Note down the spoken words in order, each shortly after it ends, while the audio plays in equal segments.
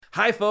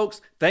Hi,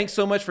 folks. Thanks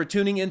so much for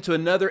tuning in to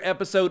another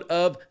episode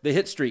of The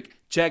Hit Streak.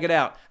 Check it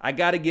out. I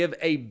got to give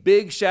a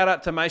big shout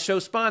out to my show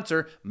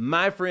sponsor,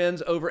 my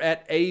friends over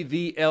at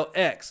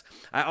AVLX.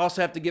 I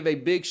also have to give a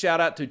big shout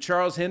out to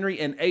Charles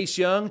Henry and Ace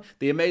Young,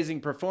 the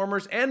amazing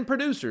performers and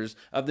producers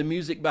of the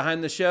music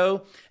behind the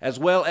show, as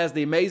well as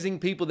the amazing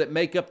people that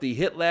make up the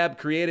Hit Lab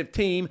creative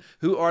team,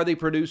 who are the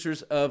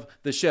producers of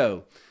the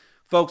show.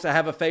 Folks, I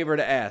have a favor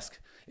to ask.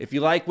 If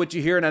you like what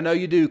you hear, and I know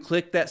you do,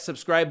 click that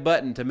subscribe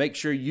button to make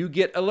sure you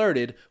get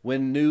alerted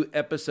when new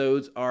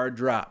episodes are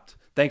dropped.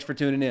 Thanks for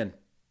tuning in.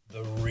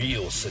 The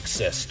real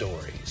success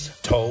stories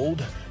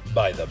told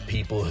by the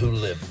people who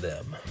live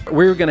them.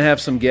 We're going to have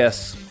some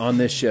guests on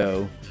this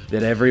show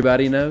that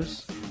everybody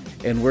knows,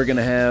 and we're going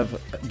to have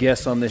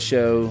guests on this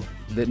show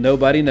that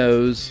nobody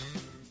knows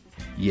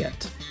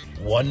yet.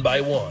 One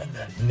by one,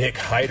 Nick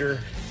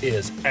Hyder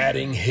is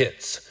adding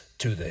hits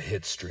to the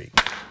hit streak.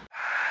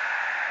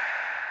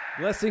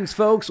 Blessings,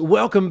 folks.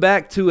 Welcome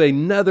back to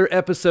another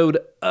episode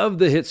of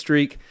The Hit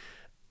Streak.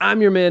 I'm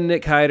your man,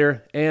 Nick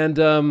Hyder,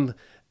 and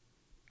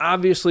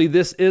obviously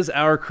this is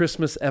our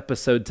Christmas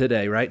episode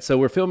today, right? So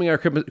we're filming our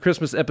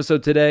Christmas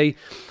episode today.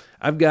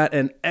 I've got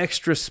an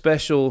extra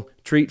special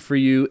treat for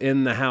you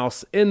in the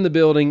house, in the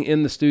building,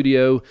 in the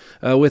studio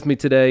with me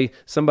today.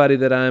 Somebody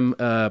that I'm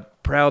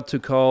proud to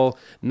call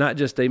not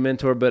just a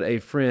mentor, but a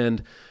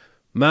friend.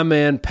 My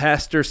man,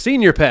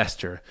 Senior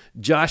Pastor,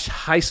 Josh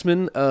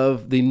Huisman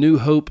of the New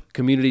Hope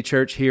Community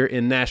Church here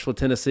in Nashville,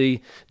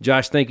 Tennessee.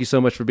 Josh, thank you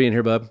so much for being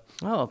here, bub.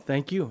 Oh,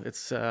 thank you.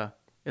 It's an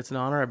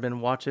honor. I've been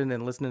watching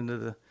and listening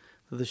to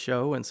the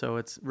show, and so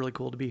it's really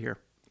cool to be here.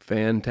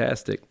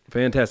 Fantastic.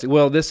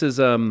 Well, this is,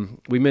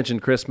 we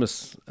mentioned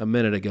Christmas a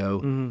minute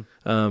ago.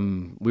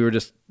 Mm-hmm. We were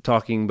just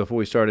talking before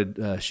we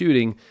started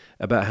shooting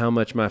about how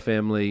much my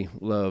family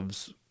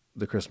loves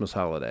the Christmas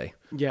holiday.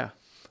 Yeah.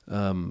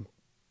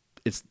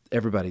 It's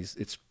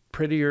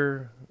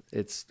prettier.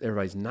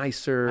 Everybody's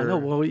nicer. I know.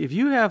 Well, if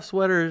you have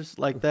sweaters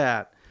like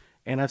that,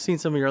 and I've seen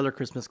some of your other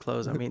Christmas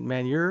clothes, I mean,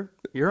 man, you're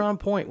on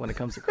point when it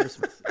comes to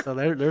Christmas. So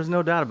there's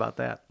no doubt about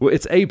that. Well,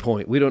 it's a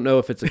point. We don't know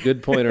if it's a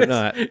good point or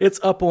not. It's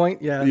a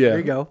point. Yeah. There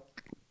you go.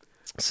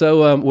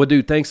 So, well,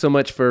 dude, thanks so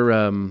much for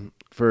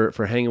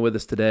hanging with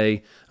us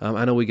today.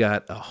 I know we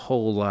got a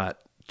whole lot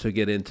to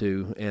get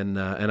into, and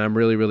I'm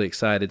really, really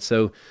excited.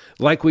 So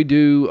like we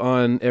do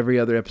on every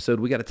other episode,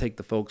 we got to take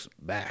the folks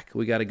back.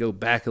 We got to go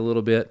back a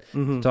little bit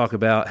to talk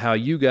about how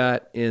you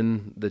got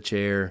in the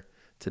chair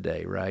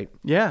today, right?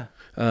 Yeah.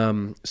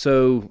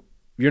 So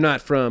you're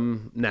not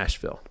from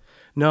Nashville.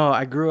 No,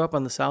 I grew up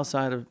on the south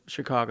side of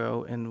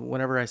Chicago, and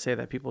whenever I say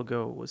that, people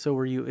go, so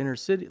were you inner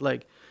city,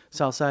 like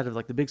south side of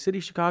like the big city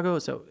Chicago?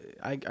 So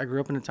I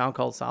grew up in a town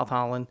called South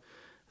Holland,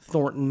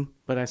 Thornton,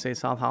 but I say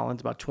South Holland.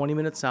 It's about 20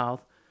 minutes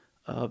south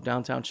of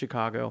downtown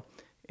Chicago,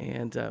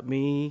 and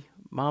me,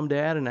 mom,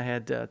 dad, and I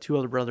had two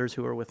other brothers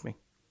who were with me.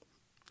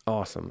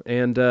 Awesome.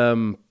 And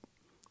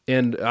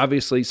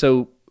obviously,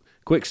 so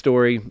quick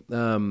story,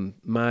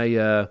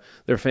 they're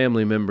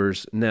family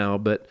members now,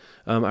 but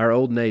our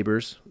old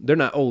neighbors, they're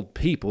not old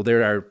people,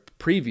 they're our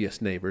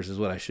previous neighbors is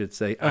what I should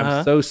say.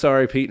 I'm so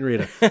sorry, Pete and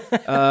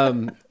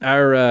Rita.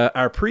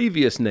 Our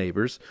previous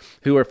neighbors,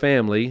 who are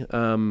family,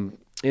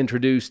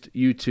 introduced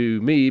you to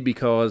me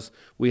because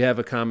we have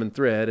a common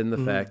thread in the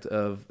fact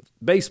of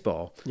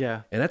baseball.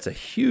 Yeah. And that's a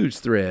huge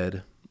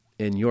thread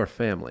in your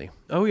family.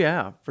 Oh,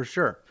 yeah, for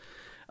sure.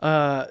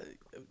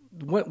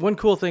 One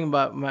cool thing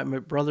about my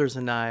brothers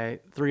and I,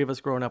 three of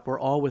us growing up, we're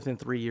all within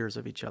 3 years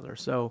of each other.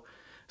 So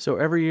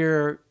every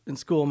year in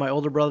school, my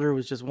older brother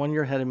was just 1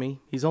 year ahead of me.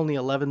 He's only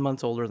 11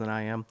 months older than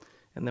I am.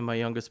 And then my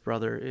youngest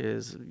brother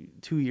is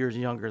 2 years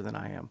younger than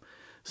I am.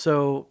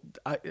 So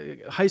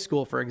high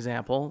school, for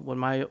example, when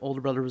my older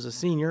brother was a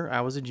senior,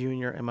 I was a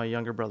junior, and my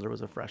younger brother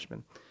was a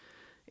freshman.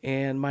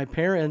 And my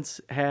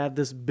parents had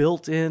this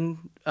built-in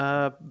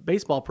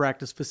baseball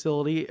practice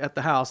facility at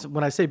the house.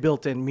 When I say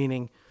built-in,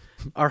 meaning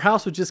our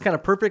house was just kind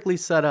of perfectly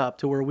set up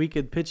to where we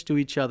could pitch to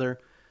each other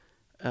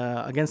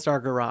against our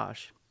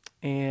garage.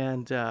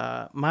 And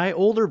my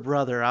older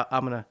brother,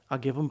 I'll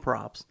give him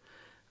props,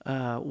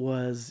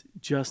 was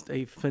just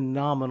a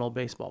phenomenal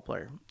baseball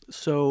player.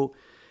 So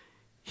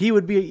he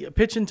would be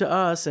pitching to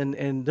us,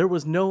 and there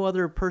was no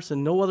other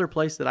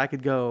place that I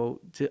could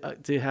go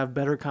to have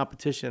better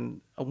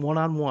competition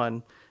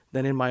one-on-one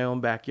than in my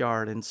own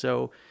backyard. And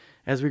so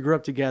as we grew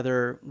up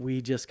together,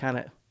 we just kind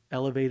of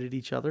elevated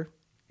each other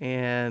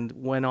and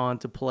went on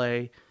to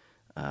play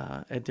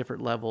at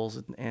different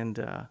levels.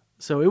 And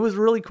so it was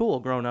really cool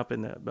growing up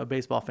in a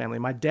baseball family.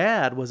 My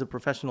dad was a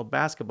professional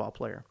basketball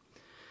player,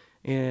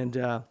 and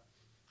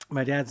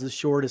my dad's the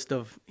shortest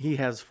he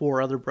has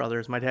four other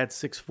brothers. My dad's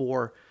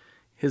 6'4".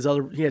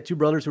 He had two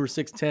brothers who were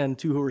 6'10",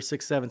 two who were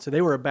 6'7", so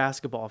they were a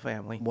basketball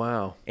family.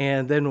 Wow.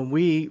 And then when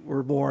we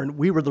were born,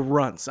 we were the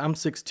runts. I'm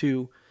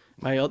 6'2".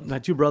 My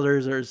two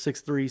brothers are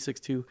 6'3",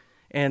 6'2",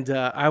 and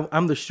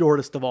I'm the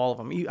shortest of all of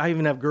them. I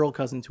even have girl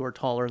cousins who are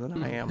taller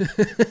than I am.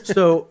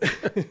 So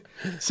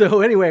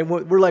anyway,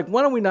 we're like,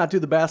 why don't we not do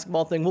the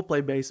basketball thing? We'll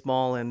play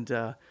baseball, and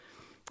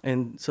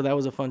so that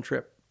was a fun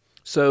trip.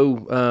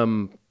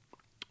 So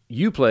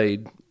you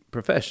played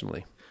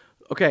professionally.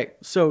 Okay,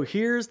 so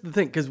here's the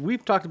thing, because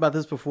we've talked about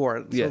this before.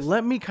 So Yes.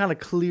 let me kind of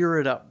clear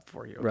it up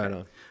for you. Okay? Right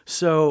on.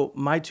 So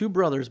my two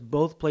brothers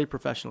both played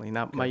professionally.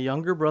 Now, my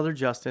younger brother,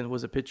 Justin,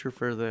 was a pitcher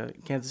for the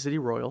Kansas City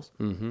Royals.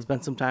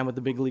 Spent some time with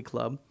the big league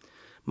club.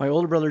 My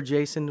older brother,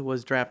 Jason,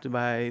 was drafted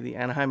by the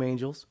Anaheim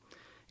Angels.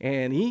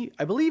 And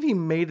I believe he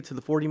made it to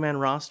the 40-man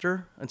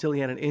roster until he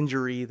had an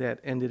injury that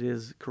ended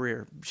his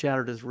career,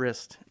 shattered his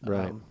wrist.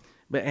 Right.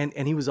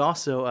 And he was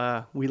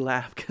also, we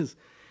laugh because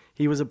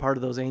he was a part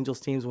of those Angels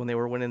teams when they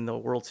were winning the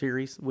World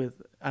Series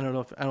with, I don't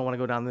want to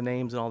go down the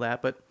names and all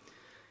that, but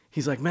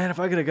he's like, man, if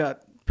I could have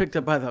got picked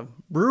up by the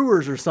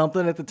Brewers or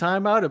something at the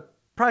time, I would have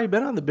probably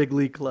been on the big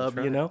league club,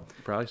 Right. you know?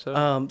 Probably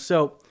so.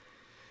 So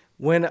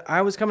when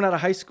I was coming out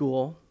of high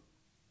school,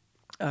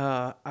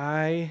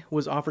 I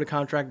was offered a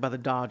contract by the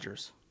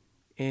Dodgers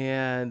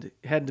and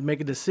had to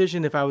make a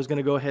decision if I was going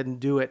to go ahead and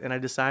do it, and I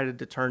decided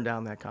to turn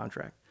down that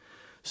contract.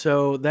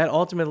 So that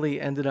ultimately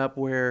ended up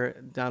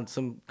down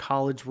some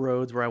college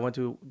roads where I went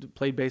to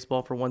play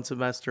baseball for one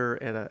semester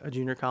at a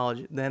junior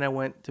college. Then I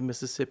went to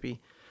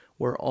Mississippi,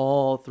 where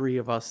all three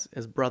of us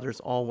as brothers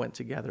all went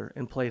together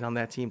and played on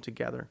that team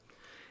together.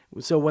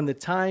 So when the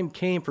time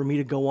came for me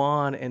to go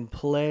on and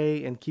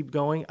play and keep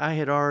going, I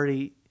had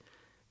already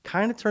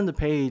kind of turned the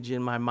page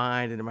in my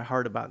mind and in my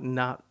heart about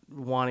not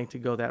wanting to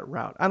go that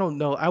route. I don't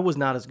know. I was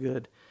not as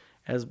good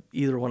as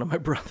either one of my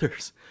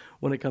brothers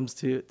when it comes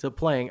to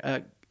playing.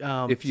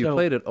 If you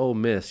played at Ole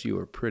Miss, you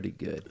were pretty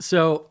good.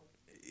 So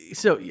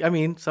I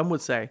mean, some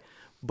would say,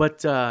 but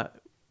the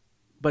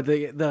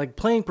like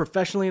playing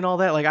professionally and all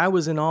that, like I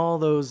was in all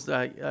those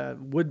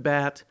wood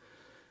bat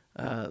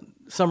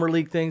summer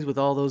league things with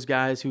all those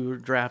guys who were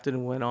drafted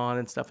and went on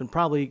and stuff, and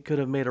probably could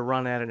have made a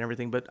run at it and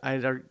everything. But I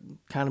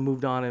kind of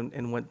moved on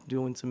and went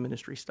doing some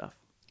ministry stuff.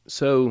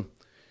 So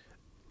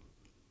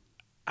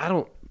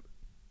I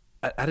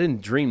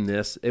didn't dream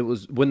this. It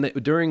was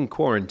during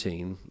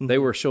quarantine, they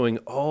were showing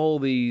all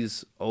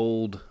these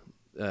old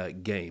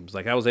games.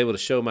 Like I was able to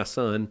show my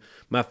son,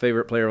 my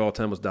favorite player of all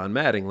time was Don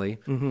Mattingly,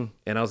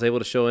 and I was able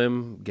to show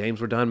him games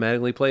where Don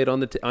Mattingly played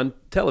on on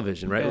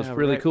television. Right, it was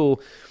really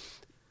cool.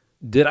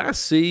 Did I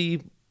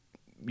see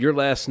your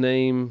last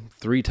name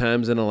 3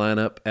 times in a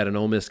lineup at an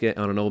Ole Miss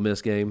on an Ole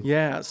Miss game?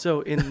 Yeah. So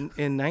in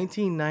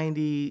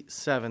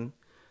 1997,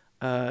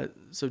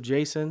 so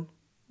Jason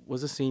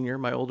was a senior,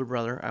 my older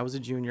brother. I was a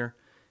junior,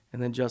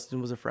 and then Justin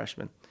was a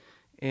freshman.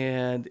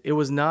 And it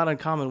was not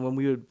uncommon when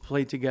we would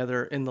play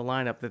together in the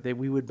lineup that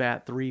we would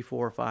bat 3,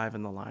 4, 5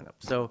 in the lineup.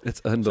 So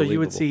it's unbelievable. So you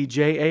would see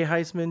J.A.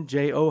 Heisman,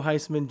 J.O.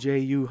 Heisman,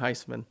 J.U.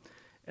 Heisman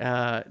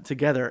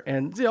together.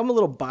 And I'm a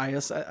little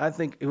biased. I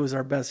think it was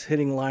our best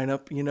hitting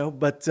lineup, you know.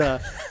 But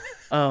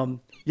and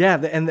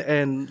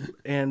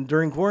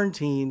during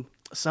quarantine,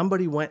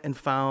 somebody went and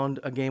found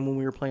a game when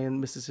we were playing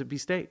Mississippi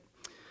State,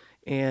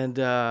 and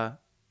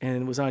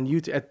it was on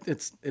YouTube.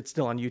 It's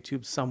still on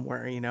YouTube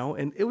somewhere, you know.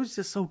 And it was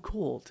just so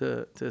cool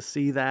to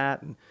see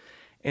that,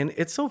 and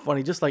it's so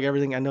funny. Just like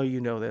everything, I know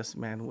you know this,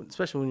 man.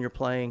 Especially when you're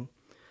playing,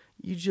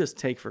 you just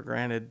take for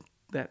granted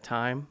that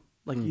time.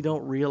 Like you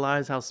don't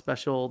realize how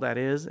special that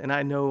is. And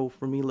I know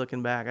for me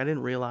looking back, I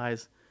didn't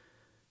realize,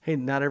 hey,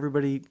 not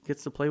everybody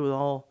gets to play with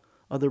all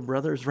other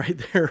brothers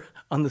right there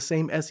on the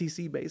same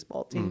SEC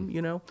baseball team,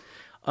 you know.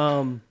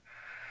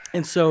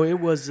 And so it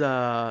was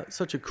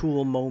such a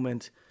cool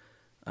moment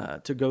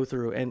to go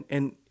through.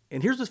 And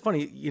here's what's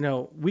funny, you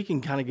know, we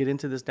can kind of get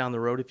into this down the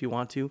road if you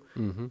want to.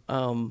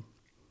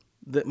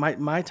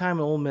 My time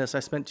at Ole Miss, I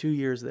spent 2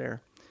 years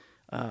there.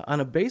 On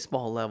a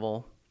baseball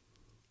level,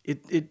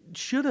 it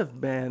should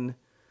have been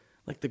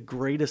like the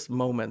greatest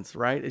moments,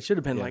 right? It should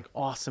have been like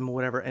awesome or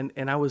whatever.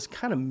 And I was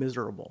kind of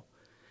miserable.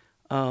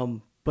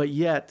 But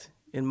yet,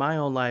 in my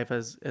own life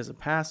as a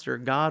pastor,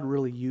 God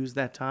really used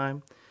that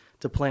time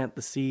to plant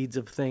the seeds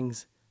of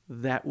things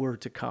that were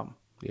to come.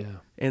 Yeah.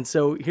 And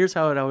so here's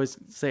how I'd always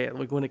say it.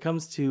 Like when it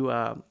comes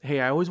to, hey,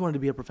 I always wanted to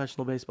be a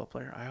professional baseball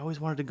player. I always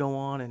wanted to go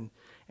on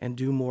and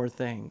do more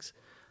things.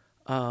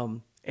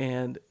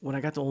 And when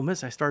I got to Ole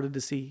Miss, I started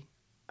to see,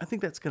 I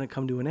think that's going to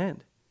come to an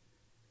end.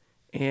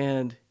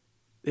 And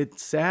it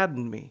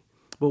saddened me.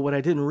 But what I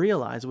didn't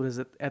realize was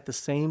that at the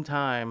same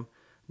time,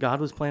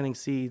 God was planting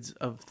seeds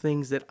of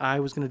things that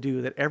I was going to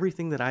do, that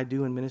everything that I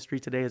do in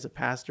ministry today as a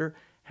pastor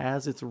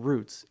has its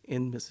roots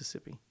in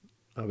Mississippi.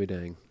 I'll be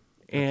dang.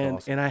 And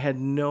awesome. and I had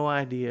no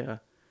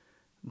idea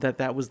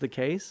that was the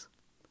case,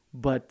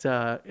 but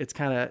it's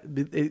kind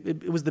of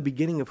it was the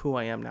beginning of who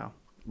I am now.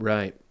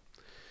 Right.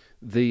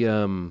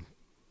 The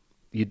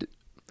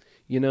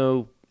you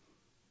know,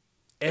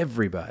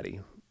 everybody,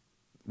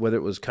 whether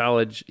it was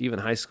college, even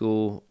high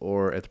school,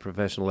 or at the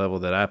professional level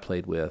that I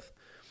played with,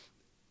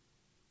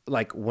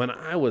 like when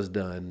I was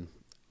done,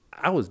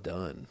 I was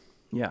done.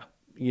 Yeah.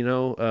 You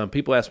know,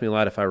 people ask me a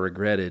lot if I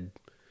regretted,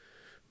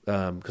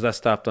 because I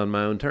stopped on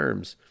my own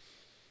terms.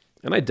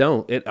 And I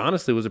don't. It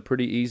honestly was a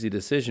pretty easy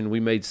decision. We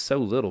made so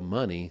little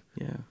money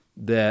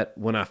that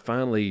when I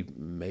finally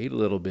made a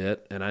little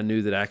bit and I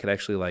knew that I could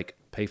actually like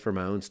pay for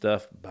my own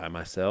stuff by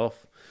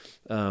myself,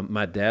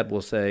 My dad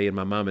will say, and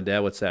my mom and dad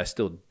would say, I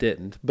still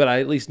didn't, but I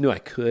at least knew I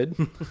could.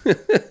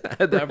 I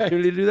had the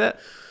opportunity to do that.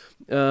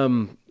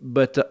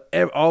 But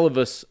all of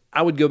us,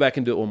 I would go back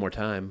and do it one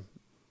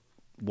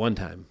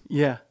time,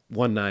 Yeah.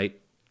 one night,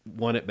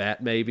 one at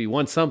bat, maybe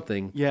one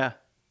something. Yeah.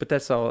 But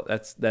that's all.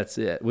 That's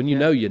it. When you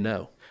know, you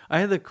know. I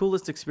had the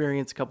coolest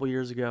experience a couple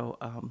years ago.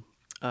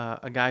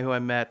 A guy who I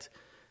met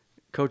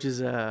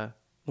coaches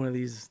one of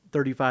these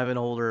 35 and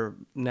older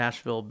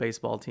Nashville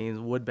baseball teams,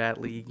 Wood Bat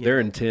League.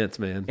 They're intense,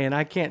 man. And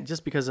I can't,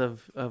 just because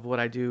of what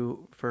I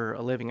do for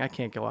a living, I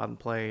can't go out and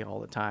play all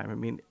the time. I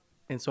mean,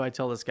 and so I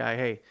tell this guy,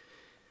 hey,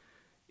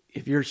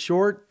 if you're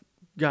short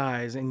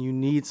guys and you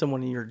need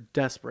someone and you're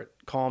desperate,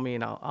 call me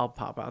and I'll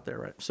pop out there.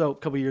 Right. So a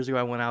couple of years ago,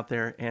 I went out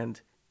there and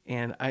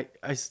I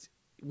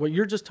what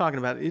you're just talking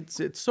about,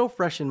 it's so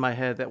fresh in my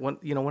head that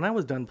when I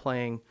was done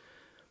playing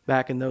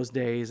back in those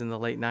days in the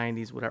late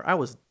 90s, whatever,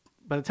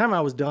 by the time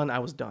I was done, I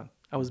was done.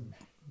 I was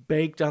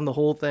baked on the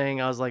whole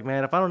thing. I was like,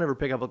 man, if I don't ever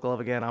pick up a glove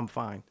again, I'm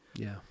fine.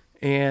 Yeah.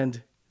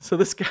 And so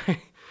this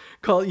guy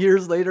called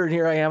years later, and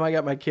here I am. I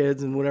got my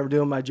kids and whatever,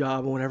 doing my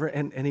job and whatever.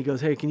 And he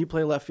goes, hey, can you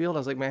play left field? I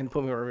was like, man,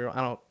 put me wherever you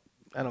want.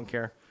 I don't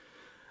care.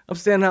 I'm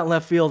standing out in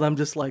left field. I'm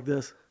just like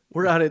this.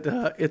 We're out at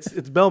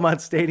it's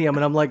Belmont Stadium,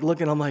 and I'm like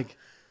looking. I'm like,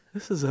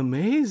 this is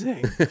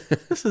amazing.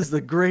 This is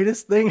the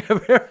greatest thing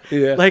ever.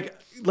 Yeah.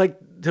 Like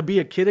to be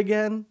a kid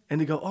again and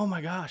to go, oh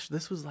my gosh,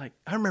 this was like,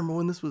 I remember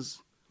when this was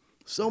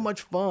so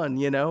much fun,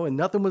 and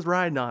nothing was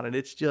riding on it.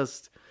 It's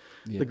just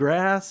the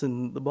grass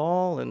and the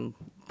ball and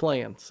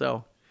playing.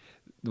 So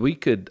we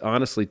could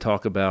honestly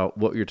talk about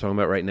what you're talking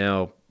about right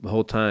now the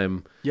whole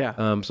time.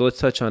 Yeah. So let's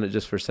touch on it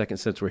just for a second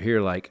since we're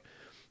here. Like,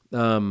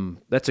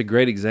 that's a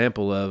great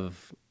example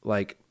of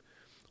like,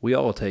 we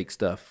all take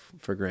stuff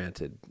for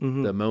granted.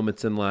 Mm-hmm. The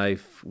moments in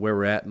life, where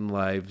we're at in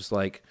lives.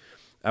 Like,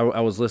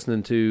 I was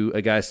listening to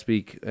a guy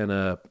speak in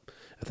a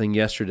thing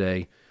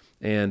yesterday,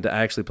 and I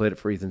actually played it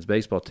for Ethan's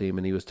baseball team,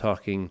 and he was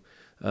talking.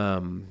 I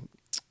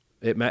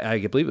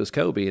believe it was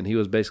Kobe, and he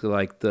was basically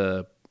like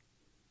the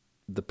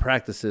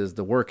practices,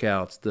 the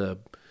workouts,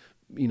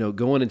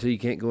 going until you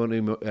can't go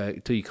anymore,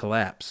 until you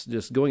collapse.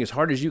 Just going as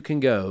hard as you can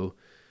go.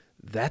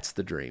 That's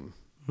the dream.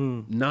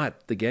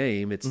 Not the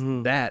game. It's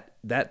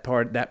that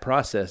part, that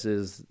process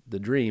is the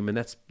dream, and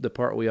that's the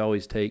part we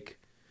always take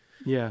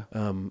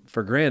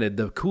for granted.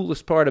 The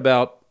coolest part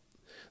about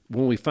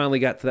when we finally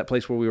got to that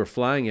place where we were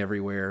flying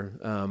everywhere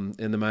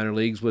in the minor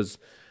leagues was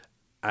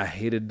I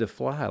hated to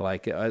fly.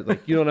 Like you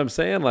know what I'm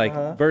saying?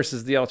 Like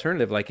versus the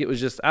alternative. Like it was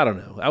just, I don't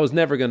know. I was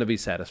never going to be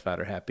satisfied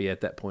or happy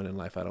at that point in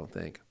life, I don't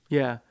think.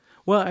 Yeah.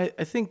 Well,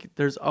 I think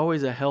there's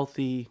always a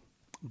healthy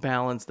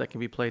balance that can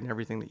be played in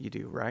everything that you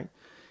do, right?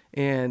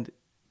 And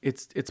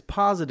it's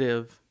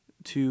positive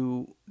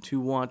to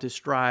want to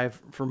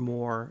strive for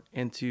more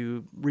and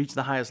to reach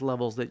the highest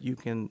levels that you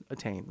can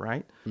attain,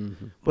 right?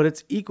 Mm-hmm. But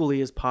it's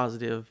equally as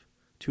positive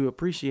to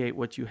appreciate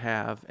what you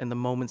have and the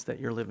moments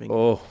that you're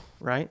living,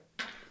 right?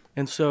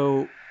 And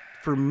so,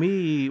 for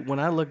me, when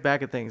I look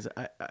back at things,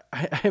 I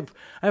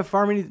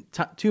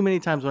have too many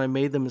times when I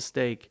made the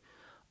mistake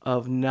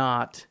of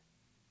not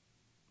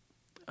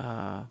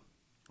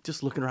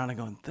just looking around and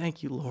going,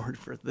 thank you, Lord,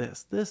 for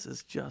this. This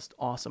is just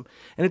awesome.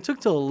 And it took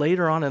till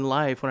later on in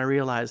life when I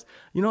realized,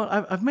 you know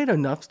what, I've made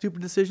enough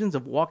stupid decisions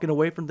of walking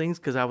away from things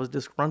because I was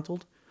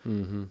disgruntled,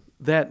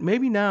 that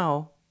maybe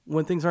now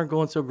when things aren't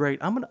going so great,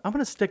 I'm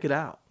gonna stick it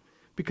out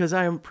because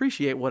I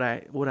appreciate what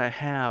I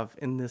have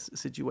in this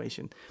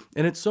situation.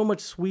 And it's so much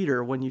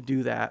sweeter when you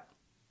do that,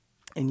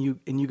 and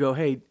you go,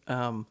 hey,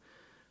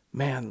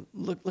 man,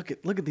 look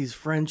at these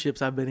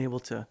friendships I've been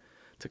able to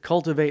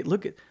cultivate.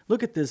 Look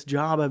at this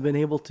job I've been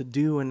able to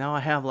do, and now I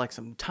have like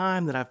some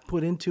time that I've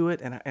put into it,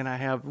 and I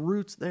have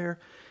roots there,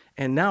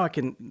 and now I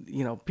can,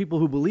 people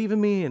who believe in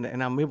me,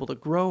 and I'm able to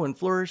grow and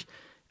flourish,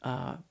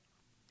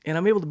 and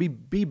I'm able to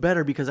be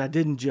better because I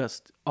didn't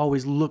just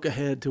always look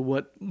ahead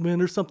to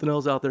there's something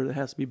else out there that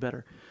has to be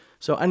better.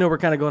 So I know we're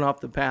kind of going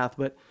off the path,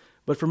 but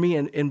for me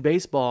in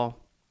baseball,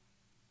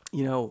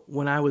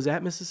 when I was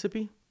at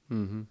Mississippi,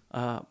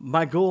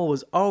 my goal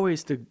was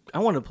always I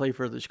wanted to play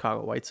for the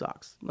Chicago White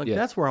Sox.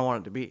 That's where I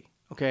wanted to be.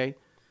 Okay.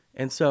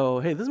 And so,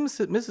 hey, this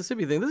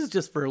Mississippi thing, this is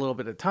just for a little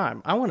bit of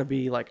time. I want to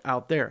be like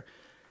out there.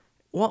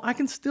 Well, I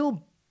can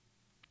still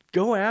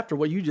go after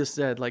what you just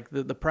said, like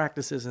the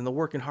practices and the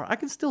working hard. I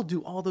can still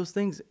do all those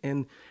things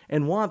and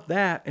want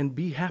that and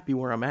be happy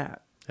where I'm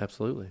at.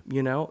 Absolutely.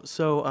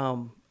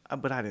 So,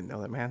 but I didn't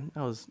know that, man.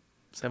 I was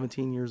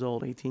 17 years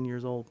old, 18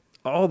 years old.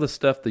 All the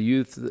stuff the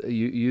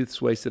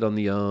youth's wasted on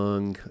the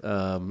young,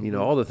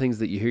 all the things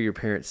that you hear your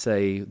parents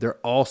say, they're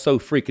all so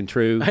freaking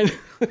true.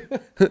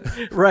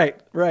 Right.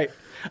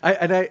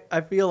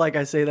 I feel like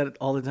I say that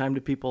all the time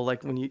to people,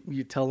 like when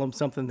you tell them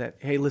something that,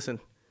 hey, listen,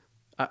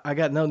 I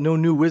got no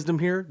new wisdom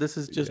here. This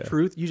is just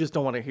truth. You just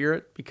don't want to hear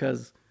it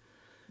because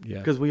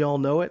we all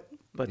know it,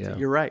 but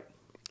you're right.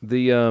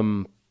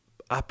 The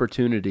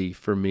opportunity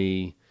for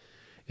me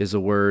is a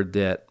word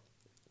that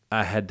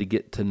I had to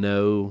get to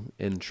know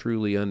and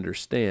truly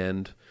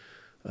understand.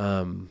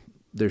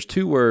 There's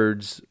two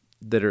words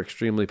that are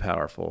extremely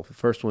powerful. The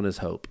first one is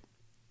hope.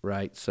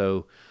 right?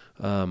 So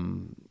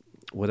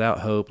without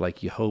hope,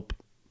 like you hope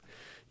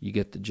you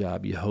get the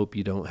job, you hope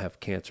you don't have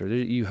cancer.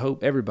 You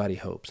hope, everybody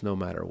hopes no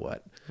matter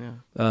what.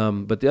 Yeah.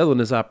 But the other one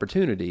is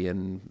opportunity,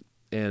 and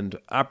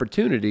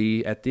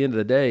opportunity at the end of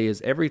the day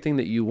is everything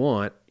that you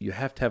want. You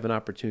have to have an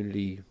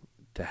opportunity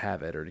to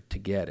have it or to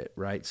get it,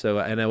 right? So,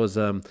 and I was,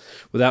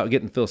 without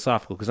getting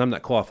philosophical, because I'm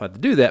not qualified to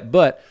do that,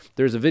 but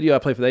there's a video I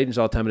play for the agents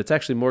all the time, and it's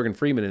actually Morgan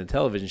Freeman in a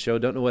television show.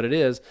 Don't know what it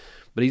is,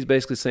 but he's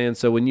basically saying,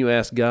 so when you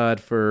ask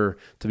God to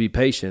be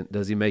patient,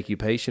 does he make you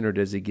patient, or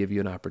does he give you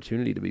an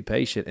opportunity to be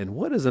patient? And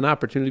what does an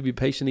opportunity to be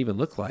patient even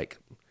look like?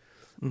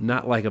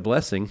 Not like a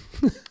blessing.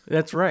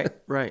 That's right.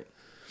 Right.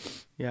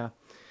 Yeah.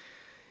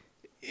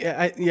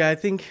 I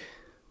think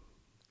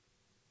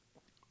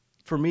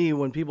for me,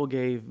 when people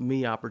gave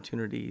me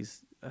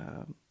opportunities,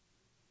 one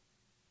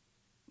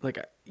of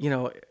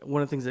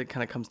the things that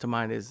kind of comes to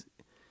mind is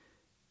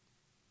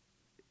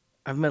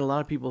I've met a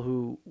lot of people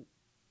who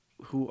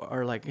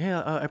are like,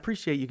 yeah, I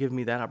appreciate you giving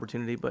me that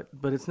opportunity, but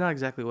it's not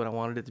exactly what I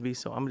wanted it to be.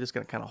 So I'm just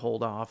going to kind of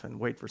hold off and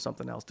wait for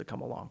something else to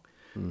come along.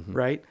 Mm-hmm.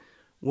 Right.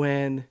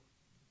 When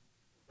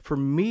for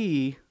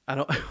me,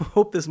 I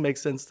hope this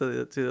makes sense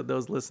to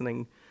those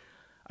listening.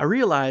 I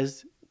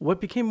realized what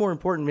became more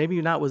important,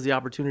 maybe not was the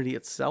opportunity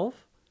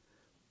itself,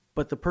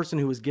 but the person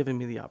who was giving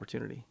me the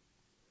opportunity.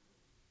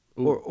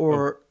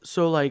 It's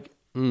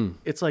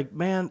like,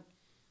 man,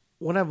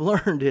 what I've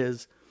learned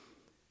is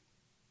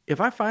if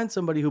I find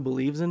somebody who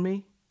believes in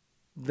me,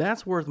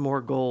 that's worth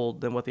more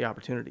gold than what the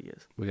opportunity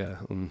is.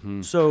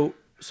 So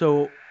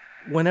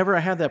whenever I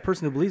have that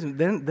person who believes in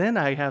me, then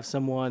I have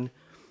someone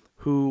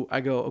who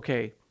I go,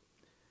 okay,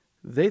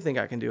 they think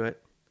I can do it.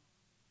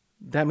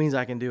 That means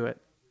I can do it.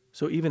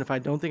 So even if I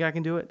don't think I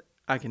can do it,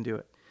 I can do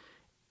it.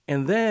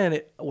 And then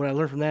what I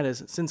learned from that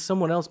is since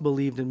someone else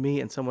believed in me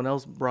and someone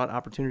else brought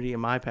opportunity in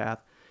my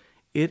path,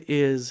 it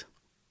is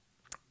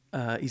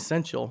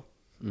essential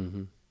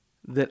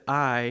that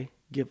I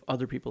give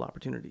other people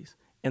opportunities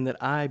and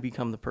that I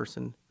become the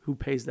person who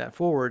pays that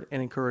forward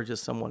and encourages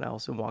someone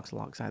else and walks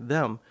alongside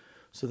them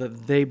so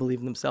that they believe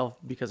in themselves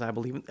because I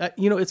believe in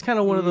it's kind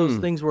of one of those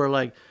things where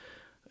like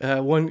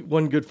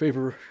one good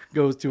favor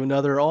goes to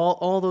another,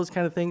 all those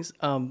kind of things.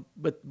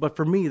 But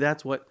for me,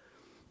 that's what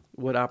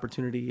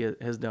opportunity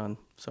has done.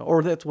 So,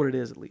 or that's what it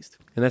is at least.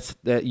 And that's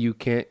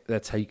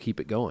how you keep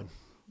it going.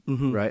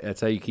 Right.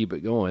 That's how you keep it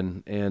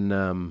going. And,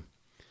 one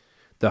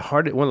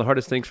of the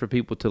hardest things for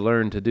people to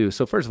learn to do.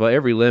 So first of all,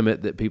 every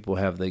limit that people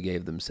have, they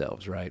gave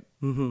themselves. Right.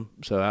 Mm-hmm.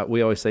 So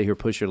we always say here,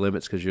 push your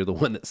limits, cause you're the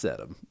one that set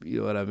them.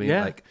 You know what I mean?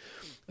 Yeah. Like,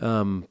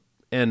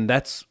 and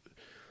that's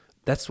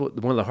one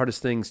of the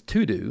hardest things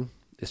to do.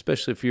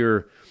 Especially if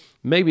you're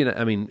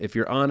if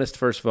you're honest,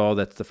 first of all,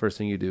 that's the first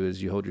thing you do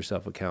is you hold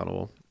yourself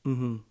accountable.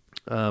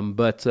 Mm-hmm.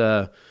 But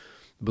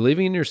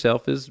believing in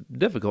yourself is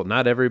difficult.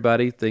 Not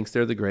everybody thinks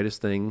they're the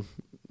greatest thing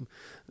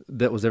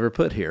that was ever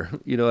put here.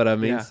 You know what I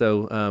mean? Yeah.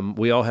 So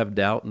we all have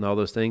doubt and all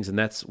those things. And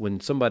that's when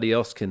somebody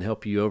else can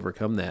help you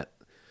overcome that.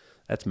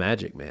 That's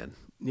magic, man.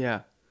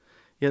 Yeah.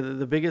 Yeah.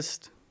 The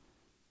biggest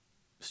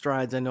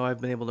strides I know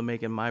I've been able to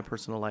make in my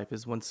personal life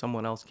is when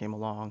someone else came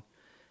along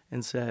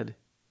and said,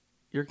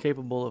 you're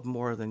capable of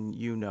more than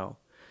you know.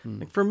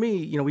 Like for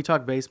me, we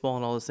talk baseball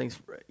and all those things.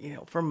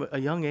 From a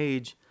young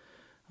age,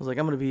 I was like,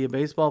 I'm going to be a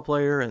baseball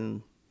player,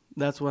 and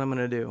that's what I'm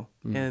going to do.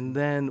 And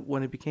then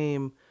when it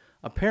became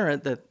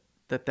apparent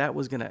that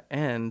was going to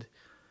end,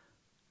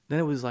 then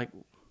it was like,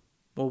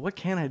 well, what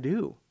can I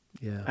do?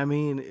 Yeah. I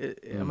mean,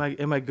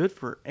 am I good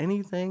for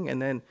anything?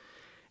 And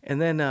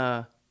then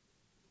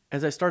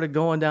as I started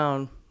going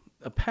down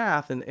a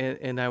path,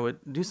 and I would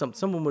do something,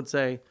 someone would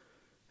say,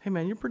 hey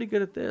man, you're pretty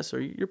good at this,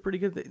 or you're pretty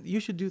good at that. You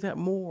should do that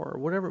more, or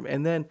whatever.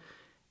 And then,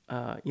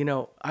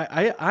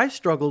 I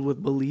struggled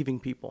with believing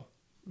people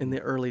in the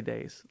early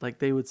days. Like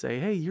they would say,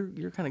 hey,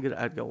 you're kind of good.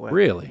 I'd go, well,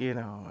 really? I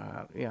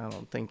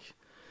don't think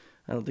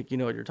you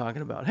know what you're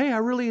talking about. Hey, I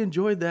really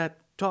enjoyed that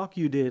talk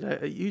you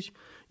did.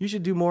 You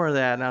should do more of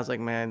that. And I was like,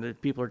 man,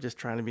 people are just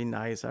trying to be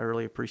nice. I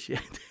really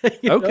appreciate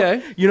that.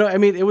 Okay. I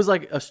mean, it was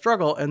like a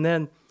struggle. And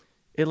then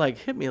it like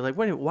hit me like,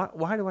 wait,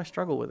 why do I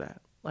struggle with that?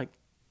 Like,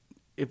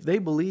 if they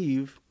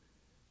believe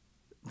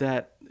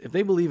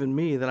in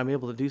me that I'm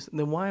able to do something,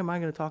 then why am I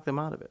going to talk them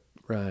out of it?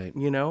 Right.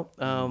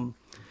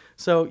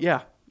 So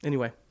yeah,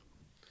 anyway.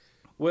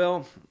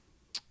 Well,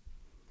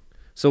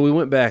 so we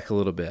went back a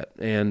little bit,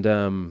 and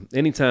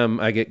anytime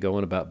I get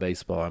going about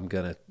baseball, I'm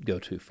going to go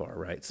too far,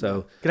 right?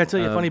 So can I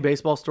tell you a funny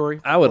baseball story?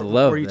 I would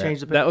love that.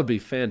 Change the pick? That would be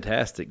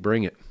fantastic.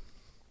 Bring it.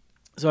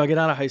 So I get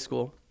out of high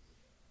school,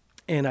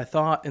 and I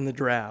thought in the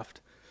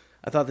draft,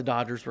 the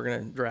Dodgers were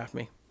going to draft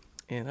me.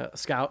 And a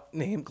scout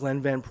named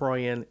Glenn Van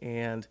Proyen,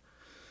 and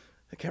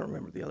I can't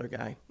remember the other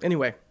guy.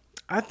 Anyway,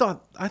 I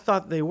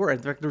thought they were. In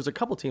fact, there was a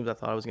couple teams I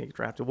thought I was going to get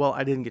drafted. Well,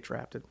 I didn't get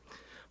drafted.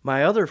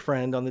 My other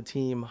friend on the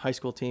team, high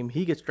school team,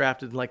 he gets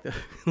drafted in like the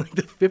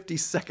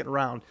 52nd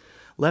round.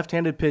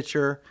 Left-handed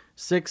pitcher,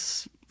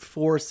 6'4",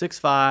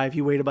 6'5".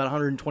 He weighed about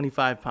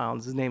 125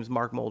 pounds. His name's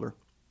Mark Mulder.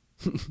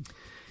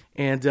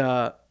 And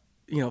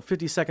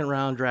 52nd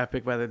round draft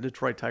pick by the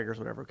Detroit Tigers,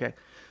 whatever. Okay.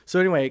 So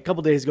anyway, a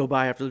couple days go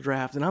by after the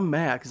draft, and I'm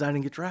mad because I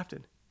didn't get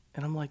drafted.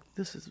 And I'm like,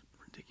 this is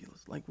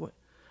ridiculous. Like, what?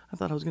 I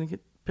thought I was going to get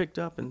picked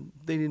up, and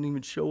they didn't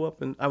even show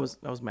up, and I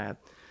was mad.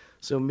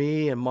 So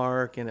me and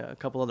Mark and a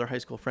couple other high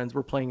school friends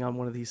were playing on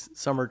one of these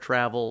summer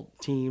travel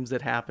teams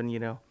that happen,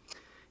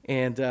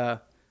 And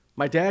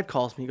my dad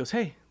calls me. He goes,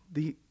 hey,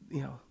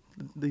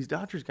 these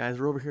Dodgers guys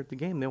are over here at the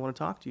game. They want to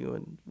talk to you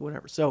and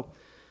whatever. So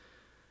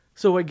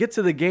I get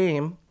to the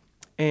game,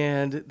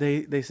 and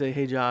they say,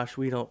 hey, Josh,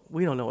 we don't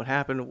know what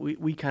happened.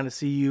 We kind of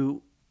see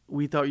you.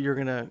 We thought you were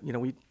going to,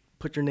 we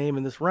put your name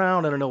in this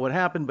round. I don't know what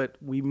happened, but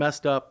we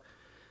messed up.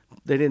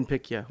 They didn't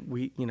pick you.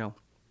 And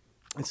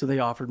so they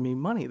offered me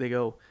money. They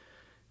go,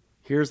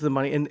 here's the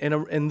money. And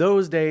in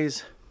those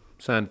days,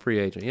 Signed free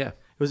agent. Yeah.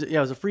 it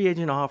was a free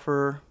agent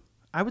offer.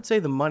 I would say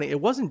the money,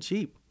 it wasn't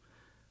cheap.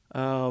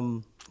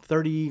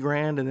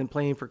 $30,000 and then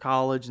playing for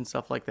college and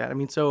stuff like that. I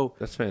mean, so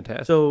That's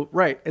fantastic. So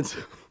right. And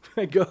so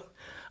I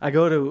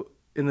go to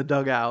in the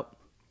dugout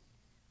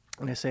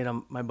and I say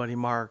to my buddy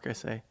Mark, I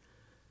say,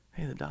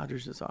 hey, the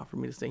Dodgers just offered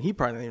me this thing. He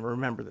probably didn't even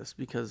remember this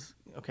because,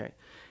 okay.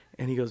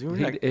 And he goes,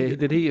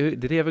 did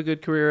he have a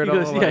good career at he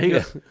goes, all? Yeah, he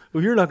goes,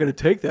 well, you're not going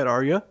to take that,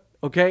 are you?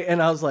 Okay.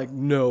 And I was like,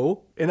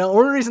 no. And the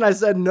only reason I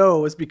said no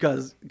was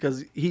because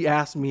he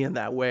asked me in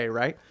that way,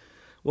 right?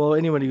 Well,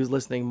 anyone who's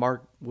listening,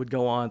 Mark would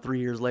go on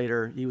 3 years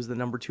later. He was the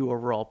number 2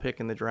 overall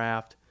pick in the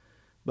draft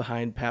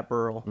behind Pat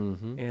Burrell.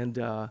 Mm-hmm.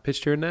 And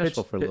pitched here in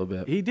Nashville for a little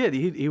bit. He did.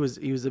 He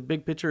was a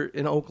big pitcher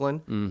in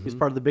Oakland. Mm-hmm. He was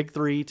part of the big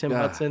three, Tim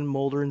Hudson,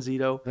 Mulder, and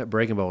Zito. That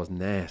breaking ball was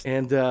nasty.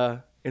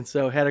 And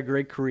so had a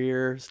great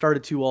career,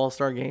 started 2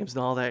 All-Star games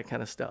and all that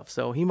kind of stuff.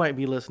 So he might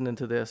be listening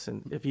to this,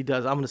 and if he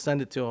does, I'm going to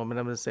send it to him, and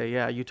I'm going to say,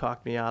 yeah, you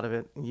talked me out of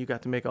it, and you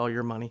got to make all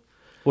your money.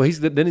 Well, he's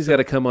got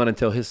to come on and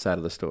tell his side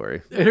of the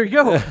story. There you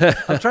go.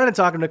 I'm trying to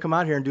talk him to come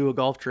out here and do a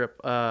golf trip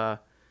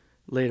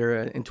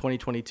later in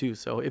 2022.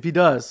 So if he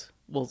does,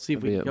 we'll see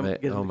if we can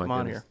get him to come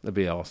on here. That'd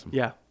be awesome.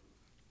 Yeah.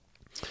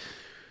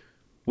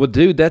 Well,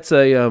 dude, that's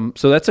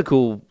a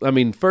cool. I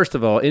mean, first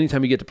of all,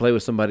 anytime you get to play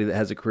with somebody that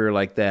has a career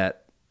like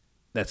that,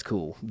 that's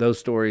cool. Those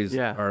stories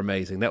are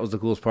amazing. That was the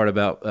coolest part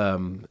about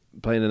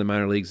playing in the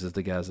minor leagues is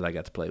the guys that I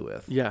got to play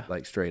with. Yeah.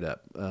 Like straight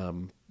up.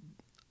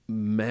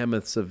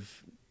 Mammoths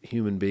of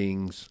human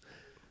beings.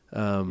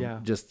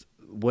 Just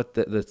what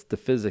the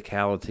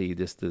physicality,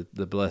 just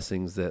the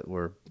blessings that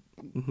were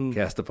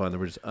cast upon them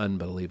were just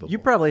unbelievable. You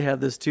probably had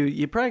this too.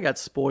 You probably got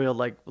spoiled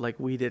like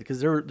we did because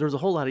there was a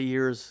whole lot of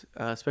years,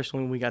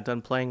 especially when we got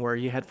done playing, where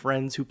you had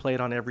friends who played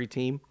on every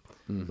team.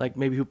 Like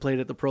maybe who played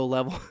at the pro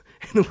level,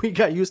 and we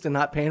got used to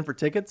not paying for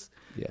tickets.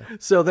 Yeah.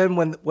 So then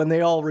when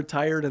they all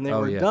retired and they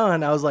were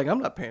done, I was like, I'm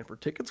not paying for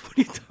tickets. What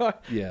are you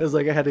talking? Yeah. It was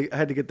like I had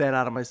to get that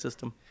out of my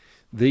system.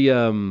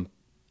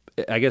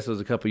 I guess it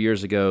was a couple of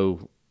years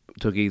ago.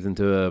 Took Ethan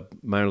to a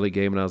minor league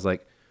game, and I was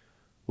like,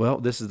 "Well,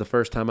 this is the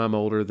first time I'm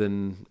older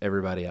than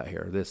everybody out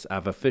here.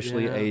 I've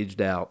officially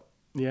aged out."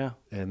 Yeah.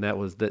 And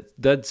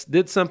that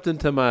did something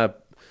to my.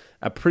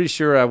 I'm pretty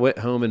sure I went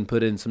home and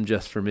put in some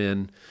Just for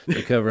Men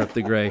to cover up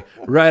the gray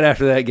right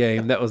after that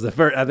game. That was the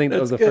first. I think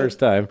that was the first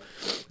time.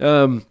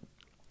 All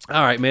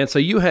right, man. So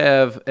you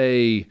have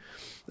an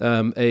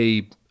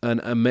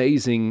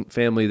amazing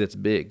family that's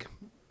big.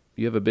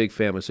 You have a big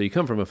family. So you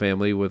come from a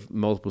family with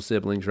multiple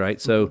siblings, right?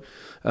 So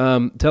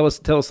tell us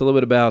a little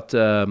bit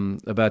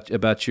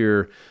about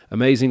your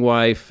amazing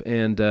wife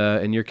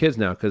and your kids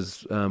now,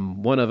 because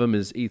one of them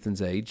is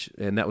Ethan's age,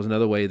 and that was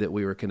another way that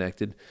we were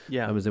connected.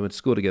 Yeah, as they went to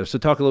school together. So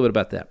talk a little bit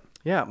about that.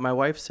 Yeah, my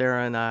wife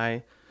Sarah and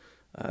I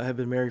have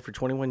been married for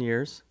 21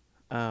 years.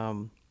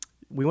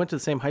 We went to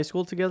the same high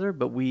school together,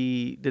 but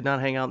we did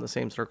not hang out in the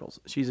same circles.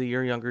 She's a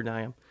year younger than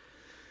I am.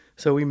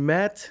 So we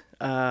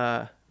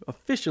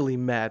officially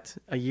met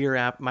a year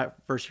after my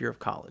first year of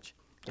college.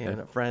 Okay. And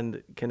a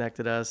friend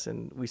connected us,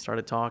 and we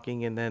started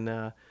talking. And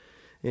then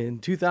in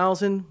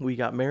 2000, we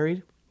got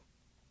married,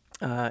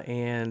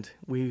 and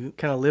we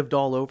kind of lived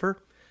all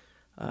over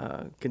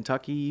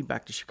Kentucky,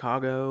 back to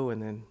Chicago,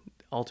 and then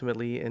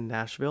ultimately in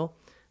Nashville.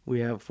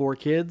 We have 4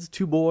 kids,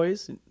 2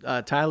 boys,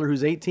 Tyler,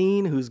 who's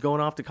 18, who's going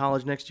off to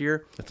college next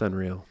year. That's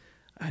unreal.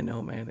 I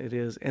know, man, it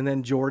is. And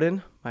then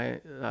Jordan,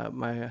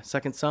 my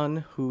second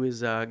son, who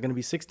is going to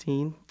be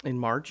 16 in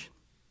March.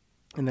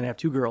 And then I have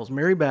 2 girls,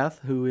 Mary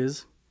Beth, who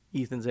is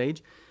Ethan's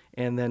age,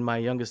 and then my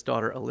youngest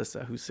daughter,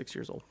 Alyssa, who's 6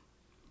 years old.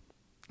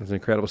 That's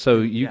incredible.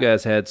 So you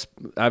guys had,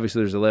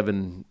 obviously there's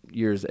 11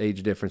 years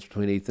age difference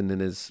between Ethan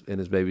and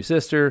his baby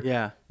sister.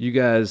 Yeah. You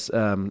guys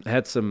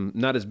had some,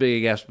 not as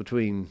big a gaps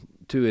between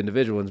 2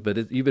 individual ones,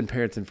 but you've been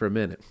parenting for a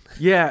minute.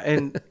 Yeah,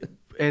 and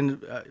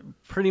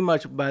pretty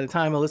much by the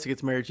time Alyssa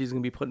gets married, she's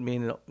going to be putting me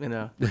in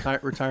a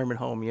retirement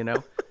home,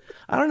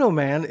 I don't know,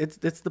 man.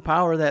 It's the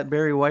power of that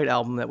Barry White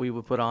album that we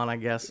would put on, I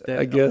guess.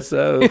 I guess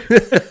so.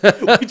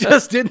 We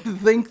just didn't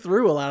think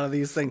through a lot of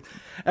these things.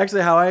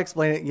 Actually, how I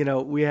explain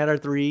it, we had our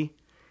 3,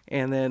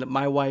 and then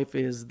my wife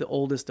is the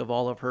oldest of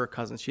all of her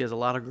cousins. She has a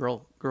lot of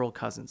girl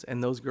cousins,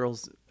 and those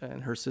girls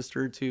and her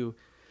sister too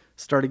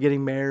started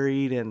getting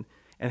married and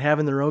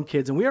having their own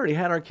kids. And we already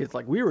had our kids.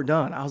 Like, we were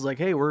done. I was like,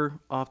 hey, we're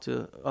off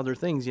to other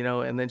things,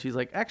 and then she's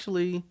like,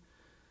 actually,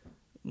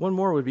 one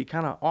more would be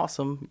kind of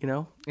awesome,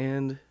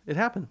 and it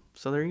happened.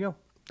 So there you go.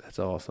 That's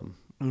awesome.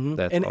 Mm-hmm.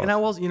 That's and awesome. I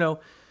was,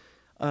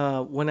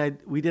 when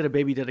we did a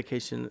baby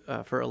dedication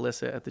for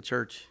Alyssa at the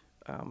church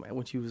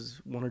when she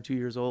was 1 or 2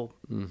 years old,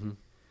 Mm-hmm.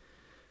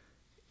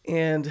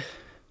 and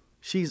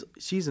she's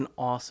an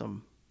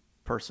awesome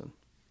person,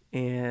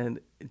 and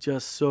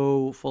just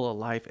so full of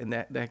life. And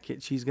that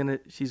kid, she's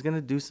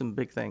gonna do some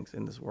big things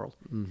in this world.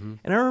 Mm-hmm.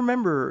 And I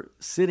remember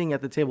sitting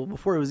at the table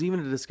before it was even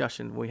a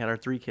discussion. We had our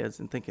 3 kids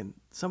and thinking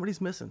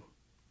somebody's missing.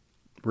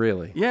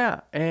 Really?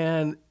 Yeah,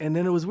 and then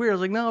it was weird. I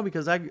was like, no,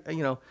 because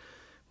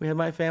we had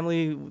my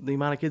family, the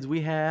amount of kids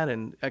we had,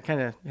 and I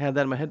kind of had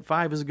that in my head.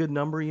 5 is a good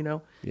number, Yeah.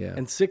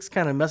 and 6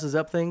 kind of messes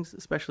up things,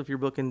 especially if you're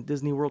booking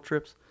Disney World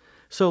trips.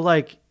 So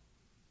like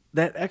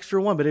that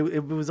extra one, but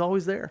it was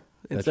always there.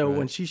 And That's so right.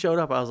 when she showed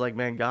up, I was like,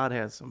 man, God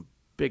has some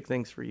big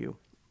things for you.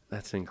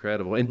 That's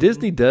incredible. And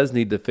Disney does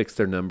need to fix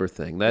their number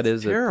thing. That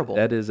It's is terrible.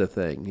 That is a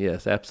thing.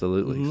 Yes,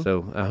 absolutely.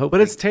 So I hope. But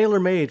it's tailor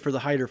made for the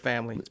Hyder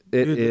family.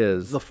 It Dude,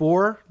 is. the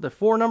 4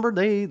 number.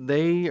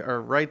 They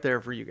are right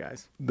there for you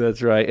guys.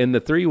 That's right. And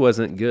the 3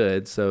 wasn't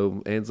good,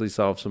 so Ansley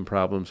solved some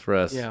problems for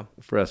us. Yeah.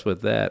 For us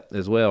with that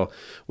as well.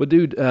 Well,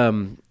 dude,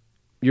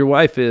 your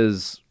wife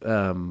is.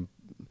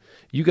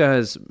 You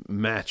guys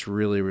match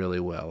really,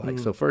 really well. Like,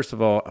 so first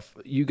of all,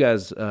 you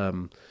guys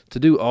to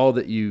do all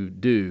that you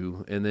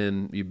do, and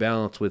then you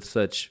balance with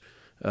such.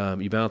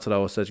 You balance it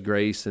all with such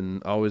grace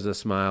and always a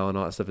smile and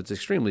all that stuff. It's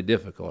extremely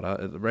difficult.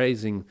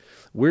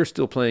 We're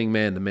still playing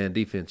man-to-man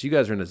defense. You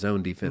guys are in a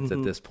zone defense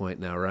at this point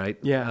now, right?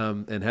 Yeah.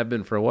 And have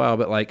been for a while.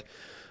 But like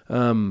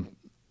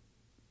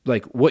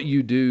what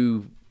you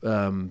do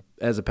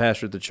as a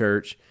pastor at the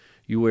church,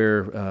 you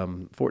wear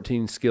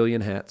 14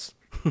 skillion hats.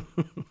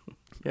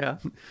 Yeah,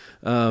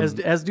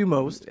 as do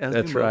most.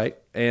 That's right,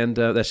 and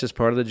that's just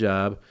part of the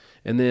job.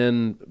 And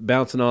then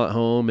bouncing all at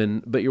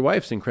home, but your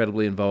wife's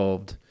incredibly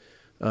involved.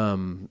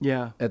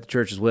 Yeah. At the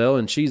church as well,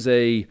 and she's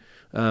a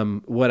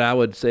what I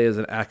would say is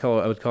I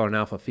would call her an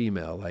alpha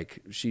female.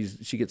 Like she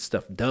gets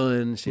stuff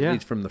done. She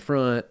leads from the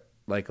front,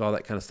 like all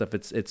that kind of stuff.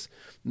 It's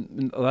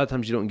a lot of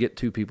times you don't get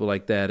 2 people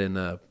like that in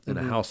a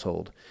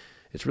household.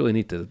 It's really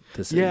neat to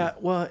see. Yeah,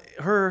 well,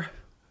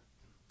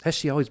 Has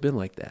she always been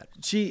like that?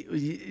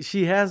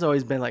 she has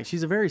always been like,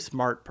 she's a very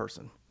smart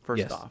person,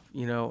 first Yes. off,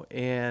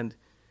 and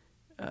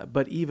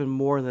but even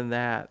more than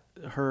that,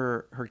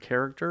 her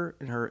character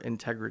and her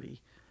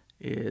integrity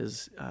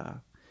is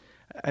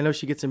I know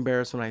she gets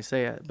embarrassed when I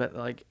say it, but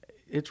like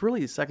it's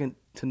really second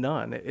to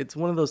none. It's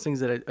one of those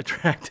things that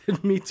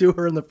attracted me to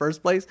her in the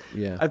first place.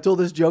 Yeah. I've told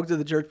this joke to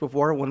the church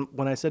before.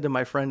 When I said to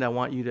my friend, I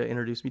want you to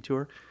introduce me to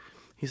her,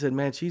 he said,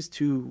 man, she's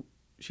too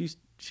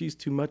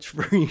much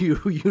for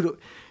you.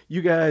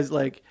 You guys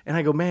like, and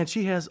I go, man,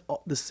 she has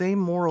the same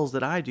morals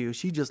that I do.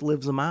 She just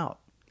lives them out.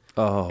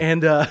 Oh,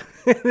 And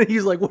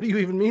he's like, what do you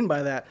even mean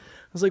by that?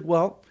 I was like,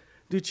 well,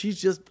 dude,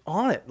 she's just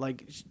on it.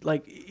 Like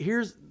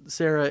here's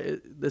Sarah.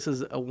 This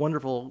is a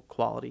wonderful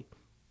quality.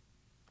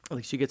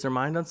 Like she gets her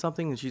mind on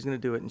something and she's going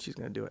to do it, and she's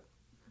going to do it.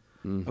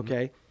 Mm-hmm.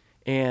 Okay.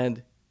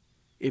 And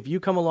if you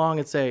come along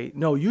and say,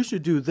 no, you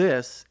should do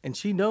this, and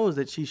she knows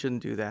that she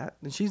shouldn't do that,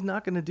 then she's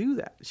not going to do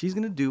that. She's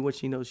going to do what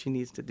she knows she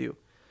needs to do.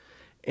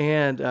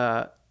 And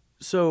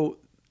so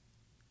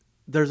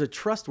there's a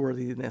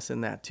trustworthiness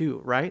in that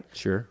too, right?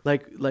 sure.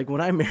 Like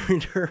when I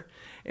married her,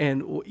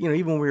 and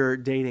even when we were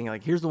dating,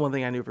 like here's the one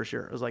thing I knew for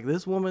sure. It was like,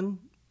 this woman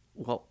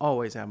will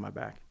always have my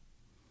back.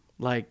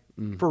 Like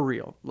for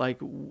real. Like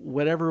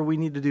whatever we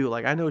need to do,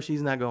 like I know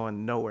she's not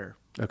going nowhere.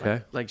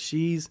 Okay. Like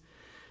she's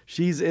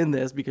in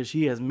this because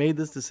she has made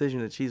this decision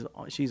that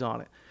she's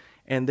on it.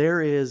 And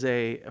there is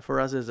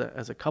for us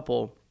as a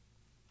couple,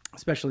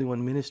 especially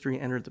when ministry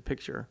entered the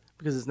picture,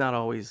 because it's not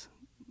always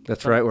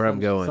That's right where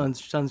I'm going.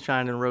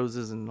 sunshine and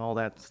roses and all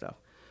that stuff.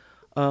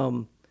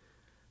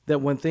 That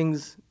when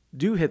things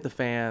do hit the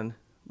fan,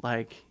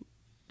 like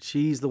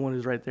she's the one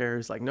who's right there.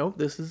 It's like, nope,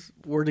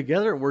 we're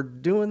together, we're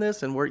doing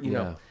this, and we're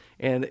Yeah.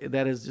 and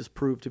that has just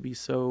proved to be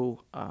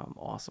so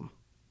awesome.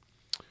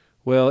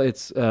 Well,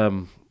 it's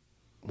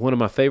one of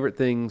my favorite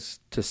things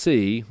to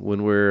see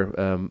when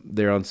we're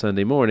there on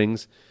Sunday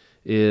mornings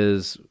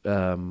is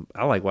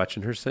I like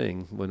watching her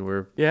sing when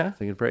we're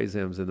singing praise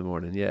hymns in the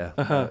morning. Yeah,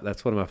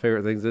 that's one of my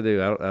favorite things to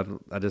do.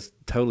 I just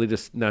totally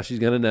now she's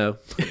gonna know.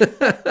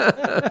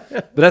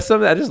 But that's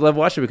something I just love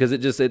watching because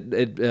it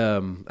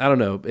I don't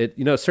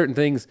know, certain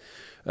things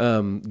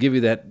give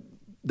you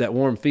that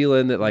warm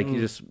feeling that like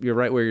you're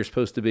right where you're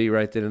supposed to be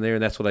right then and there,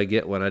 and that's what I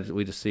get when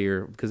we just see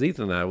her, because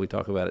Ethan and I, we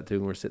talk about it too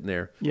when we're sitting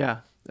there. Yeah.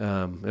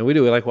 And we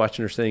like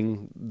watching her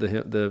sing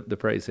the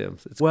praise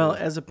hymns. It's well,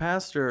 cool. as a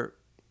pastor,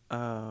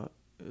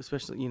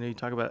 especially you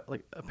talk about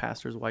like a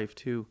pastor's wife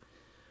too.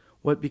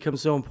 What becomes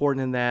so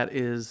important in that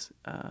is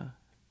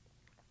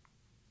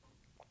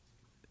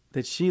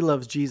that she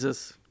loves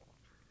Jesus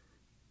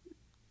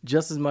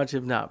just as much,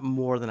 if not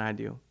more, than I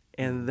do.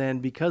 And then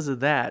because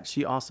of that,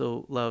 she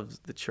also loves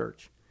the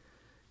church.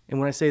 And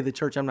when I say the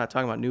church, I'm not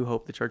talking about New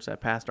Hope, the church that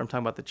pastor. I'm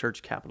talking about the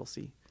church, capital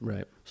C.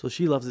 Right. So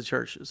she loves the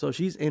church. So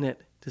she's in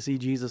it to see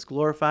Jesus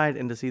glorified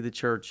and to see the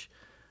church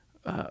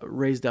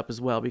raised up as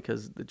well,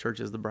 because the church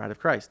is the bride of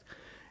Christ.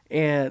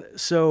 And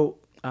so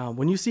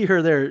when you see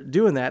her there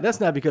doing that, that's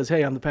not because,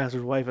 hey, I'm the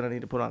pastor's wife and I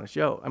need to put on a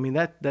show. I mean,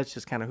 that's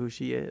just kind of who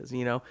she is,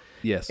 you know?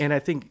 Yes. And I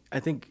think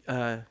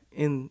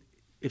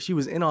if she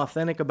was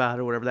inauthentic about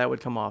it or whatever, that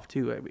would come off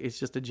too. It's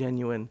just a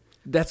genuine.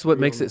 That's what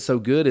makes it so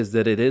good, is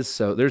that it is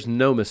so, there's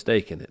no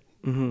mistake in it,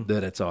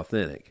 that it's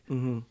authentic.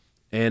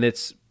 And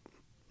it's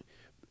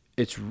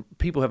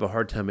people have a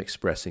hard time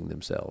expressing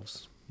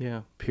themselves.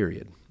 Yeah.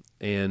 Period.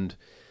 And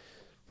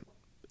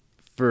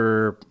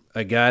for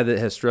a guy that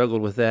has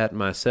struggled with that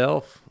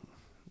myself,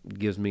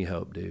 gives me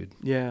hope, dude.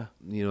 Yeah.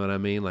 You know what I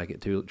mean? Like,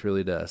 it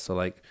truly does. So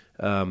like,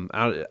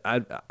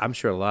 I'm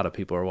sure a lot of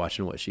people are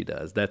watching what she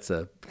does. That's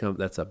a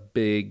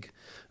big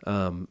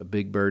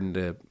burden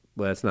to,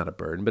 well, it's not a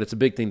burden, but it's a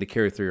big thing to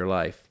carry through your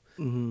life,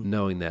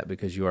 knowing that,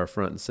 because you are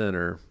front and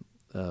center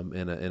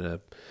in a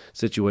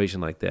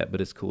situation like that.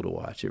 But it's cool to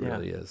watch. It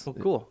really is. Well,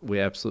 cool. We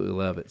absolutely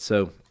love it.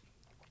 So,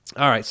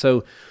 all right.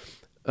 So,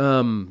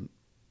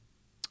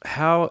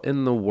 how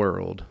in the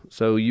world?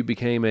 So you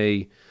became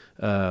the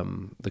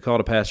call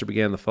to pastor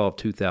began in the fall of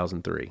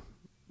 2003.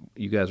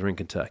 You guys were in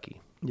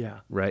Kentucky.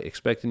 Yeah. Right.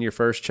 Expecting your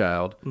first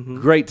child.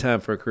 Great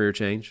time for a career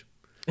change.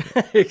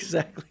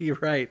 Exactly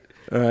right.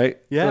 All right.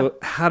 Yeah. So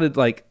how did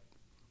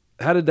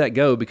that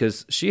go?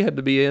 Because she had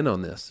to be in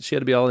on this. She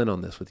had to be all in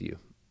on this with you.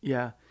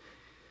 Yeah.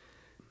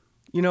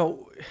 You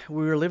know,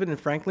 we were living in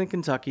Franklin,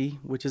 Kentucky,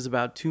 which is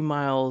about 2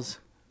 miles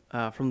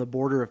from the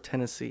border of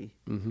Tennessee.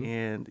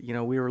 And, you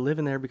know, we were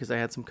living there because I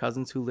had some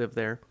cousins who lived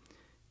there.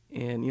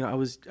 And, you know, I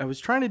was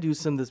trying to do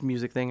some of this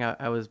music thing.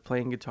 I was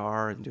playing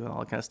guitar and doing all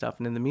that kind of stuff.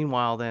 And in the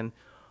meanwhile, then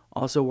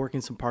also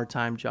working some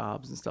part-time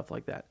jobs and stuff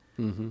like that.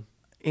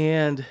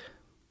 And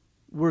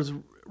was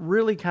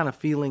really kind of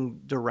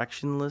feeling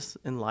directionless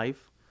in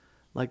life.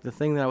 Like the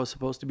thing that I was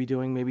supposed to be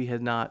doing maybe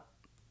had not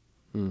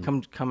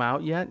come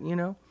out yet, you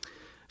know?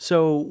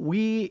 So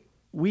we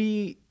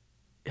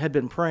had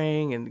been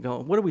praying and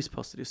going, what are we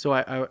supposed to do?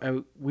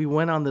 So we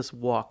went on this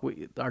walk.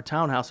 Our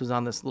townhouse was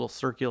on this little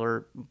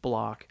circular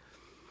block.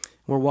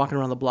 We're walking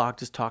around the block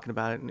just talking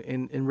about it.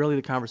 And really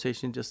the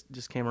conversation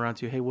just came around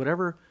to, hey,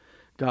 whatever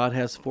God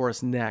has for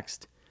us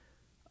next,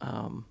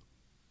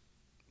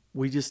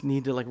 we just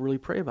need to like really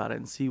pray about it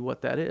and see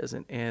what that is.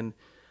 And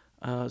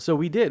so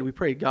we did. We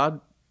prayed, God,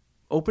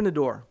 open a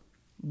door.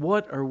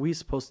 What are we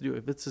supposed to do?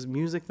 If it's this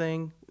music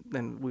thing,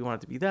 then we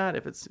want it to be that.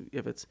 If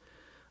it's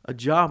a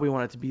job, we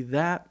want it to be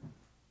that.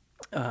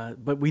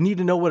 But we need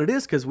to know what it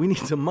is, because we need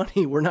some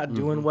money. We're not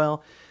doing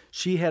well.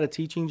 She had a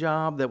teaching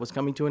job that was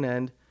coming to an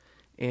end,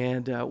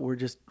 and we're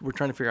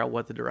trying to figure out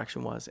what the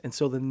direction was. And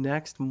so the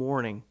next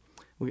morning,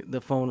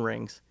 the phone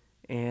rings,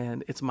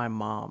 and it's my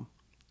mom.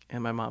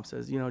 And my mom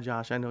says, you know,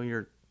 Josh, I know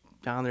you're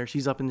down there.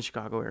 She's up in the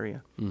Chicago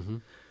area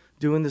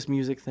doing this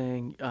music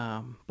thing.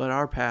 But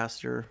our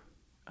pastor,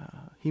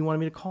 he wanted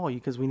me to call you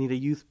because we need a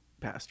youth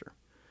pastor.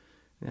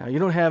 Now, you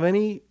don't have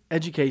any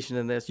education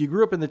in this. You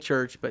grew up in the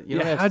church, but you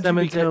don't have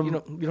seminary.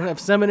 You don't have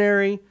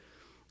seminary.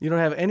 You don't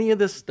have any of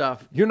this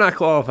stuff. You're not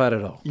qualified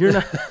at all. You're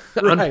not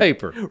on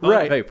paper.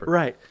 Right. On paper.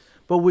 Right.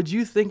 But would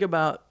you think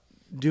about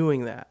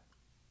doing that?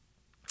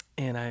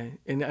 And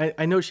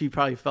I know she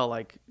probably felt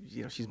like,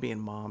 you know, she's being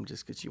mom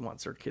just because she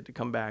wants her kid to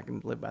come back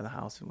and live by the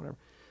house and whatever.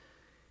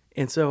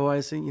 And so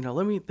I said, you know,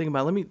 let me think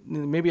about it.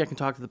 Maybe I can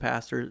talk to the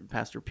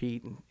Pastor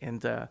Pete.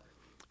 And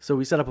so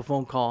we set up a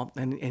phone call,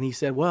 and he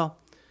said, well,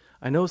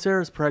 I know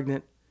Sarah's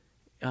pregnant,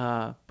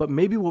 but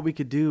maybe what we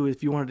could do,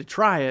 if you wanted to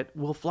try it,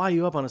 we'll fly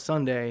you up on a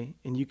Sunday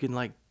and you can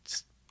like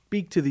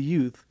speak to the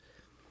youth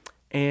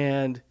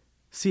and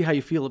see how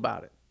you feel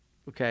about it.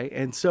 Okay.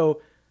 And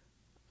so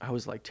I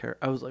was like,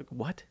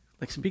 what?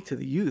 Like speak to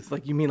the youth?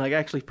 Like, you mean like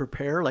actually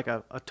prepare like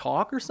a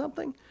talk or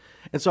something?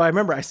 And so I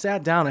remember I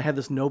sat down, I had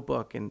this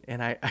notebook and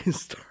I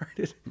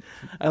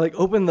like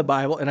opened the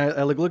Bible and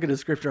I like look at the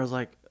scripture. I was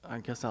like, I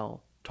guess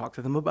I'll talk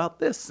to them about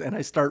this. And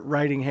I start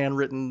writing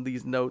handwritten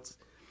these notes,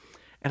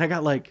 and I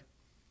got like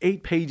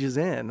 8 pages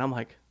in. I'm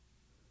like,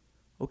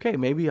 okay,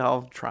 maybe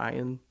I'll try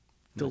and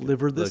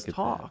deliver this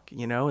talk,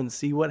 you know, and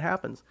see what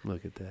happens.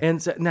 Look at that.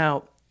 And so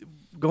now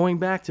going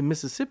back to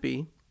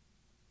Mississippi,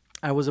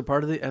 I was a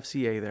part of the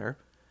FCA there,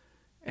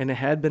 and I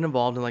had been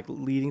involved in like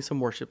leading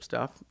some worship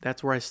stuff.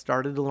 That's where I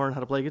started to learn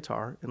how to play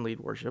guitar and lead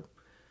worship.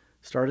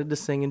 Started to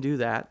sing and do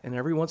that. And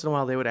every once in a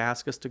while they would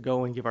ask us to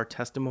go and give our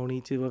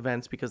testimony to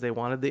events because they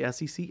wanted the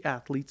SEC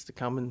athletes to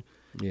come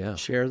and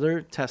share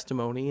their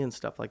testimony and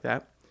stuff like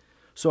that.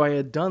 So I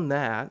had done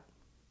that,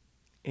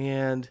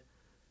 and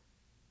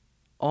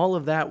all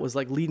of that was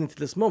like leading to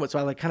this moment. So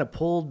I like kind of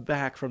pulled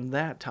back from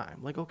that time.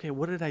 Like, okay,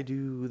 what did I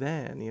do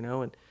then? You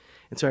know, and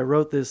so I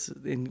wrote this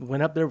and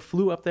went up there,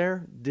 flew up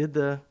there, did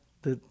the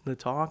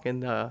talk,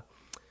 and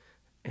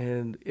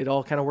it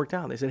all kind of worked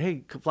out. They said,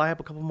 hey, fly up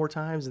a couple more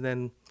times. And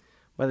then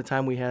by the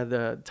time we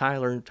had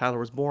Tyler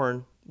was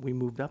born, we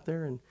moved up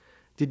there and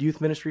did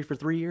youth ministry for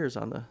 3 years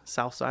on the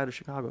south side of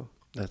Chicago.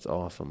 That's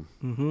awesome.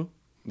 Mm-hmm.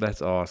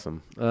 That's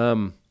awesome.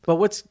 But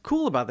what's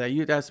cool about that,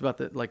 you asked about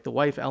the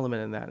wife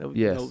element in that. Yes.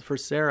 You know, for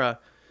Sarah,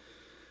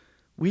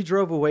 we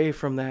drove away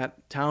from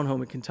that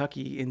townhome in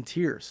Kentucky in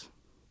tears.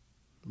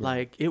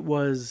 Like it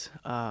was,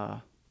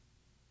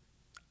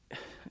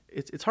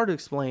 it's hard to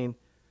explain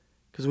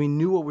because we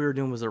knew what we were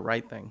doing was the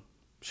right thing.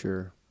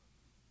 Sure.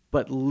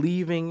 But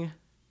leaving,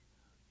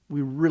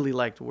 we really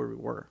liked where we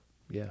were.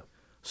 Yeah.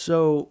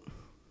 So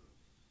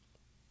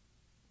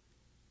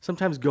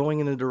sometimes going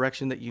in a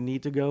direction that you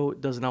need to go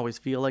doesn't always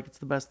feel like it's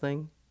the best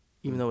thing,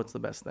 even though it's the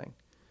best thing.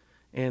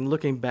 And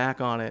looking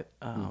back on it,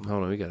 Hold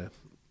on, we gotta.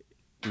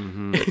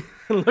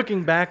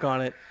 looking back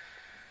on it,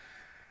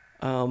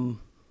 like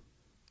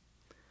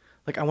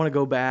I want to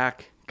go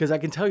back because I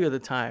can tell you at the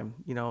time,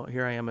 you know,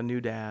 here I am, a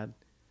new dad,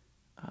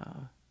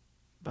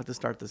 about to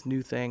start this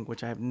new thing,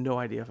 which I have no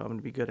idea if I'm going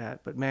to be good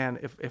at. But man,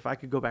 if I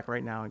could go back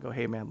right now and go,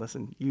 hey man,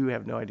 listen, you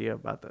have no idea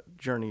about the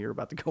journey you're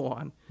about to go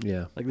on.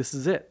 Yeah. Like this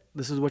is it.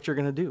 This is what you're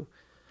going to do.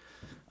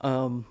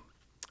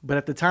 But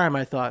at the time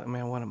I thought,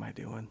 man, what am I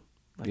doing?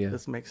 Like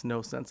this makes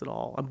no sense at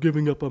all. I'm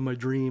giving up on my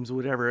dreams,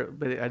 whatever.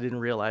 But I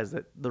didn't realize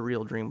that the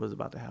real dream was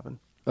about to happen.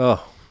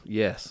 Oh,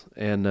 yes.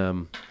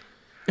 And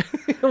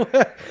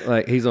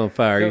like he's on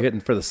fire. You're hitting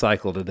for the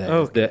cycle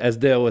today, as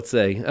Dale would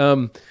say.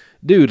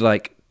 Dude,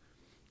 like,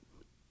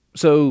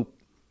 so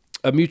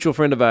a mutual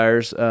friend of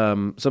ours,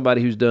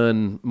 somebody who's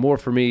done more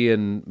for me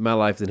in my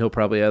life than he'll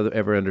probably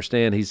ever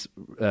understand. He's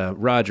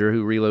Roger,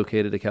 who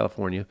relocated to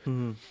California.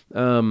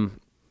 Mm-hmm.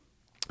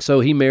 So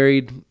he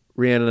married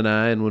Rhiannon and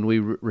I, and when we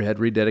had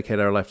rededicated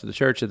our life to the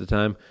church at the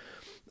time,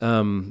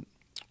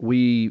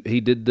 he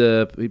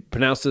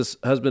pronounced us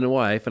husband and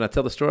wife, and I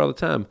tell the story all the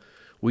time.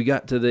 We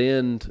got to the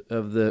end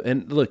of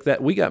that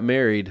we got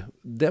married.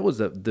 That was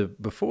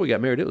before we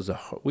got married.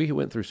 We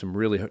went through some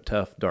really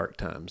tough, dark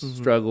times,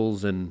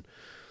 struggles, and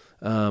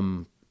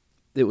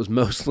it was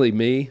mostly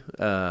me.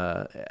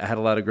 I had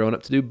a lot of growing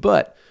up to do,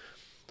 but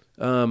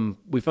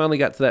we finally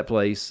got to that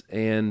place,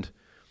 and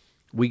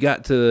we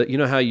got to, you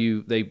know how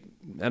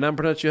and I'm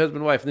pronouncing your husband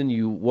and wife, and then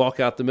you walk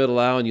out the middle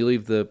aisle and you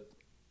leave the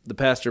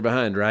pastor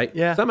behind, right?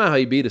 Yeah. Somehow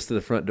he beat us to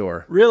the front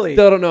door. Really?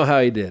 Still don't know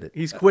how he did it.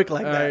 He's quick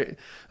like that.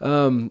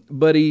 Right.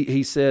 But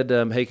he said,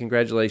 hey,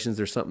 congratulations.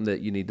 There's something that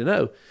you need to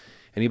know.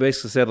 And he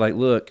basically said, like,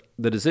 look,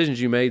 the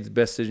decisions you made, the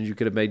best decisions you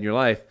could have made in your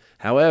life.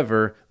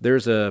 However,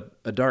 there's a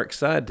dark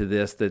side to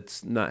this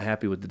that's not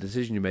happy with the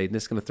decision you made, and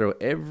it's going to throw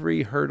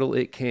every hurdle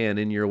it can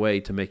in your way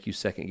to make you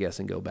second guess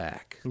and go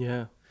back.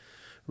 Yeah.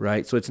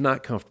 Right? So it's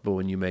not comfortable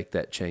when you make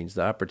that change.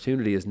 The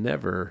opportunity is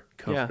never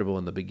comfortable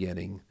in the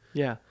beginning.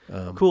 Yeah.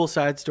 Cool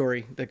side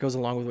story that goes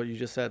along with what you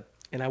just said.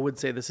 And I would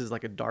say this is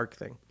like a dark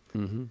thing.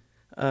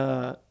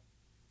 Mm-hmm.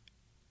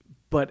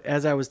 But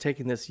as I was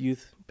taking this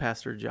youth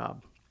pastor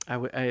job,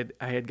 I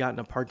had gotten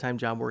a part-time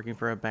job working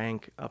for a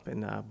bank up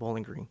in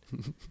Bowling Green.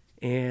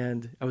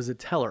 And I was a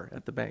teller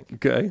at the bank.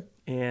 Okay.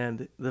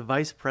 And the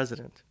vice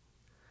president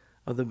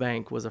of the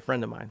bank was a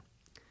friend of mine.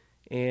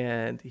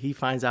 And he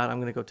finds out I'm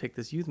going to go take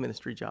this youth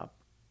ministry job.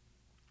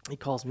 He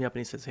calls me up and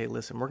he says, hey,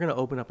 listen, we're going to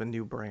open up a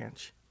new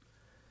branch.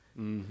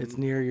 Mm-hmm. It's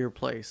near your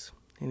place.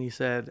 And he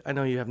said, I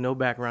know you have no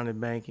background in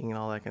banking and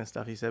all that kind of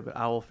stuff. He said, but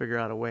I will figure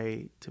out a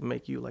way to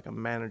make you like a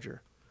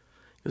manager.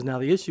 Because now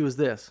the issue is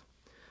this.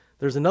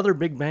 There's another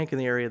big bank in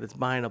the area that's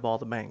buying up all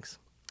the banks.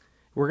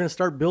 We're going to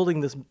start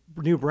building this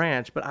new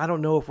branch, but I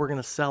don't know if we're going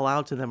to sell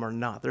out to them or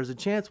not. There's a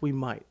chance we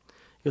might.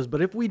 He goes,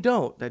 but if we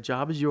don't, that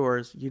job is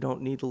yours. You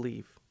don't need to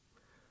leave.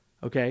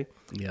 Okay?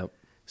 Yep.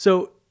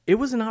 So it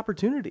was an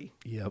opportunity.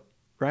 Yep.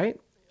 Right?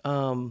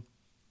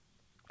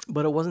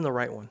 But it wasn't the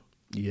right one.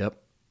 Yep.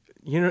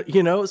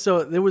 You know,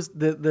 so there was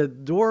the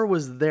door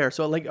was there.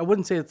 So like I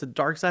wouldn't say it's the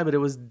dark side, but it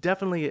was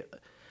definitely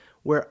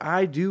where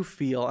I do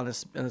feel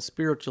in a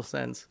spiritual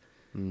sense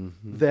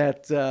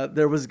that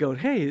there was going,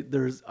 hey,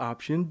 there's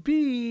option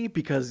B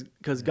because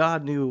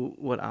God knew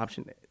what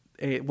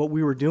what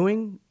we were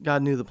doing.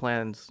 God knew the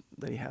plans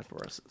that He had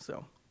for us.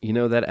 So you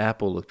know that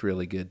apple looked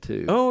really good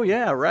too. Oh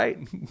yeah, right.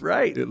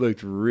 It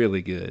looked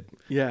really good.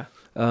 Yeah.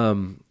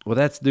 Well,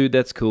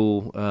 that's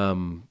cool.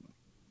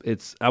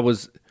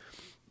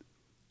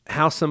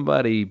 How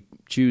somebody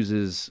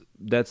chooses,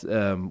 that's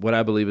what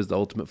I believe is the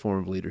ultimate form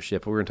of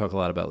leadership. We're going to talk a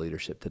lot about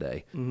leadership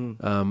today.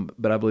 Mm-hmm.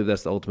 But I believe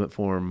that's the ultimate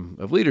form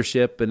of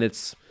leadership, and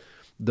it's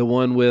the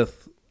one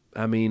with,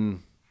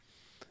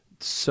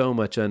 so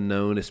much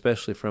unknown,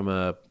 especially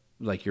from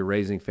you're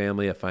raising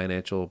family, a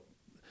financial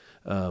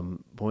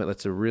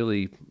point.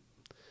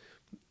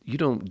 You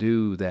don't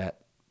do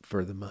that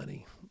for the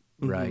money.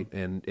 Right. Mm-hmm.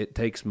 And it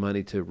takes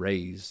money to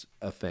raise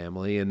a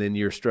family. And then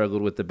you're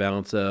struggled with the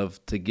balance of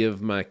to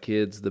give my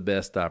kids the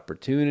best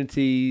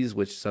opportunities,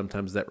 which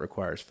sometimes that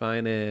requires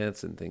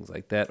finance and things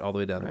like that, all the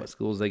way down to what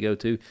schools they go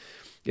to.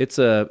 It's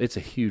a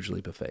huge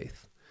leap of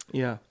faith.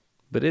 Yeah.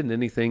 But isn't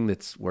anything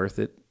that's worth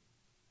it?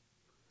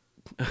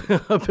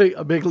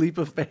 a big leap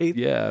of faith.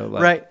 Yeah.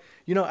 Right.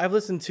 You know, I've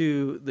listened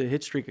to the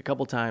Hit Streak a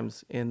couple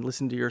times and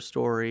listened to your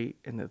story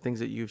and the things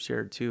that you've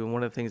shared too. And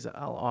one of the things that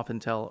I'll often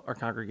tell our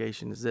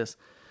congregation is this.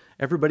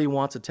 Everybody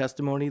wants a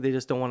testimony. They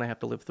just don't want to have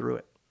to live through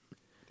it.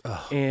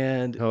 Oh,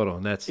 and hold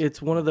on. It's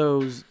one of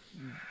those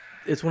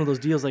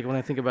deals. Like when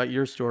I think about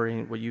your story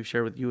and what you've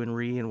shared with you and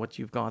Ree and what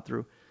you've gone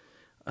through,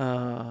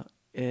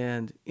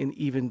 and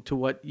even to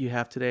what you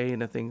have today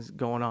and the things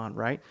going on,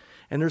 right?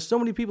 And there's so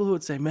many people who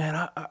would say, man,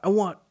 I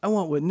want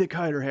what Nick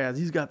Hyder has.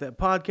 He's got that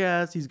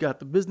podcast. He's got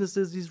the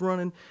businesses he's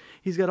running.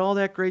 He's got all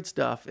that great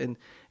stuff.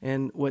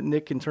 And what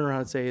Nick can turn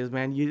around and say is,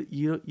 man, you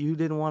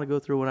didn't want to go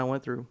through what I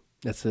went through.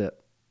 That's it.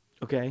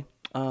 Okay.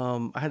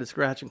 I had to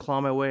scratch and claw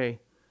my way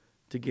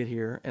to get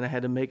here. And I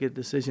had to make a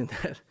decision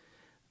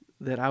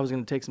that I was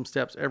going to take some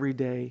steps every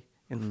day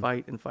and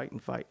fight and fight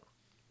and fight.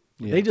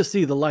 Yeah. They just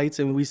see the lights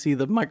and we see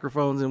the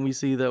microphones and we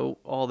see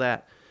all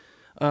that.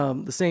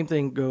 The same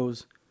thing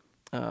goes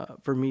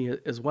for me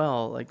as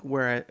well. Like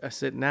where I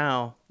sit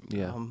now,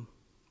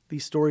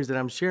 these stories that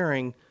I'm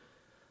sharing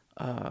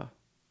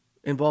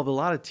involve a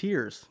lot of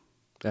tears.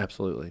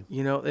 Absolutely.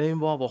 You know, they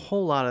involve a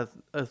whole lot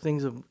of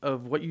things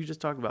of what you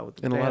just talked about with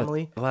the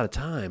family. A lot of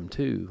time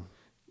too.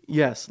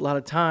 Yes, a lot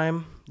of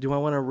time. Do I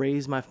want to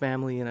raise my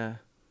family in a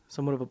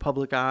somewhat of a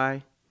public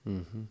eye?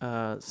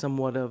 Mm-hmm.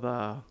 Somewhat of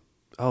a...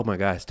 Oh my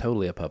gosh,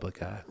 totally a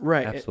public eye.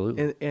 Right.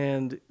 Absolutely.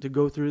 And to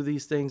go through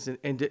these things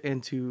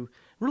and to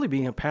really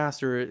being a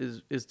pastor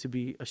is to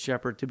be a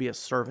shepherd, to be a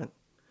servant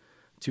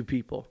to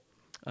people.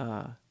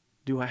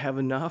 Do I have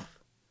enough?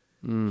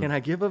 Can I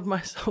give of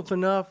myself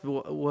enough?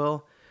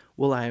 Well,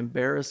 will I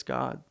embarrass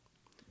God?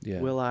 Yeah.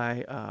 Will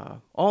I,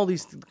 all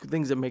these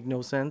things that make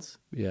no sense.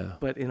 Yeah.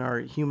 But in our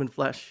human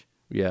flesh,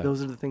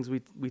 those are the things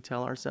we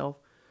tell ourselves.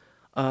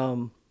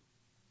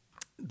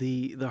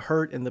 The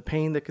hurt and the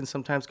pain that can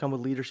sometimes come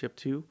with leadership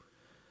too.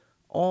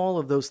 All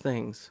of those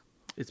things,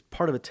 it's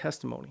part of a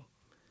testimony.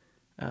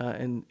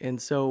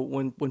 And so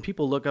when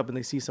people look up and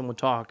they see someone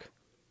talk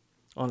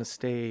on a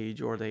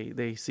stage or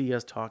they see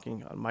us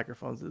talking on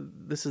microphones,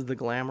 this is the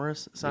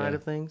glamorous side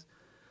of things.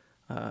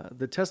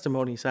 The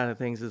testimony side of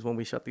things is when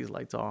we shut these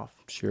lights off.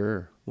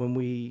 Sure. When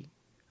we're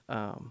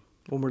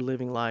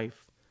living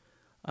life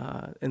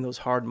in those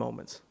hard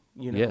moments,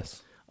 you know.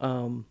 Yes.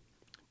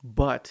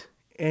 But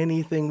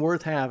anything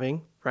worth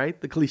having, right?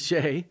 The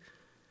cliche,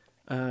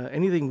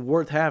 anything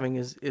worth having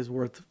is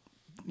worth.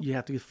 You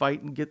have to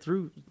fight and get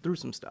through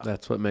some stuff.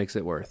 That's what makes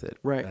it worth it.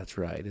 Right. That's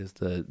right. Is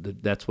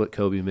that's what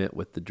Kobe meant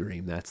with the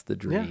dream. That's the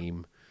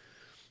dream.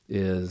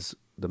 Is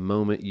the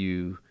moment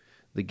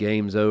the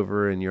game's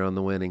over and you're on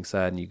the winning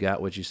side and you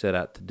got what you set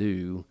out to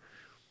do.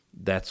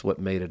 That's what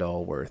made it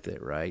all worth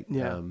it, right?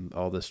 Yeah.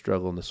 All the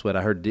struggle and the sweat.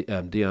 I heard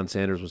Deion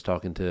Sanders was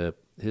talking to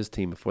his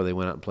team before they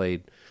went out and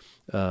played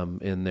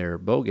in their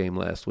bowl game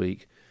last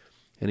week,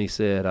 and he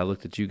said, "I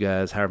looked at you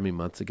guys however many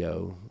months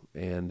ago,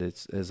 and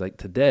it's like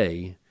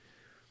today,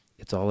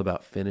 it's all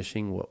about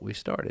finishing what we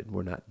started.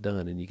 We're not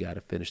done, and you got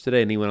to finish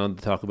today." And he went on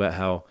to talk about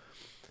how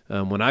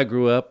when I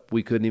grew up,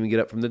 we couldn't even get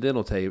up from the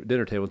dinner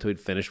table until we'd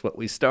finished what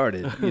we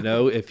started. You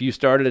know, if you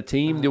started a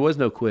team, there was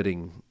no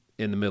quitting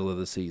in the middle of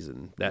the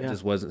season. That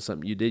just wasn't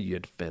something you did. You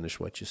had to finish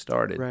what you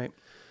started. Right.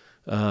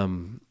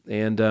 And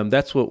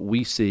that's what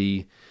we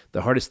see.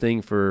 The hardest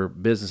thing for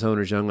business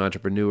owners, young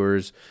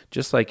entrepreneurs,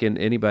 just like in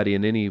anybody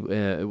in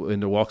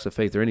the walks of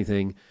faith or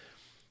anything,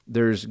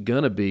 there's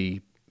gonna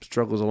be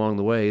struggles along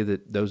the way.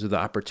 Those are the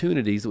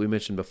opportunities that we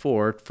mentioned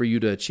before for you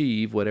to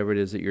achieve whatever it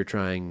is that you're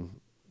trying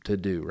to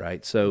do.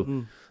 Right.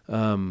 So,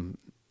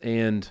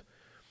 and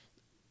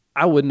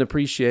I wouldn't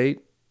appreciate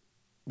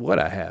what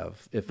I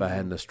have if I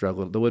hadn't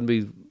struggled. There wouldn't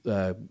be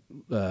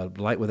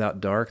light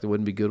without dark. There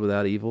wouldn't be good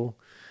without evil.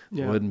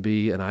 Yeah. It wouldn't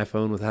be an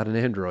iPhone without an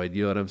Android.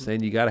 You know what I'm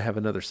saying? You got to have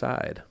another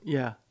side.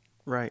 Yeah,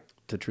 right.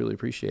 To truly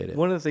appreciate it.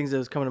 One of the things that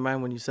was coming to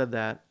mind when you said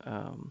that,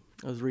 I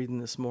was reading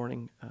this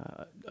morning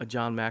a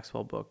John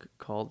Maxwell book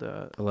called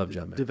I love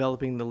John Maxwell.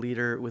 Developing the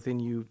Leader Within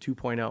You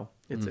 2.0.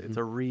 It's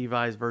a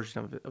revised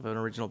version of an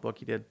original book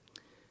he did.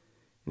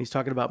 And he's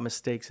talking about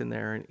mistakes in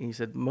there. And he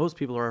said most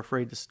people are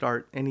afraid to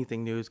start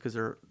anything new because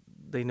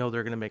they know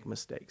they're going to make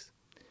mistakes.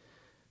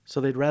 So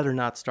they'd rather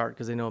not start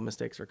because they know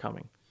mistakes are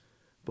coming.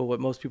 But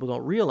what most people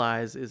don't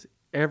realize is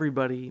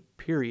everybody,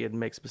 period,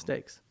 makes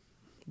mistakes.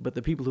 But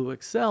the people who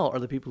excel are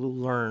the people who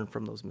learn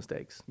from those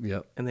mistakes.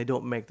 Yep. And they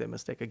don't make that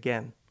mistake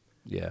again.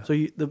 Yeah. So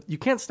you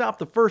can't stop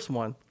the first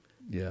one,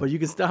 yeah, but you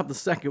can stop the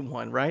second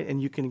one, right?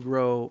 And you can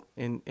grow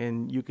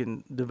and you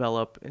can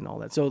develop and all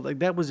that. So like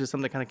that was just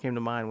something that kind of came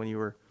to mind when you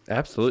were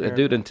absolutely,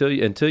 dude.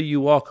 Until you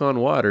walk on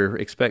water,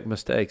 expect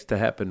mistakes to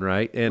happen,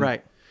 right? And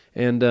right.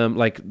 And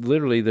like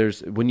literally,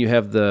 there's when you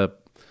have the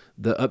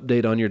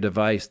update on your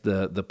device,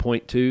 the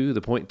 0.2, the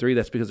 0.3,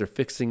 that's because they're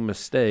fixing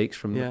mistakes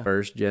from the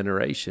first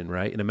generation,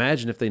 right? And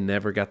imagine if they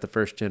never got the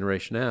first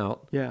generation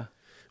out. Yeah.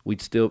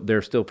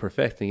 They're still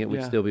perfecting it.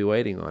 We'd still be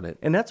waiting on it.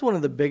 And that's one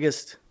of the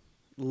biggest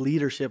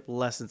leadership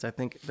lessons I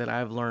think that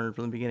I've learned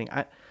from the beginning.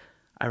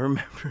 I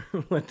remember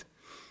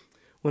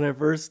when I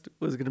first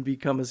was going to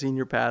become a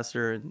senior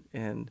pastor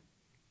and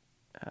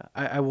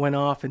I went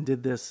off and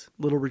did this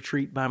little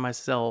retreat by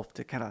myself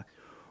to kind of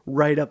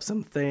write up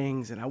some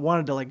things. And I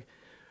wanted to like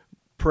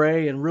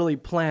pray and really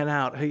plan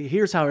out, hey,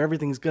 here's how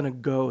everything's going to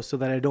go so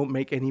that I don't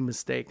make any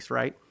mistakes,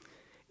 right?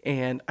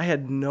 And I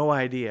had no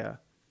idea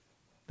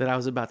that I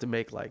was about to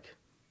make like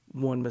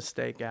one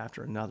mistake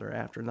after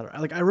another.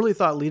 Like I really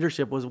thought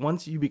leadership was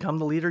once you become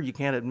the leader, you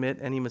can't admit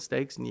any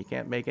mistakes and you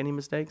can't make any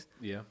mistakes.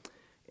 Yeah.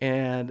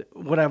 And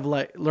what I've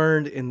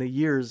learned in the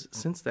years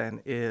since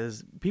then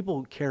is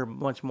people care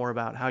much more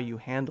about how you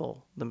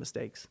handle the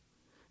mistakes,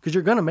 because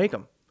you're going to make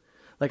them.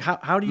 Like,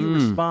 how do you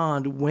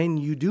respond when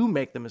you do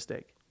make the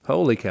mistake?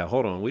 Holy cow.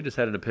 Hold on. We just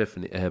had an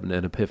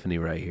epiphany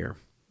right here.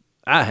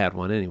 I had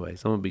one anyway,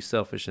 so I'm going to be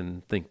selfish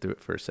and think through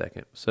it for a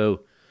second.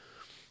 So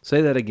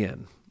say that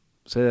again.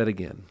 Say that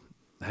again.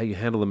 How you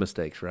handle the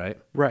mistakes, right?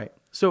 Right.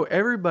 So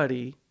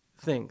everybody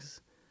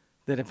thinks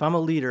that if I'm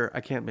a leader, I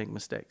can't make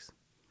mistakes.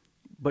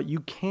 But you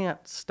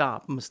can't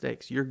stop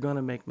mistakes. You're going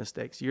to make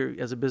mistakes. You're,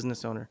 as a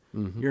business owner,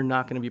 you're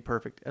not going to be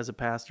perfect. As a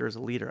pastor, as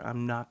a leader,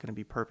 I'm not going to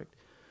be perfect.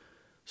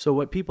 So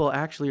what people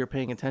actually are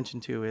paying attention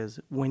to is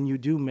when you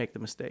do make the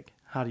mistake,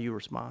 how do you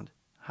respond?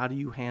 How do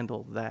you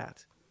handle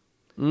that?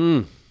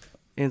 And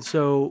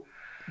so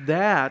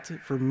that,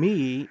 for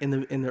me, in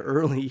the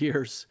early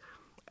years,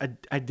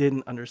 I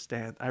didn't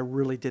understand. I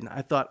really didn't.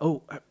 I thought,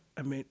 oh,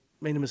 I made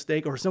a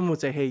mistake. Or someone would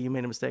say, hey, you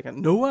made a mistake.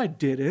 No, I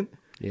didn't.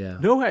 Yeah.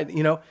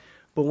 No,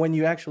 But when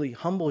you actually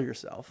humble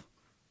yourself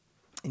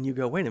and you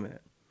go, wait a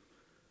minute,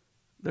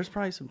 there's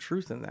probably some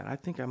truth in that. I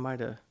think I might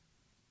have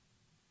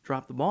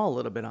dropped the ball a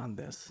little bit on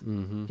this.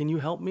 Can you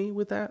help me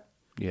with that?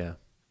 Yeah.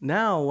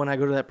 Now, when I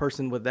go to that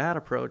person with that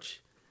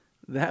approach,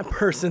 that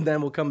person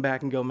then will come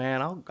back and go,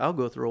 man, I'll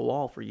go through a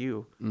wall for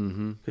you,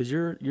 because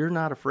you're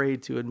not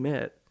afraid to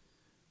admit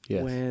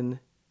when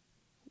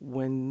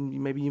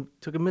maybe you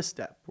took a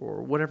misstep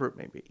or whatever it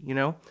may be,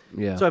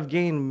 Yeah. So I've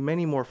gained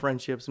many more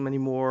friendships, many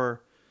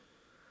more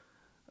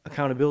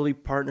accountability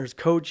partners,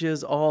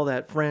 coaches, all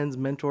that, friends,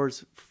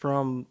 mentors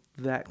from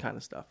that kind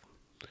of stuff.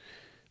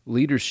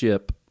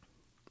 Leadership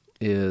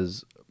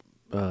is,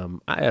 I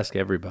ask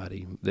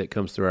everybody that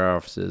comes through our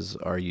offices,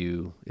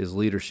 is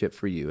leadership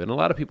for you? And a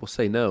lot of people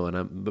say no.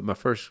 But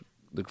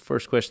the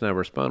first question I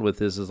respond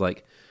with is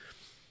like,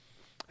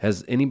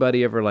 has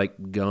anybody ever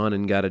like gone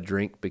and got a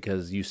drink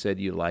because you said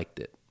you liked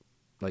it?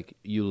 Like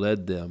you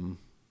led them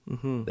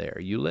there.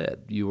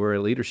 You were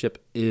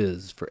leadership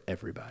is for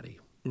everybody.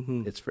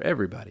 It's for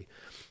everybody.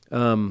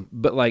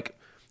 But like,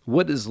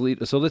 what is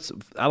lead? So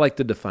I like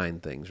to define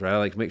things, right? I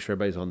like to make sure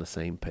everybody's on the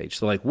same page.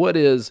 So like,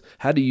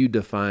 how do you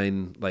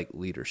define like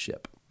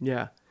leadership?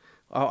 Yeah.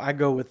 Oh, I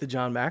go with the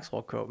John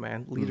Maxwell quote,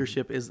 man.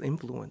 Leadership is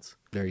influence.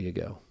 There you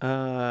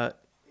go.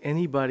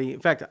 Anybody, in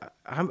fact,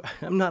 I'm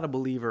not a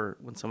believer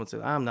when someone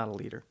says I'm not a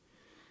leader.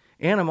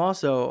 And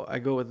I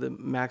go with the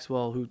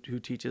Maxwell who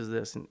teaches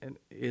this and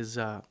is,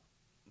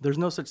 there's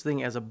no such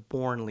thing as a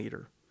born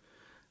leader.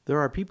 There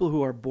are people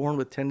who are born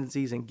with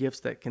tendencies and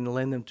gifts that can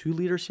lend them to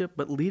leadership,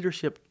 but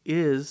leadership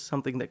is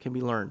something that can be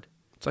learned.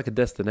 It's like a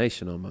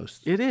destination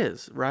almost. It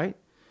is, right?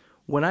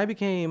 When I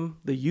became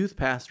the youth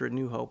pastor at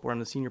New Hope, where I'm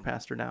the senior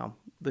pastor now,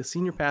 the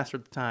senior pastor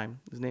at the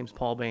time, his name's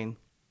Paul Bain,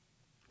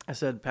 I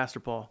said,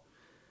 Pastor Paul,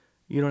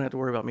 you don't have to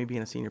worry about me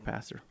being a senior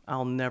pastor.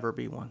 I'll never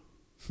be one.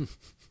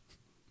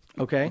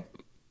 Okay?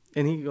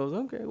 And he goes,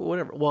 okay, well,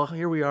 whatever. Well,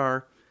 here we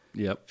are.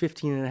 Yep.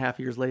 15 and a half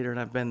years later, and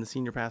I've been the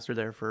senior pastor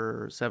there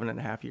for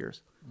 7.5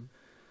 years.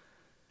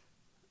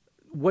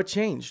 What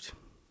changed?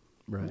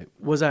 Right.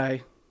 Was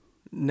I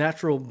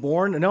natural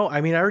born? No,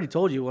 I mean, I already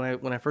told you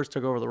when I first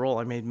took over the role,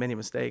 I made many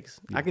mistakes.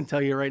 Yes. I can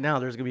tell you right now,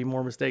 there's going to be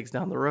more mistakes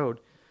down the road.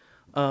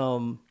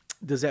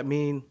 Does that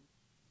mean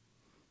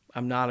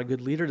I'm not a good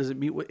leader? Does it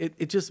mean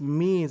it just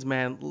means,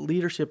 man,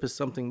 leadership is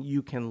something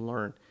you can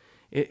learn.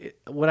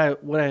 What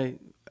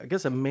I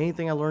guess the main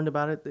thing I learned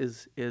about it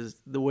is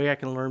the way I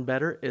can learn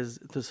better is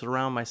to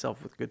surround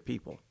myself with good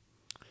people.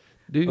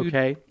 Dude.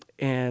 Okay?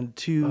 And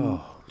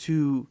to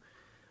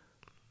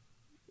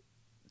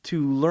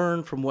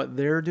learn from what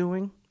they're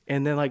doing.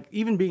 And then like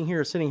even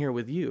sitting here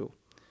with you,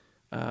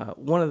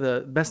 one of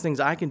the best things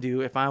I can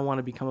do if I want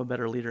to become a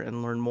better leader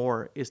and learn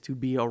more is to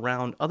be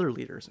around other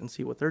leaders and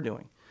see what they're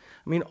doing.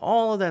 I mean,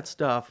 all of that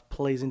stuff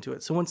plays into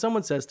it. So when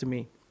someone says to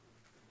me,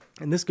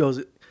 and this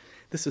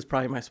is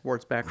probably my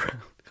sports background,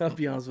 I'll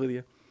be honest with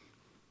you.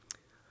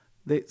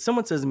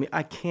 Someone says to me,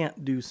 I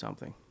can't do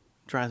something.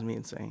 It drives me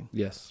insane.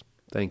 Yes.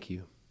 Thank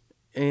you.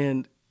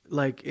 And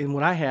like in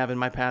what I have in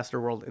my pastor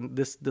world, and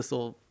this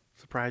will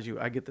surprise you,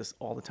 I get this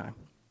all the time.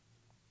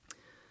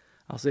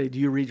 I'll say, do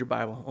you read your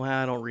Bible? Well,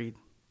 I don't read.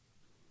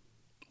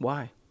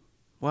 Why?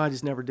 Well, I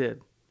just never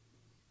did.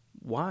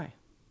 Why?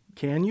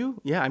 Can you?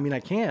 Yeah, I mean, I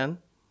can.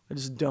 I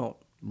just don't.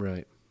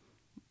 Right.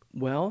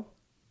 Well,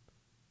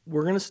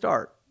 we're going to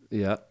start.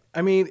 Yeah.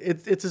 I mean,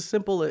 it's as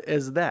simple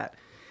as that.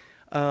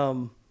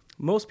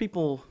 Most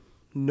people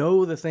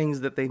know the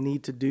things that they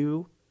need to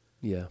do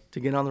to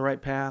get on the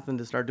right path and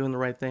to start doing the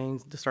right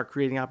things, to start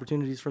creating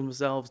opportunities for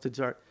themselves,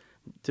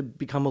 to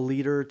become a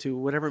leader, to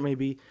whatever it may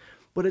be.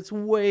 But it's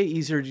way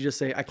easier to just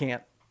say, I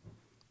can't.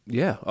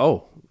 Yeah.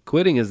 Oh,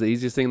 quitting is the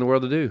easiest thing in the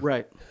world to do.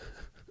 Right.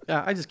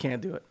 I just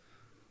can't do it.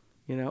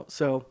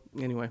 So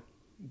anyway.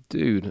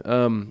 Dude,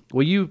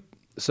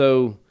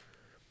 so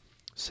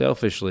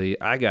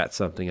selfishly, I got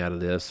something out of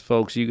this.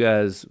 Folks, you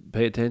guys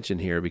pay attention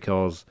here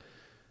because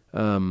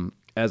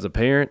as a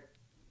parent,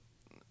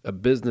 a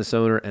business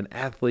owner, an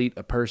athlete,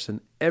 a person,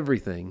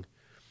 everything,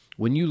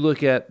 when you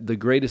look at the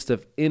greatest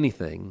of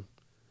anything,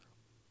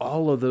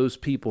 all of those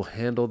people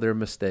handle their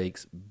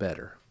mistakes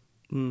better.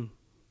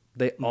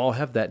 They all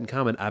have that in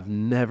common. I've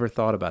never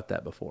thought about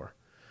that before.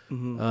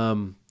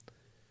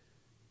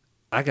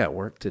 I got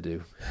work to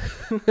do.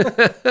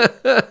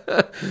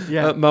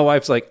 Yeah. My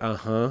wife's like,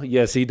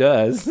 yes, he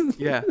does.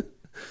 Yeah.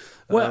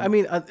 Well, I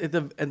mean, at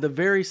the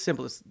very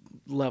simplest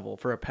level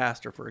for a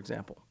pastor, for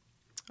example,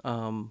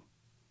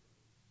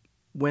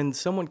 when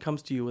someone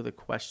comes to you with a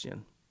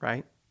question,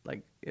 right?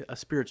 Like a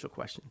spiritual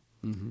question,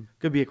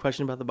 could be a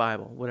question about the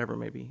Bible, whatever it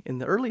may be. In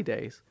the early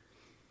days,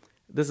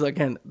 this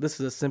is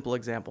a simple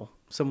example.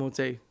 Someone would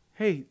say,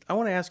 "Hey, I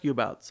want to ask you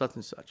about such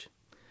and such,"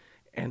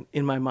 and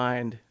in my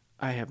mind,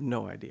 I have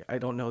no idea. I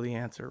don't know the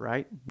answer,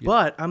 right? Yeah.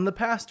 But I'm the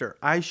pastor.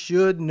 I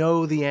should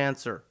know the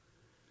answer.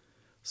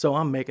 So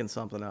I'm making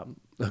something up.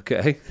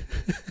 Okay.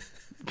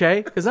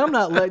 Okay? Because I'm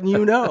not letting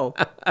you know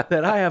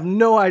that I have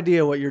no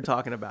idea what you're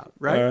talking about,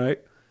 right? All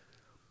right.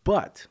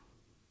 But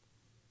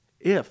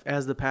if,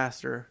 as the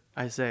pastor,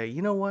 I say,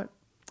 you know what?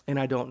 And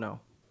I don't know.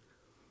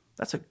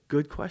 That's a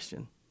good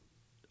question.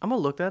 I'm going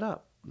to look that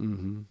up.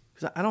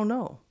 Because I don't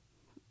know.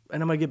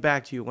 And I'm going to get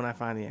back to you when I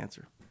find the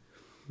answer.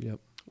 Yep.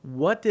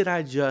 What did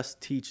I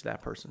just teach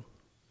that person?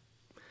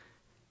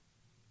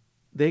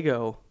 They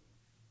go,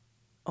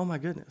 oh my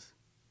goodness,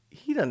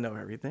 he doesn't know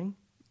everything.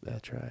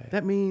 That's right.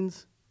 That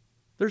means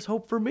there's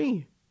hope for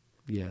me.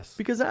 Yes.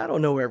 Because I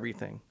don't know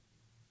everything.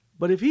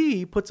 But if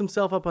he puts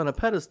himself up on a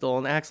pedestal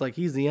and acts like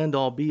he's the end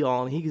all be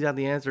all and he's got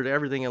the answer to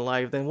everything in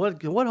life, then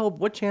what hope,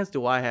 what chance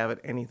do I have at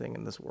anything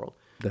in this world?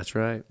 That's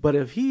right. But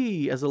if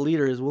he, as a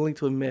leader, is willing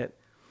to admit,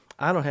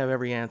 I don't have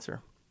every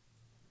answer,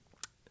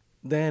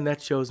 then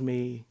that shows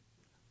me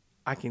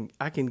I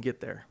can get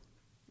there.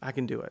 I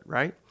can do it,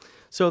 right?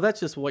 So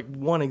that's just like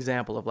one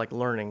example of like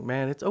learning.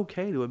 Man, it's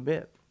okay to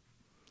admit.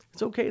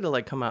 It's okay to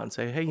like come out and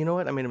say, hey, you know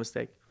what? I made a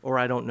mistake, or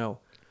I don't know,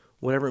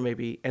 whatever it may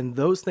be. And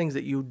those things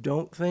that you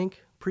don't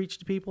think preach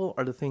to people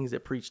are the things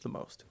that preach the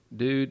most.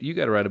 Dude, you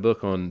got to write a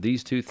book on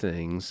these two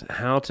things,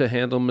 how to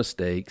handle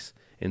mistakes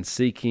and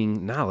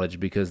seeking knowledge,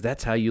 because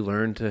that's how you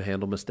learn to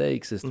handle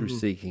mistakes is through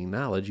seeking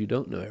knowledge. You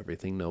don't know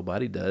everything.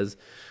 Nobody does.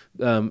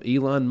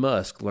 Elon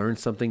Musk learned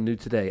something new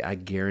today. I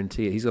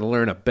guarantee it. He's going to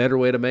learn a better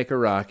way to make a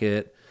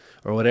rocket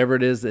or whatever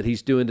it is that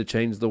he's doing to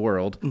change the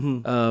world.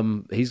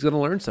 He's going to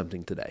learn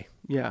something today.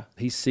 Yeah.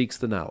 He seeks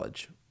the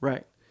knowledge.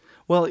 Right.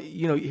 Well,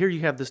 you know, here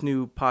you have this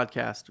new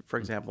podcast, for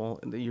example,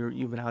 and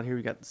you've been out here.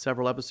 You got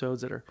several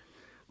episodes that are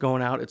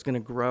going out. It's going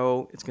to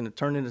grow. It's going to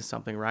turn into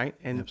something, right?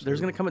 And there's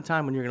going to come a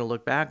time when you're going to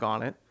look back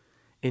on it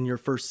in your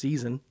first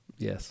season.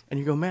 Yes. And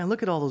you go, man,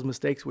 look at all those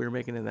mistakes we were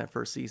making in that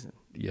first season.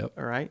 Yep.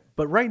 All right.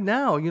 But right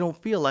now, you don't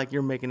feel like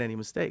you're making any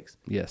mistakes.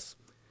 Yes.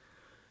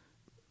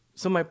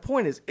 So my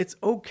point is, it's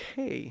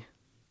okay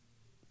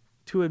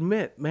to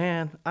admit,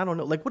 man, I don't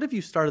know. Like, what if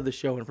you started the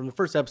show and from the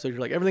first episode, you're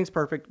like, everything's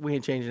perfect. We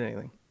ain't changing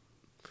anything.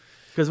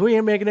 Because we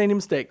ain't making any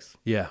mistakes.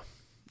 Yeah.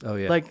 Oh,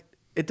 yeah. Like,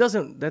 that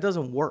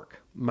doesn't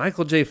work.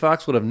 Michael J.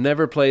 Fox would have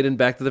never played in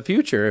Back to the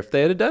Future if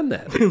they had done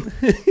that.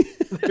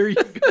 There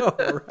you go,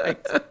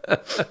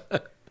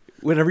 right?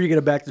 Whenever you get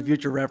a Back to the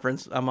Future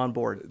reference, I'm on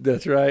board.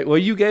 That's right. Well,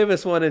 you gave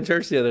us one in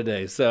church the other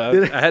day,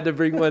 so I had to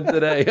bring one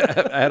today.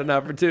 I had an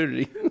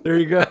opportunity. There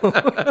you go.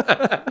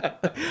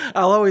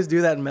 I'll always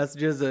do that in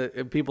messages,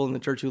 people in the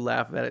church who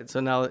laugh at it. So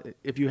now,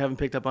 if you haven't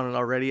picked up on it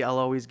already, I'll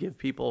always give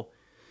people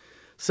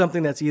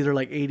something that's either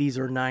like 80s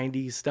or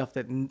 90s stuff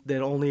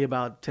that only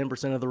about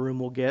 10% of the room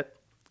will get,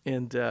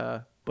 and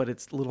but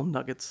it's little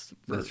nuggets.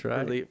 That's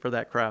right. For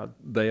that crowd.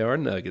 They are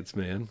nuggets,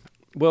 man.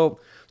 Well,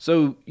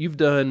 so you've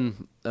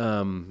done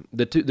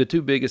the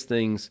two biggest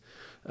things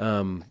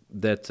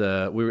that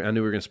I knew we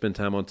were going to spend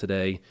time on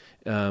today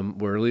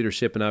were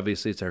leadership, and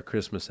obviously it's our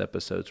Christmas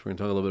episode, so we're going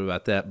to talk a little bit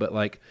about that. But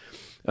like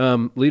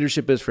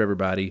leadership is for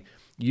everybody.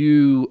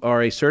 You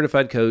are a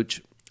certified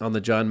coach on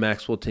the John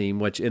Maxwell team,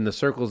 which in the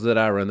circles that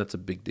I run, that's a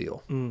big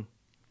deal.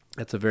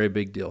 That's a very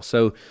big deal.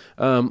 So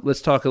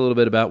let's talk a little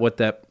bit about what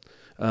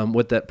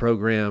that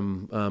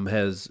program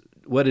has,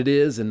 what it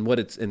is,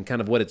 and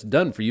kind of what it's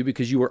done for you,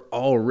 because you were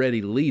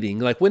already leading.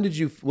 Like, when did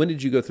you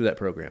go through that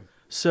program?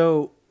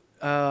 So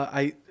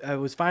I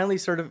was finally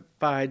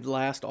certified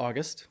last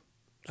August.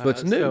 So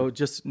it's new. So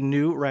just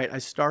new, right? I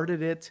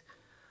started it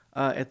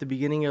at the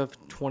beginning of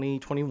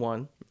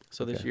 2021,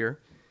 so this year.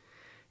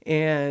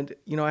 And,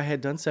 you know, I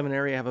had done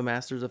seminary. I have a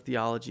master's of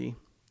theology.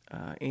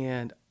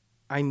 And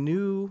I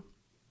knew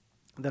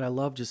that I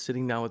loved just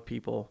sitting down with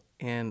people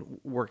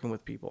and working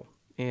with people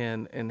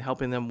and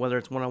helping them, whether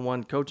it's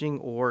one-on-one coaching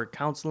or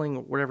counseling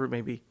or whatever it may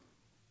be.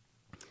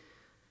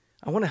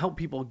 I want to help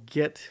people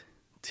get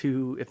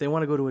to, if they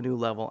want to go to a new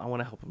level, I want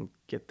to help them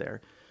get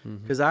there.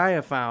 Because I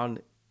have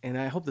found, and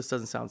I hope this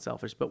doesn't sound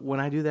selfish, but when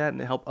I do that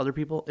and help other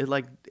people,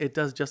 it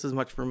does just as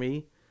much for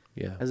me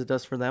as it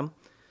does for them.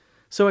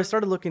 So I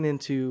started looking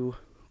into,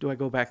 do I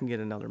go back and get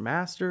another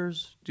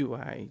master's? Do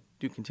I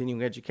do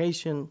continuing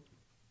education?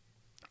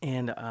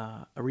 And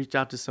I reached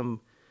out to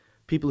some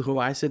people who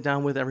I sit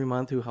down with every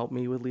month who help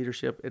me with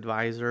leadership,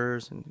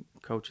 advisors and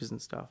coaches and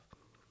stuff.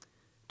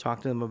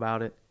 Talk to them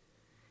about it.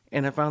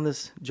 And I found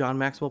this John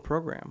Maxwell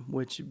program,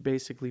 which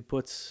basically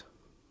puts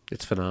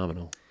It's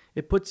phenomenal.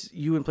 It puts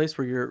you in place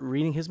where you're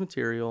reading his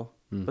material,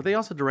 but they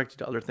also direct you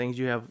to other things.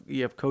 You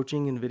have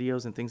coaching and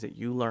videos and things that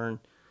you learn,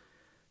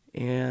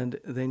 and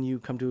then you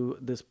come to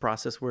this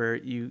process where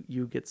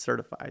you get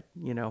certified,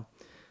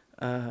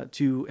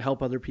 to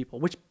help other people.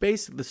 Which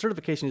the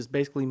certification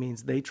basically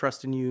means they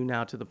trust in you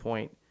now to the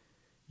point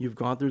you've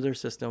gone through their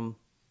system,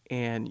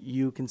 and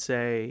you can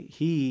say,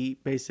 he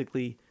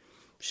basically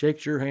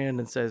shakes your hand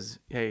and says,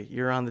 hey,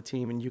 you're on the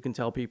team, and you can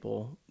tell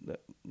people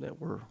that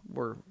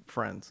we're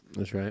friends.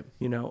 That's right.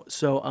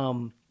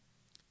 So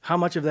how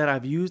much of that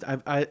I've used,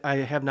 I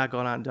have not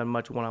gone out and done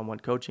much one-on-one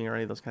coaching or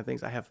any of those kind of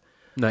things. I have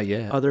Not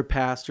yet. other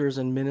pastors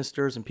and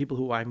ministers and people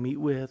who I meet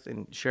with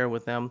and share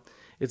with them.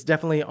 It's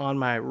definitely on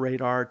my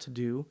radar to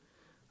do.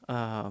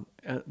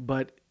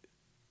 But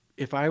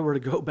if I were to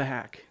go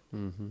back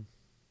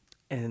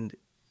and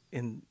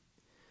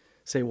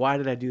say, why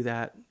did I do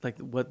that? Like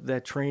what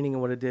that training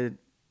and what it did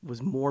was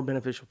more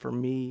beneficial for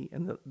me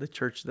and the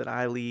church that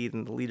I lead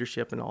and the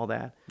leadership and all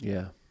that.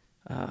 Yeah.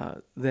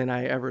 Than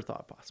I ever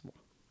thought possible.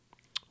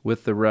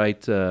 With the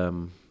right,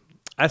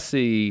 I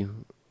see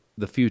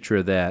the future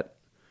of that.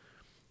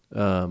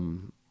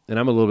 And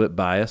I'm a little bit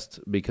biased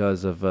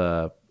because of,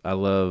 I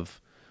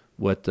love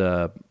what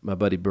my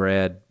buddy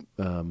Brad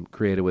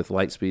created with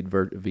Lightspeed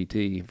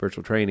VT,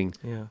 virtual training.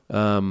 Yeah.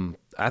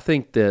 I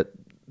think that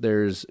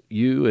there's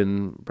you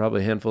and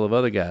probably a handful of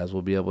other guys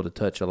will be able to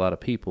touch a lot of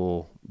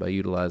people by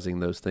utilizing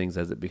those things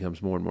as it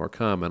becomes more and more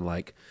common,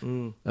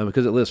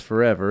 because it lives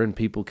forever and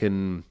people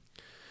can,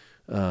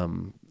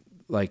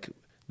 they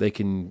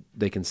can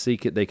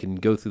seek it. They can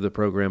go through the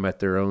program at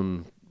their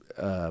own,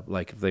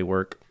 if they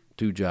work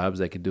 2 jobs,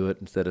 they could do it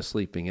instead of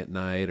sleeping at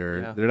night,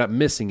 or they're not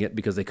missing it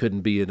because they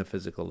couldn't be in a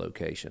physical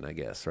location, I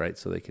guess, right?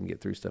 So they can get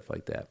through stuff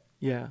like that.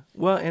 Yeah.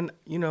 Well, and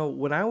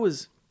when I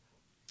was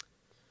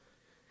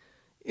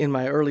in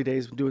my early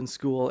days doing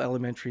school,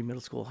 elementary,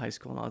 middle school, high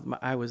school, and all,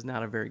 I was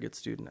not a very good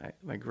student.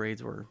 My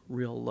grades were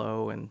real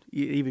low, and it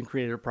even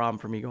created a problem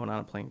for me going on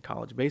and playing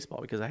college baseball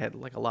because I had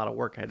a lot of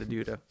work I had to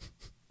do to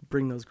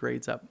bring those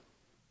grades up.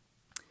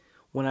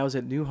 When I was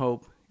at New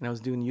Hope and I was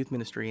doing youth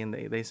ministry, and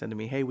they said to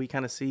me, hey, we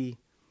kind of see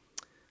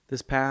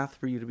this path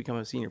for you to become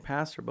a senior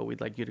pastor, but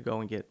we'd like you to go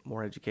and get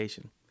more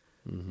education.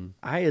 Mm-hmm.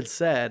 I had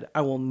said,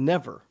 I will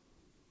never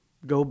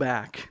go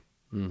back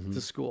to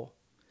school.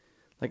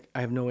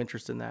 I have no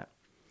interest in that.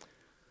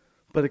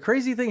 But a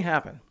crazy thing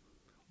happened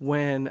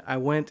when I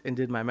went and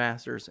did my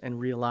master's and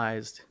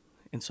realized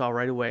and saw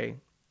right away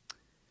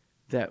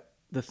that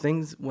the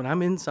things, when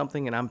I'm in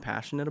something and I'm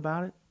passionate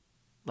about it,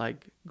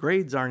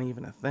 grades aren't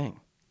even a thing.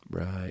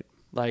 Right.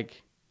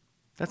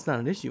 That's not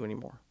an issue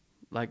anymore.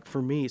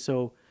 For me,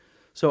 so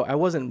I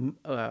wasn't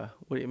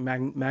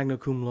magna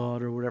cum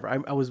laude or whatever.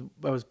 I was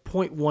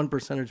 0.1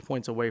 percentage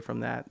points away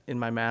from that in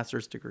my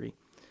master's degree.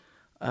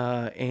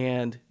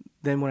 And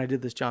then when I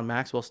did this John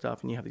Maxwell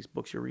stuff, and you have these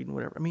books you're reading,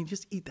 whatever,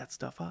 just eat that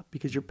stuff up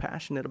because you're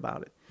passionate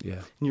about it. Yeah.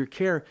 And your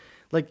care,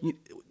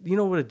 you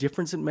know what a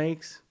difference it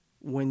makes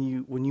when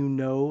you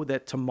know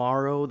that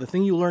tomorrow, the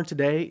thing you learn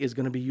today is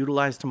going to be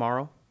utilized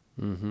tomorrow.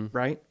 Mm-hmm.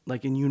 Right?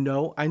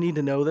 And I need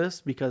to know this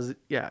because,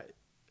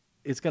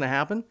 it's going to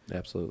happen.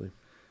 Absolutely.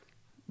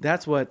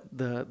 That's what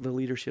the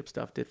leadership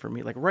stuff did for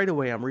me. Right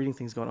away, I'm reading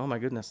things going, oh my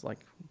goodness,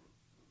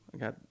 I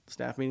got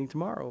staff meeting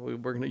tomorrow.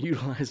 We're going to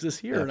utilize this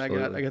here.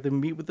 Absolutely. And I got to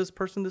meet with this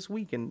person this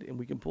week and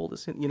we can pull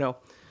this in,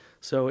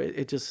 So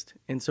it just,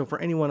 and so for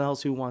anyone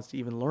else who wants to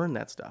even learn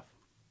that stuff,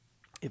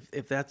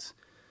 if that's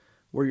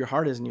where your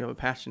heart is and you have a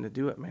passion to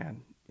do it,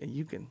 man,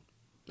 you can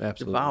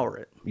Absolutely devour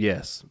it.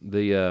 Yes.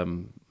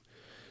 The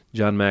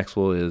John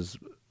Maxwell is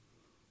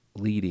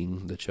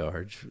leading the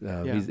charge.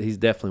 He's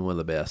definitely one of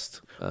the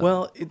best.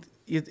 Well,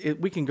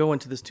 we can go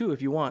into this too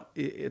if you want.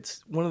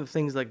 It's one of the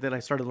things that I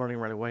started learning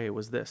right away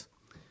was this.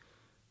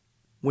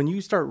 When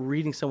you start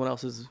reading someone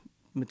else's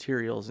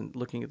materials and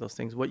looking at those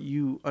things, what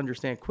you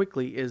understand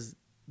quickly is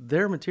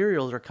their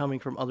materials are coming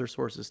from other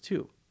sources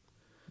too.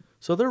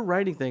 So they're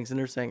writing things and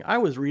they're saying, I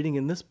was reading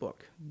in this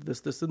book,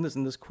 this, and this,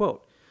 and this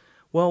quote.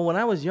 Well, when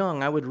I was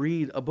young, I would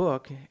read a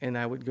book and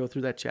I would go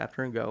through that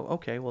chapter and go,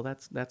 okay, well,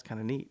 that's kind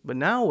of neat. But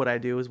now what I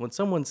do is when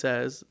someone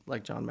says,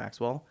 like John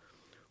Maxwell,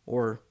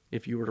 or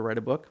if you were to write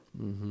a book,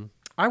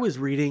 I was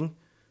reading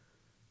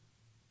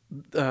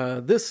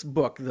this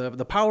book,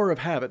 The Power of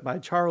Habit by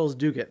Charles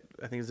Duguid,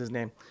 I think is his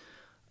name.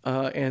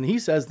 And he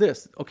says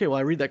this. Okay, well,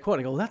 I read that quote.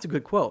 I go, well, that's a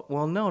good quote.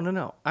 Well,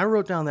 no. I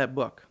wrote down that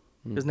book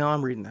because now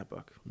I'm reading that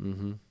book.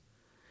 Mm-hmm.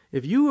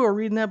 If you are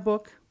reading that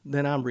book,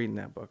 then I'm reading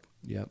that book.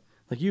 Yep.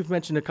 You've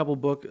mentioned a couple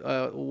books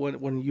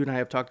when you and I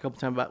have talked a couple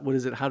times about, what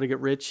is it, How to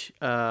Get Rich?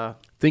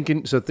 Think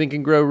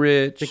and Grow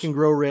Rich. Think and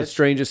Grow Rich. The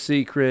Strangest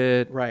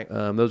Secret. Right.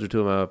 Those are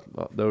two of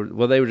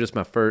my, they were just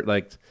my first,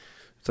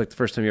 it's like the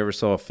first time you ever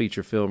saw a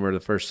feature film or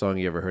the first song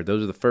you ever heard.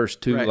 Those are the first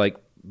two,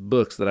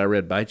 books that I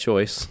read by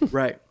choice.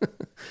 Right.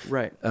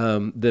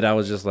 That I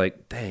was just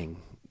like, dang,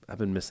 I've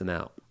been missing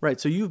out.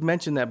 Right. So you've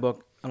mentioned that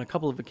book on a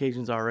couple of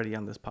occasions already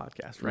on this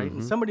podcast, right? Mm-hmm.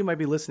 And somebody might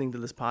be listening to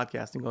this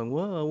podcast and going,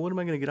 whoa, what am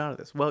I going to get out of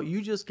this? Well, you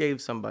just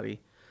gave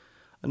somebody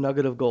a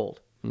nugget of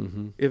gold.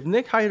 Mm-hmm. If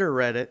Nick Heider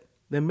read it,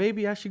 then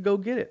maybe I should go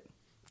get it.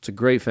 It's a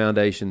great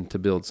foundation to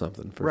build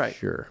something for Right.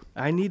 sure.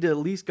 I need to at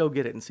least go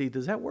get it and see,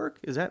 does that work?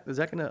 Is that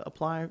going to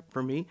apply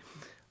for me?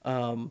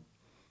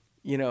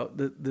 You know,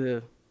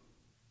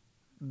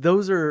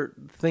 those are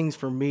things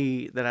for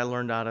me that I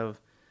learned out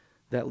of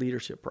that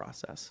leadership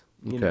process,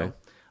 you Okay.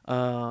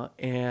 know?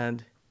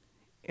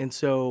 And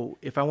so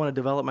if I want to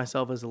develop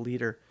myself as a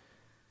leader,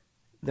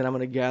 then I'm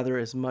going to gather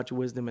as much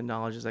wisdom and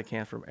knowledge as I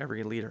can from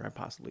every leader I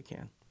possibly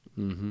can.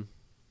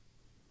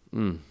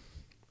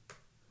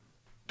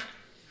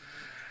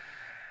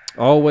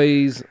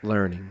 Always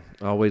learning,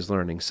 always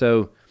learning.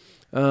 So,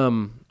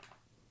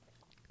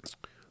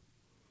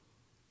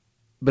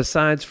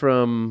 besides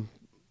from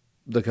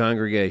the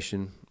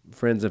congregation,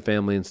 friends and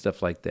family and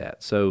stuff like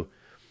that. So,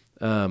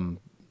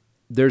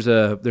 there's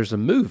a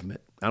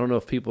movement. I don't know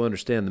if people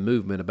understand the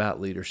movement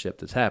about leadership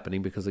that's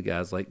happening because of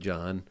guys like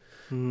John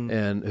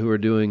and who are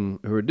doing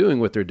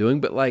what they're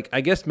doing. But like, I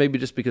guess maybe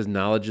just because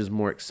knowledge is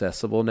more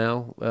accessible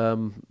now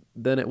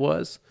than it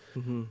was.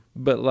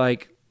 But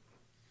like,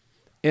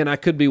 and I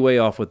could be way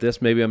off with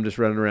this. Maybe I'm just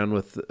running around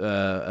with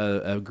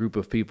a group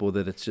of people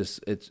that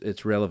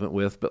it's relevant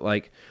with. But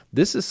like,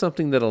 this is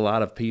something that a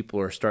lot of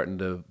people are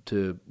starting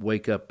to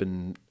wake up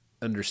and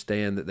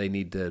understand that they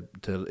need to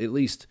at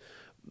least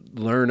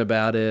learn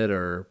about it,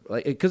 or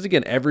like, because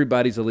again,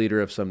 everybody's a leader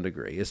of some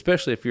degree,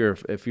 especially if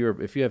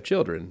you have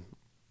children.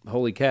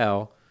 Holy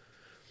cow,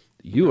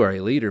 you are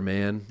a leader,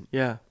 man.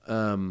 Yeah.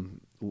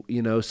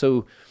 You know,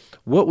 so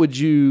what would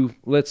you?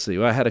 Let's see.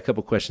 Well, I had a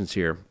couple questions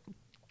here.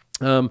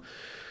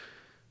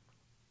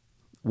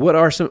 What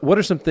are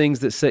some things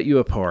that set you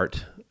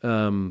apart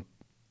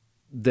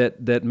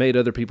that made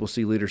other people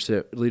see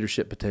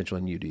leadership potential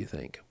in you, do you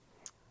think?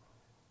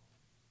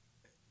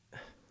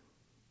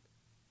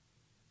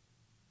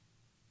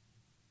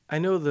 I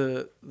know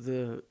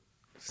the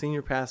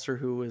senior pastor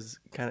who was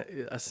kind of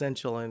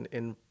essential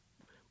in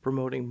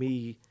promoting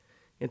me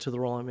into the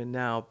role I'm in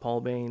now,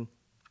 Paul Bain.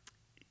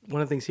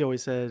 One of the things he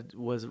always said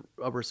was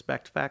a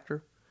respect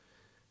factor,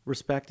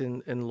 respect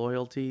and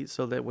loyalty,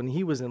 so that when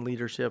he was in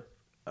leadership,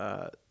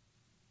 the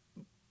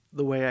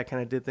way I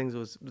kind of did things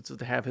was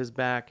to have his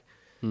back,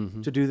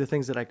 to do the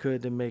things that I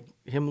could to make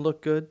him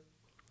look good,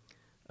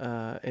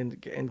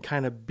 and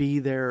kind of be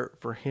there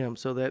for him,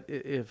 so that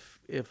if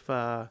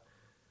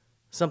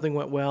something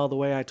went well, the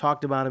way I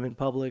talked about him in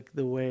public,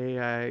 the way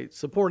I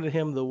supported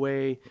him, the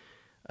way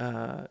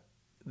that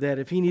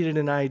if he needed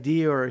an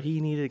idea or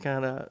he needed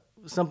kind of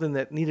something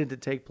that needed to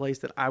take place,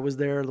 that I was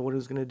there, the one who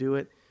was going to do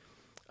it,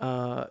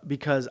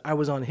 because I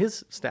was on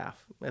his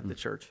staff at the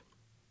church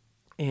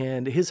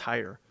and his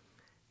hire.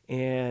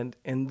 And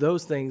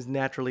those things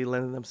naturally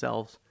lend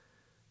themselves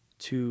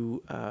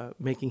to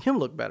making him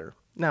look better.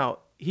 Now,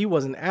 he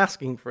wasn't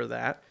asking for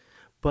that,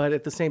 but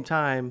at the same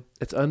time,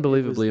 It's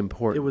unbelievably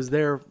important. It was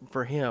there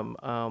for him.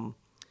 And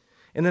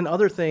then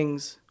other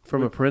things...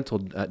 From a parental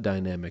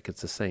dynamic,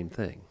 it's the same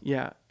thing.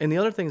 Yeah. And the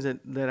other things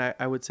that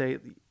I would say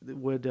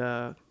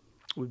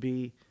would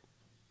be,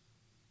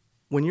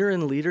 when you're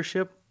in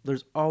leadership,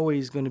 there's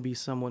always going to be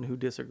someone who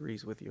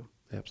disagrees with you.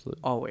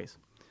 Absolutely. Always.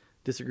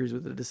 Disagrees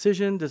with the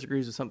decision,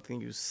 disagrees with something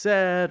you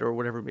said, or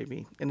whatever it may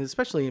be. And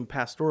especially in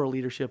pastoral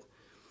leadership,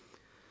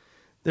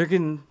 there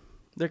can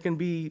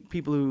be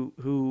people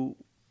who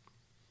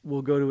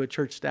will go to a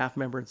church staff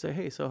member and say,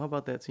 hey, so how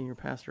about that senior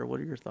pastor? What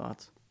are your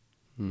thoughts?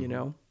 You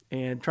know,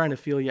 and trying to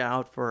feel you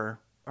out for,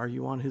 are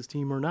you on his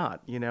team or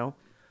not? You know,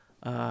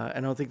 and I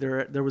don't think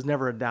there was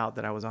never a doubt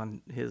that I was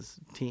on his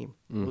team.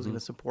 I was going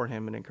to support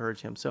him and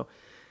encourage him. So,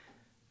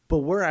 but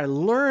where I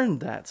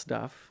learned that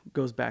stuff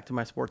goes back to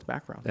my sports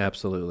background.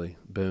 Absolutely.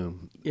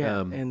 Boom.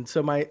 Yeah. And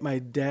so my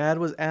dad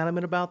was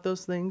adamant about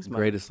those things.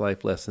 Greatest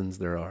life lessons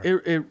there are.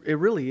 It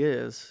really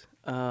is.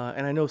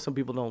 And I know some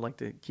people don't like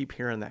to keep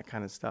hearing that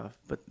kind of stuff,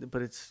 but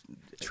it's,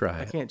 Try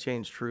I it. can't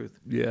change truth.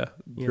 Yeah.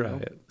 You Try know?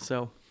 it.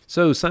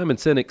 So Simon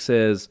Sinek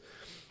says,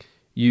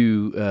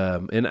 you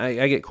and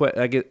I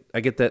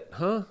get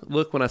that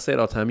look when I say it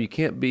all the time. You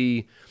can't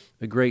be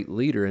a great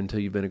leader until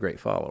you've been a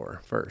great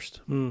follower first,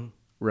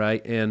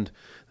 right? And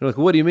they're like,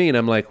 "What do you mean?"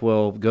 I'm like,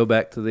 "Well, go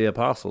back to the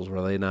apostles.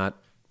 Were they not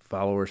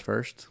followers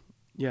first?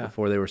 Yeah.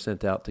 Before they were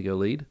sent out to go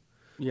lead.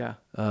 Yeah.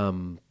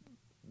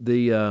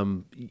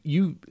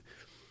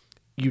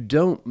 You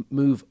don't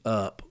move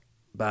up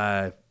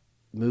by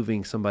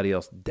moving somebody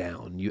else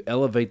down. You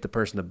elevate the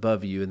person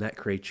above you, and that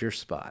creates your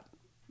spot.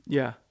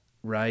 Yeah.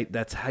 Right?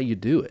 That's how you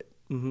do it.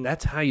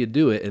 That's how you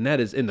do it. And that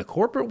is, in the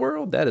corporate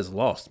world, that is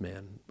lost,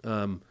 man.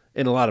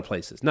 In a lot of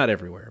places. Not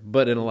everywhere,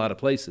 but in a lot of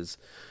places.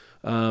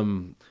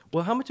 Well,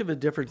 how much of a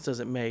difference does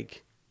it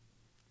make?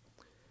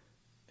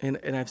 And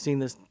I've seen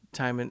this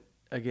time and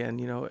again,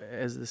 you know,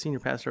 as the senior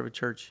pastor of a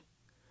church,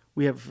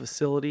 we have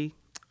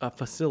a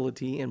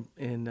facility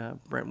in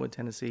Brentwood,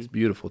 Tennessee. It's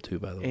beautiful too,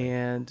 by the way.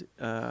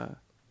 And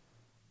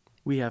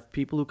we have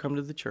people who come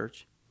to the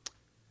church,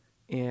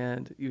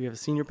 and you have a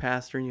senior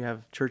pastor, and you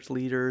have church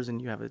leaders,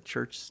 and you have a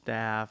church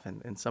staff,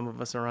 and some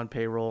of us are on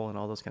payroll and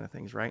all those kind of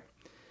things, right?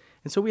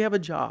 And so we have a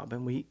job,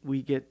 and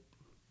we get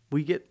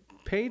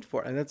paid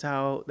for, and that's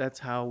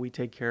how we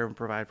take care and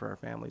provide for our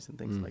families and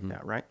things like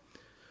that, right?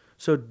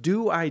 So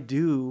do I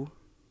do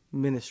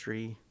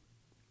ministry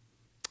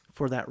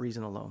for that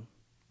reason alone?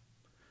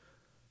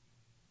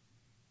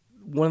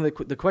 One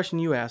of the question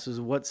you asked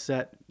is what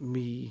set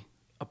me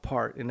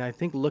apart, and I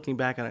think looking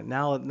back on it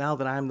now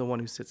that I'm the one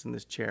who sits in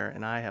this chair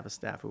and I have a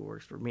staff who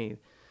works for me,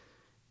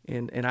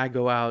 and I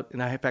go out,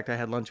 and in fact I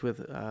had lunch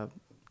with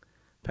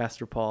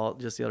Pastor Paul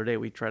just the other day.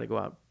 We try to go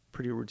out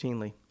pretty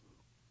routinely.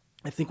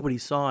 I think what he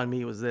saw in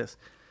me was this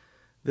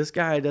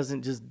guy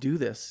doesn't just do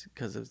this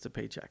because it's a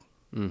paycheck.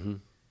 Mm-hmm.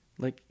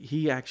 Like,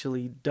 he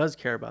actually does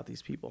care about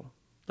these people.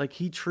 Like,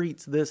 he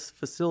treats this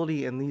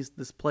facility and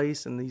this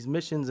place and these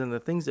missions and the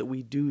things that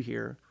we do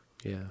here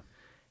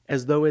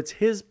as though it's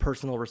his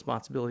personal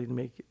responsibility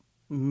to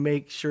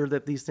make sure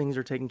that these things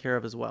are taken care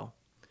of as well.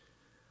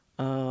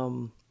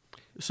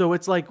 So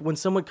it's like when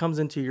someone comes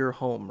into your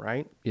home,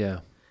 right?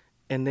 Yeah.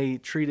 And they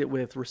treat it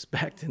with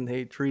respect, and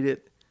they treat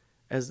it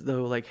as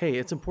though, like, hey,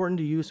 it's important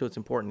to you, so it's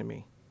important to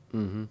me.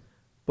 Mm-hmm.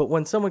 But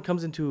when someone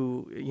comes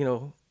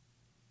into,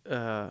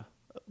 a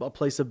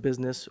place of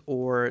business,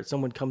 or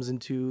someone comes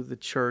into the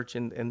church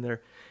and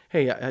they're,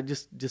 hey, I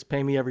just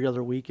pay me every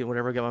other week, and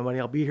whenever I get my money,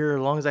 I'll be here as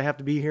long as I have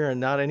to be here, and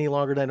not any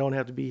longer than I don't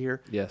have to be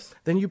here. Yes.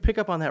 Then you pick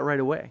up on that right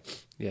away.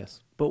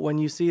 Yes. But when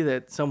you see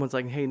that someone's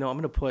like, hey, no, I'm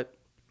going to put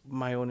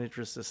my own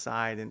interests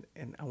aside,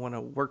 and I want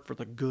to work for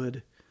the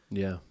good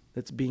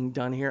that's being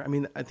done here. I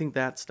mean, I think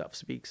that stuff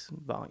speaks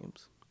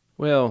volumes.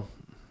 Well,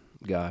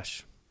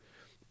 gosh,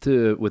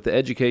 with the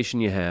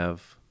education you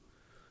have,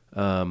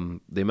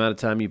 the amount of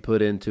time you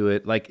put into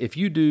it, like if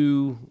you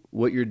do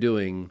what you're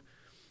doing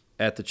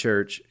at the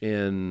church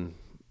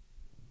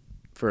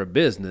for a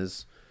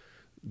business,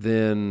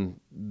 then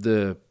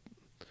the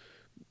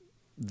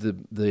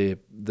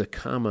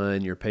comma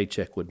in your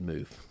paycheck would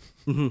move.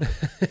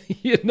 Mm-hmm.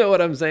 You know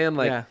what I'm saying?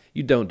 Like,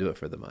 you don't do it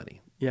for the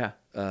money. Yeah.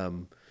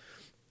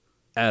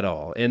 At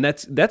all. And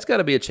that's got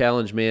to be a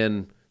challenge,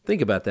 man.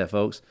 Think about that,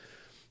 folks.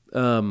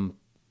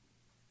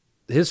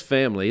 His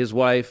family, his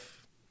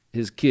wife,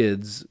 his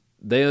kids,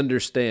 they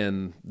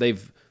understand. They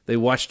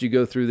watched you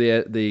go through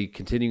the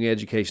continuing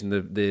education,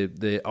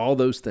 the all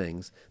those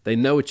things. They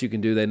know what you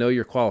can do. They know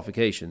your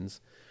qualifications.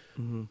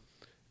 Mm-hmm.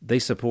 They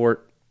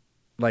support.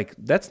 Like,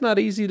 that's not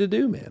easy to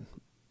do, man.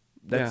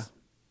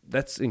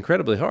 That's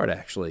incredibly hard,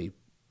 actually.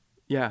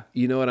 Yeah.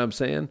 You know what I'm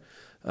saying?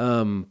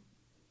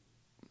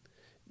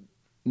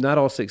 Not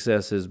all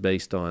success is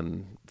based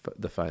on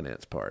the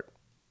finance part.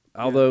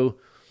 Although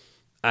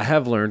I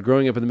have learned,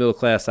 growing up in the middle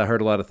class, I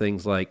heard a lot of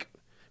things like,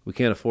 we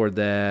can't afford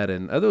that,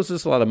 and there was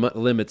just a lot of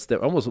limits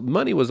that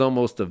money was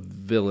almost a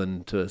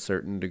villain to a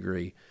certain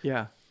degree.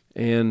 Yeah.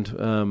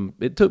 And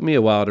it took me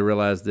a while to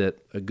realize that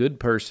a good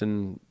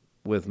person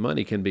with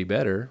money can be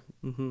better.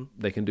 Mm-hmm.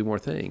 They can do more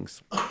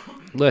things.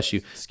 Bless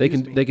you. They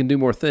can do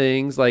more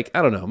things. Like,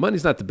 I don't know,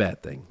 money's not the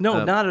bad thing.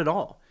 No, not at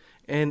all.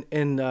 And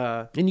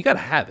you got to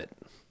have it.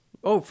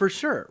 Oh, for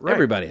sure. Right.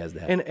 Everybody has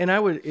that. And I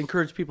would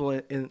encourage people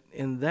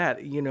in that,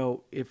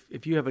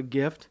 if you have a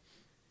gift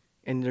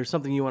and there's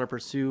something you want to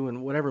pursue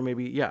and whatever,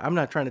 maybe, I'm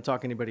not trying to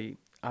talk anybody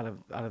out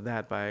of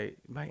that by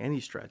any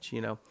stretch,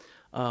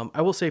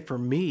 I will say for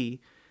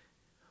me,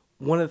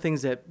 one of the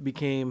things that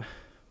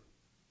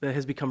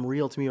has become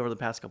real to me over the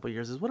past couple of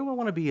years is, what do I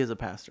want to be as a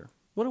pastor?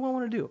 What do I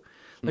want to do?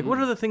 Like, what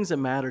are the things that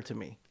matter to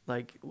me?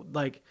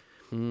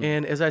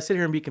 And as I sit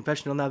here and be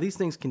confessional, now these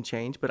things can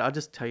change, but I'll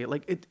just tell you,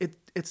 like,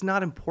 it's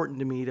not important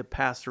to me to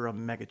pastor a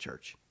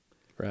megachurch.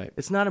 Right.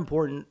 It's not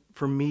important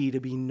for me to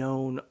be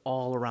known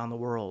all around the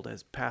world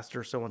as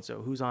Pastor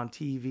so-and-so who's on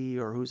TV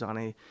or who's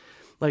on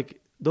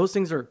those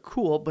things are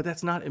cool, but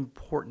that's not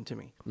important to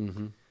me.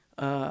 Mm-hmm.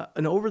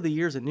 And over the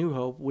years at New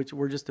Hope, which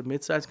we're just a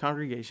mid-sized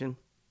congregation,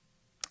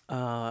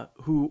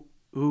 who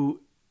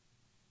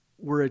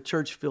were a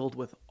church filled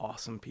with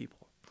awesome people.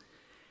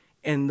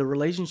 And the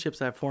relationships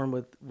I've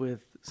formed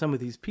with some of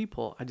these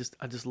people, I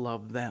just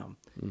love them,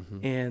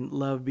 and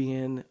love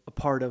being a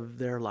part of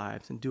their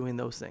lives and doing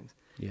those things.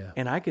 Yeah.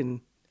 And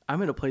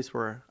I'm in a place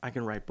where I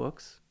can write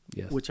books,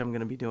 which I'm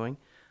going to be doing.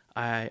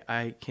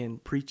 I can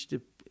preach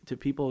to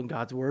people in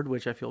God's word,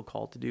 which I feel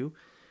called to do.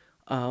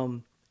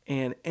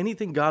 And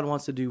anything God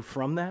wants to do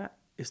from that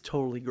is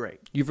totally great.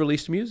 You've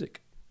released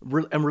music.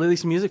 I'm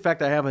releasing music. In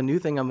fact, I have a new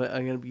thing I'm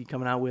going to be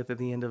coming out with at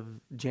the end of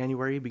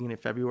January, beginning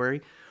of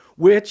February,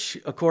 which,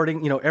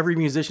 according, every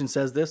musician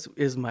says this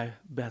is my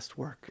best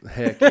work.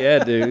 Heck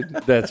yeah, dude.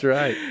 That's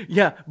right.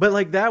 Yeah. But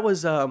like, that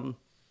was,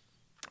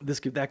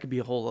 that could be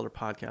a whole other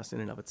podcast in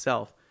and of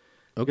itself.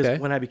 Okay. Because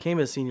when I became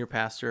a senior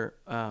pastor,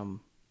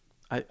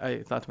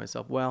 I thought to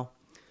myself, well,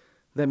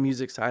 that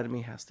music side of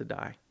me has to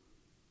die.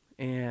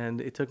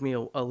 And it took me a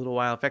little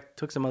while. In fact, it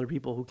took some other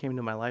people who came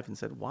into my life and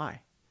said,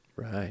 why?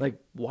 Right.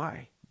 Like,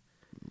 why?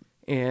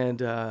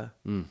 And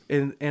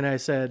and I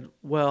said,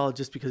 well,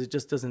 just because it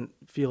just doesn't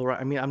feel right.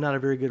 I mean, I'm not a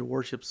very good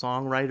worship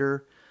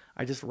songwriter.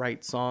 I just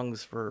write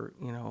songs for,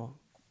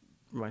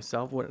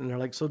 myself. And they're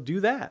like, so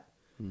do that.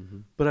 Mm-hmm.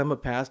 But I'm a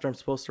pastor. I'm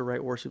supposed to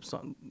write worship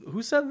songs.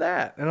 Who said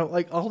that? And I'm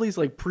like, all these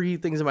like pre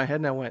things in my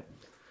head. And I went,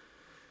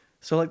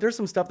 So like there's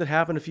some stuff that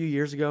happened a few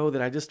years ago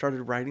that I just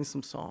started writing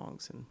some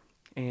songs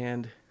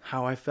and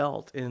how I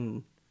felt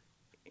that's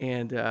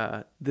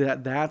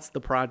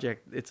the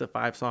project. It's a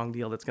 5-song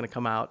deal that's going to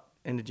come out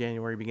end of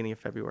January, beginning of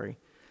February.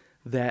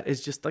 That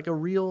is just like a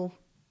real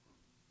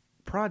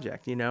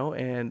project,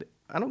 and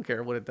I don't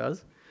care what it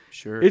does.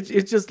 Sure.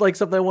 It's just like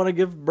something I want to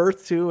give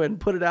birth to and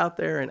put it out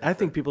there, and I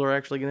think people are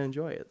actually going to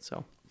enjoy it.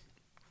 So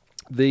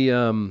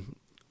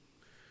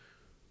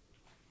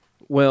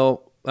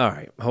well, all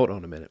right, hold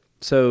on a minute.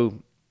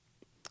 So,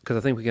 because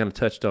I think we kind of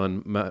touched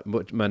on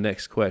my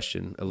next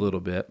question a little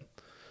bit,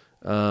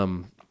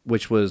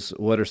 which was,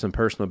 what are some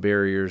personal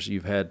barriers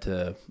you've had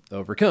to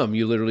overcome?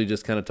 You literally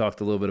just kind of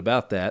talked a little bit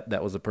about that.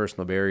 That was a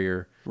personal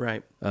barrier,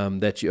 right?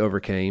 That you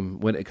overcame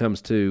when it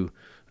comes to,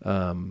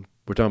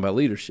 we're talking about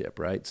leadership,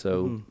 right?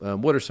 So,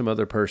 what are some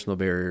other personal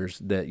barriers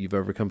that you've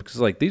overcome?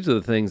 Because like these are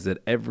the things that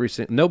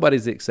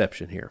nobody's the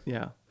exception here.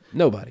 Yeah,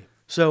 nobody.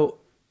 So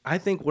I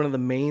think one of the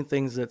main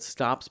things that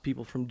stops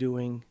people from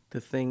doing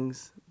the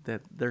things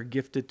that they're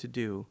gifted to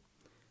do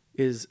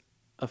is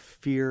a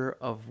fear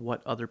of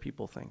what other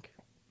people think.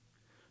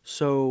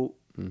 So,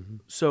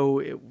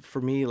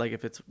 for me, like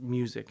if it's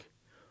music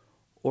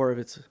or if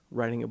it's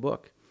writing a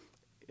book,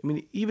 I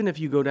mean, even if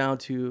you go down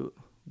to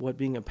what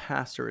being a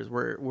pastor is,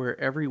 where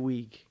every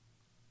week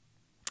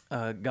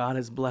God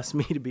has blessed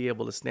me to be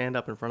able to stand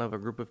up in front of a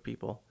group of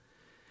people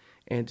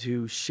and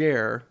to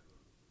share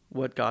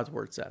what God's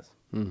word says.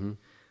 Mm-hmm.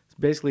 It's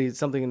basically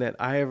something that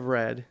I have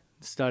read,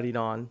 studied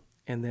on,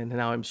 and then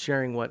now I'm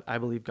sharing what I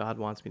believe God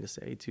wants me to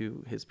say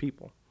to his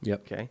people.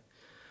 Yep. Okay.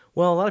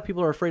 Well, a lot of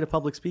people are afraid of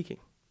public speaking.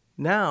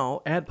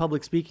 Now add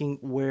public speaking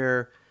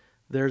where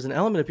there's an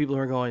element of people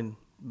who are going,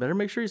 better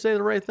make sure you say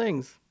the right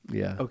things.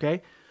 Yeah.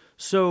 Okay.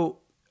 So,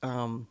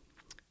 a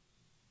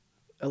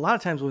lot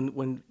of times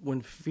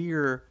when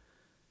fear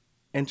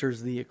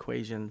enters the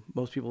equation,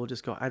 most people will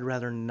just go, I'd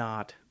rather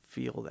not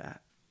feel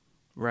that.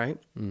 Right.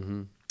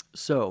 Mm-hmm.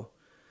 So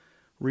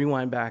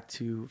rewind back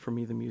to, for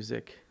me, the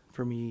music,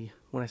 for me,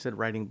 when I said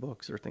writing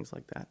books or things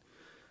like that.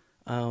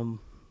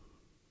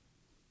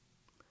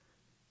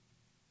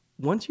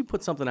 Once you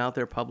put something out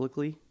there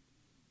publicly,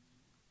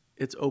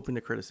 it's open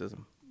to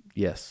criticism.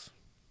 Yes.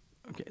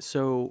 Okay.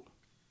 So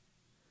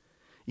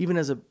even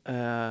as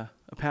a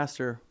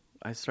pastor,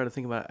 I started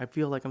thinking about it. I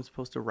feel like I'm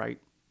supposed to write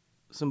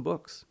some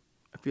books.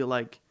 I feel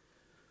like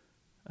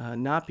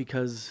not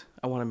because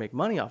I want to make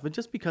money off it,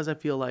 just because I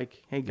feel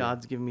like, hey,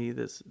 God's given me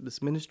this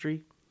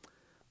ministry.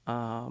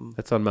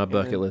 That's on my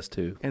bucket list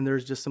too. And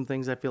there's just some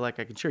things I feel like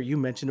I can share. You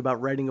mentioned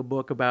about writing a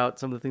book about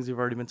some of the things we've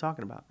already been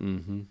talking about.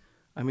 Mm-hmm.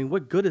 I mean,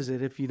 what good is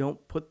it if you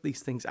don't put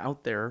these things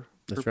out there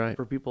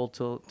for people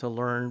to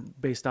learn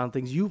based on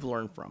things you've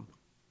learned from?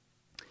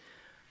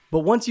 But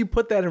once you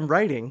put that in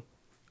writing,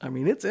 I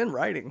mean, it's in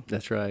writing.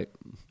 That's right.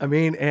 I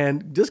mean,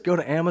 and just go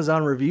to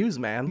Amazon reviews,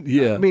 man.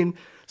 Yeah. I mean,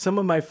 some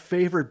of my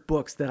favorite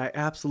books that I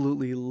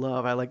absolutely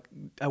love.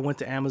 I went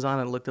to Amazon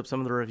and looked up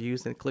some of the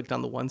reviews and clicked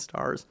on the 1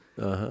 stars.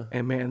 Uh-huh.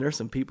 And man, there's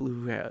some people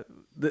who had,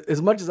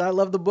 as much as I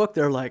love the book,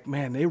 they're like,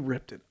 man, they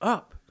ripped it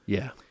up.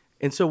 Yeah.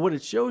 And so what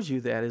it shows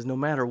you that is no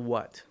matter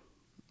what,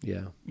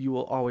 you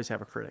will always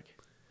have a critic.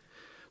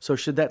 So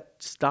should that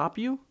stop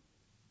you?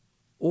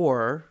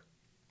 Or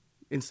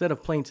instead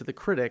of playing to the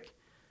critic,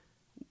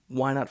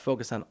 why not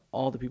focus on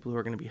all the people who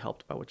are going to be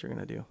helped by what you're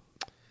going to do?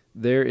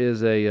 There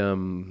is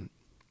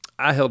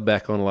I held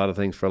back on a lot of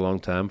things for a long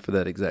time for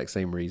that exact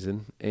same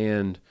reason.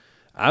 And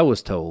I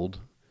was told,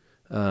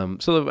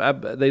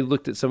 they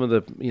looked at some of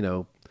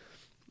the,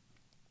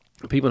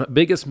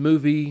 biggest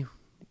movie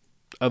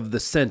of the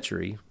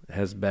century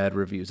has bad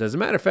reviews. As a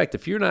matter of fact,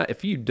 if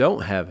you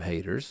don't have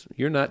haters,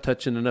 you're not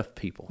touching enough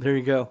people. There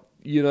you go.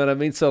 You know what I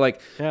mean? So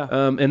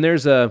and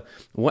there's I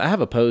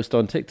have a post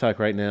on TikTok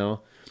right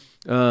now,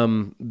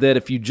 that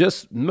if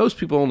most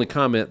people only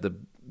comment the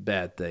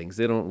bad things.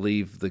 They don't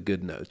leave the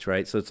good notes,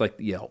 right? So it's like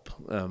Yelp.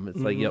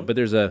 Like Yelp. But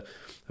there's a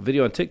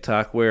video on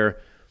TikTok where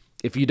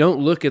if you don't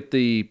look at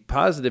the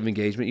positive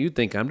engagement, you'd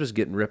think I'm just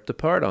getting ripped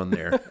apart on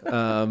there.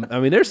 I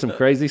mean, there's some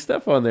crazy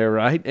stuff on there,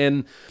 right?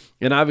 And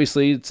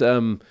obviously it's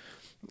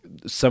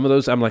some of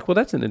those I'm like, well,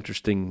 that's an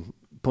interesting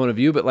point of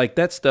view, but like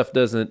that stuff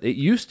it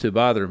used to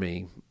bother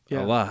me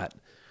a lot.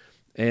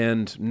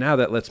 And now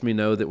that lets me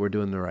know that we're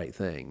doing the right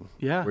thing.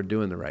 Yeah. We're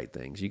doing the right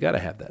things. You got to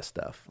have that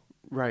stuff.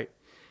 Right.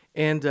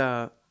 And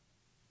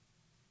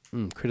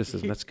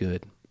criticism, that's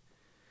good.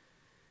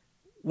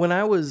 When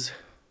I was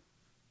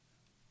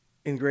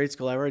in grade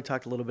school, I already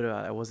talked a little bit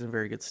about it. I wasn't a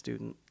very good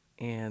student.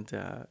 And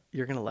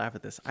you're going to laugh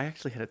at this. I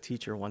actually had a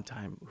teacher one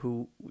time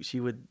who she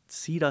would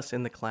seat us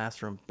in the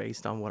classroom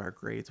based on what our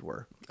grades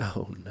were.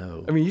 Oh,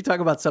 no. I mean, you talk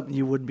about something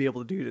you wouldn't be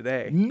able to do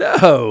today.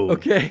 No.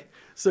 Okay.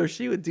 So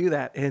she would do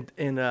that.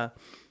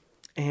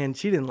 And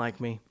she didn't like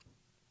me.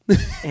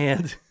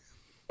 And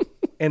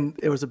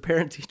it was a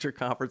parent-teacher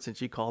conference, and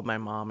she called my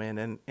mom in.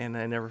 And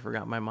I never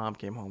forgot, my mom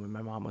came home, and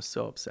my mom was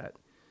so upset.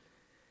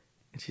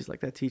 And she's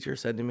like, that teacher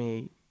said to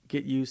me,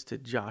 get used to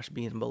Josh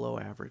being below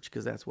average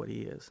because that's what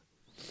he is.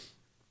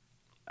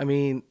 I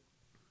mean,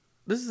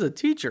 this is a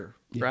teacher,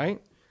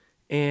 right?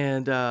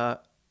 And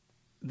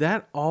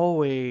that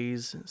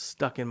always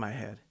stuck in my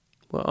head.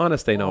 Well,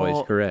 honest ain't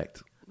always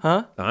correct.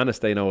 Huh?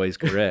 Honest ain't always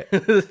correct.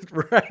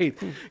 Right.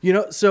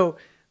 So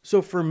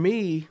for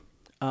me,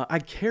 I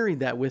carried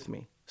that with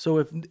me. So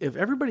if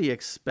everybody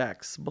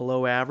expects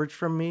below average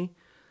from me,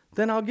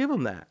 then I'll give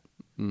them that.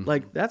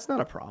 Like, that's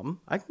not a problem.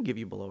 I can give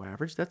you below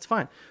average. That's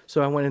fine.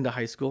 So I went into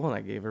high school and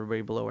I gave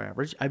everybody below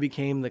average. I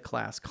became the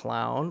class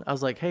clown. I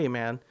was like, hey,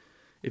 man,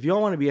 if you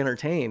all want to be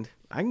entertained,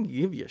 I can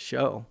give you a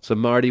show. So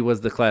Marty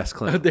was the class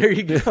clown. There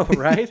you go,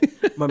 right?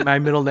 my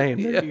middle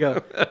name. There you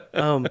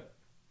go.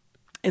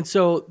 And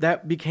so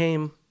that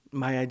became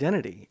my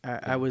identity.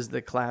 I was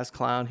the class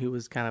clown who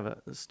was kind of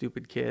a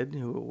stupid kid,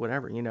 who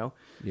whatever,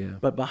 Yeah.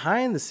 But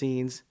behind the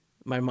scenes,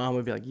 my mom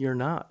would be like, you're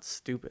not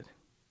stupid.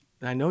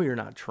 I know you're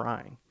not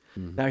trying.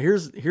 Now,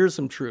 here's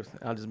some truth.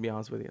 I'll just be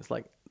honest with you. It's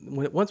like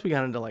once we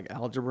got into like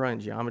algebra and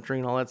geometry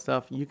and all that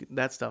stuff,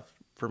 that stuff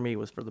for me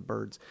was for the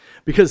birds,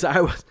 because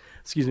I was,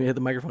 excuse me, I hit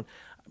the microphone,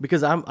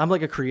 because I'm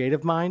like a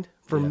creative mind.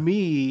 For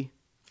me,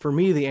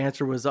 the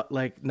answer was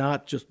like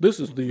not just this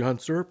is the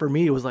answer. For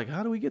me, it was like,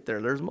 how do we get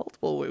there? There's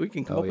multiple ways we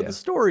can come up with a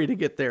story to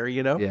get there,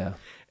 Yeah.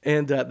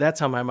 And that's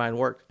how my mind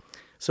worked.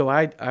 So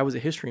I was a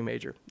history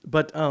major,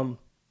 but so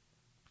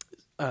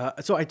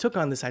I took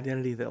on this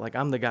identity that like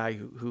I'm the guy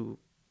who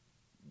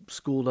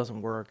school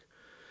doesn't work,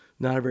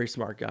 not a very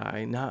smart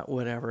guy, not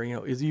whatever,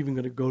 is he even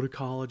going to go to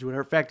college,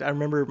 whatever. In fact, I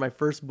remember my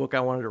first book I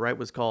wanted to write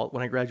was called,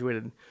 when I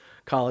graduated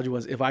college,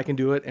 was If I Can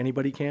Do It,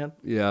 Anybody Can.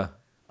 Yeah.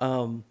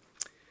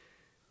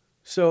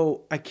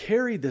 So I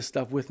carried this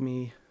stuff with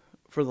me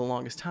for the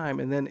longest time.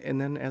 And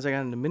then as I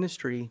got into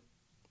ministry,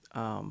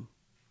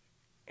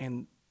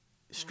 and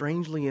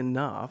strangely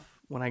enough,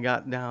 when I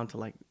got down to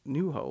like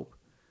New Hope,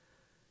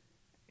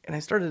 and I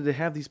started to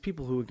have these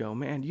people who would go,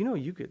 man,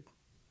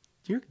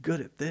 you're good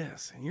at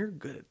this, and you're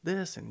good at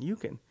this, and you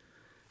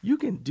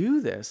can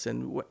do this.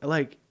 And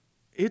like,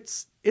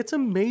 it's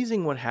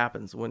amazing what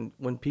happens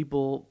when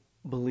people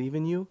believe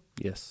in you.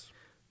 Yes.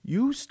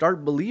 You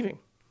start believing.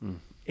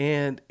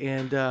 And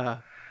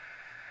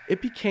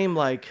it became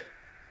like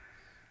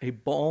a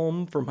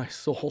balm for my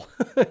soul,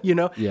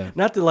 Yeah.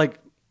 Not to like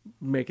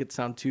make it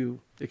sound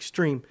too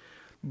extreme,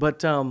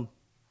 but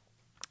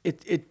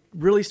it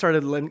really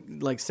started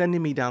like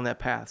sending me down that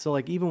path. So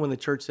like even when the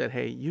church said,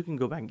 hey, you can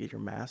go back and get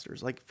your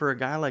master's, like for a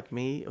guy like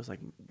me, it was like,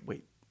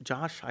 wait,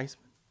 Josh Huisman,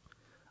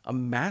 a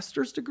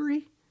master's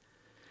degree?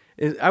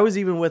 And I was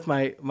even with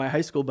my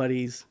high school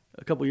buddies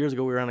a couple years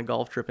ago. We were on a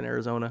golf trip in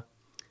Arizona.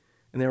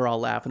 And they were all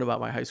laughing about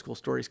my high school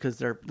stories because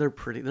they're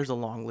pretty. There's a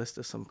long list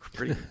of some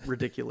pretty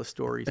ridiculous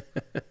stories.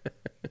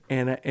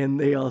 And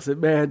they all said,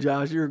 "Man,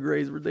 Josh, your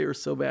grades they were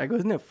so bad." I go,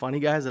 "Isn't it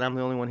funny, guys, that I'm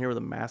the only one here with a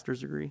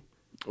master's degree?"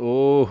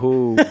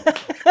 Oh.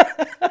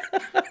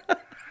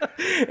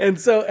 And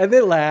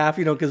they laugh,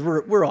 because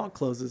we're all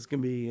close as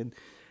can be and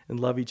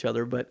love each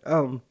other. But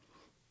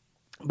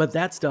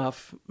that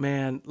stuff,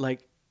 man,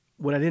 like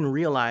what I didn't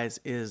realize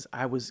is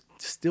I was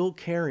still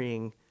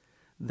carrying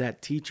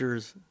that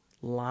teacher's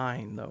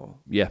line though.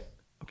 Yeah.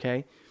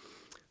 Okay.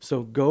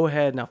 So go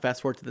ahead now,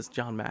 fast forward to this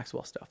John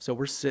Maxwell stuff. So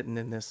we're sitting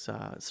in this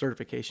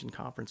certification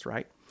conference,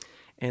 right?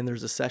 And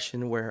there's a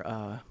session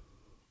where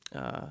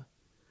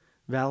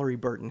Valerie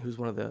Burton, who's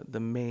one of the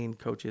main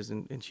coaches,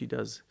 and she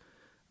does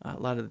a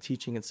lot of the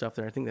teaching and stuff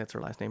there. I think that's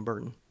her last name,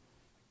 Burton.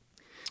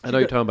 I know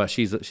you're talking about.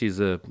 She's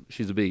a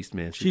beast,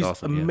 man. She's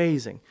awesome.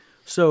 Amazing. Yeah.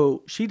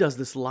 So she does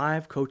this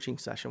live coaching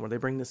session where they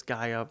bring this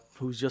guy up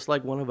who's just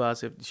like one of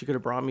us. If she could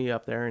have brought me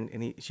up there,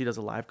 and she does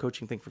a live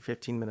coaching thing for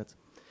 15 minutes.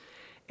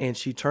 And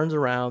she turns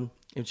around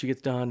and she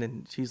gets done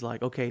and she's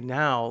like, okay,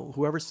 now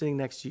whoever's sitting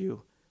next to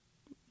you,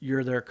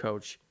 you're their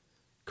coach.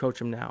 Coach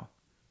them now.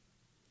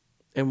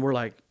 And we're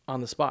like on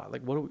the spot,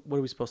 like, what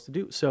are we supposed to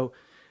do? So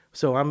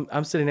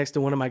I'm sitting next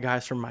to one of my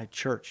guys from my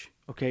church.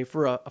 Okay,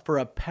 for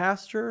a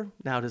pastor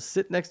now to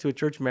sit next to a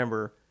church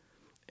member,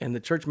 and the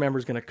church member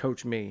is going to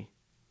coach me.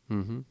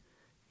 Mm-hmm.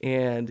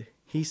 And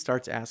he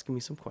starts asking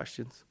me some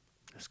questions.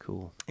 That's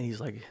cool. And he's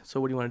like,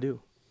 so what do you want to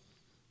do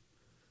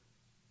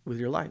with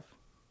your life?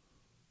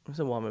 I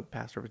said, well, I'm a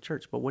pastor of a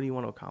church, but what do you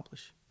want to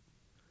accomplish?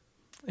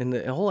 And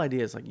the whole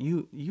idea is like,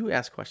 you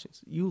ask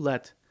questions. You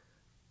let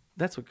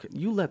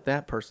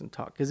that person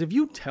talk. Because if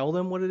you tell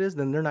them what it is,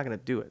 then they're not going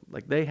to do it.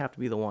 Like, they have to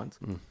be the ones.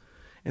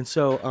 And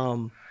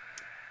so,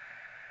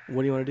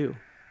 what do you want to do?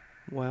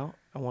 Well,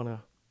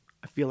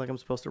 I feel like I'm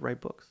supposed to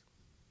write books.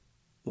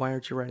 Why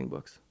aren't you writing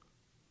books?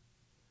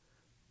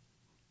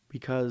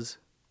 Because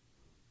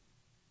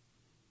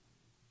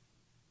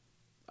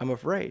I'm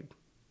afraid.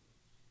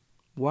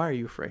 Why are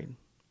you afraid?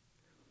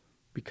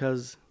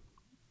 Because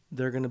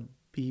they're going to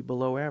be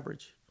below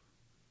average.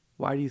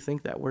 Why do you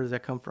think that? Where does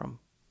that come from?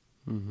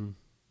 Mm-hmm.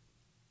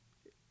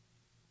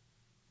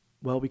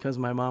 Well, because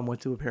my mom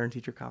went to a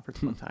parent-teacher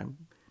conference one time,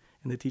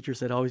 and the teacher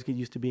said, always get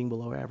used to being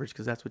below average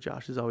because that's what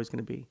Josh is always going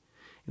to be.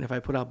 And if I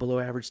put out below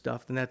average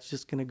stuff, then that's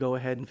just going to go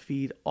ahead and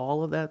feed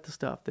all of that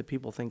stuff that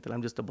people think that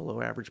I'm just a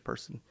below average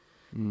person.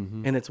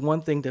 Mm-hmm. And it's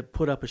one thing to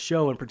put up a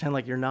show and pretend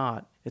like you're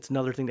not. It's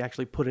another thing to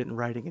actually put it in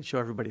writing and show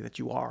everybody that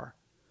you are.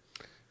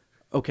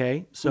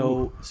 Okay?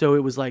 So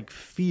it was like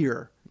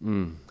fear.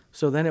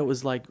 So then it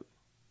was like,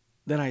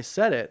 then I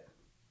said it,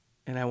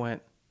 and I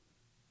went,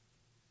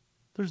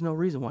 there's no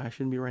reason why I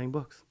shouldn't be writing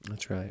books.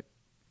 That's right.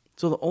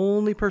 So the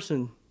only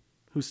person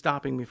who's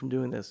stopping me from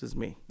doing this is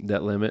me.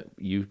 That limit,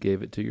 you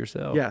gave it to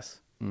yourself.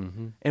 Yes.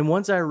 And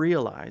once I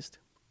realized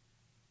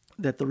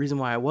that the reason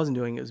why I wasn't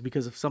doing it was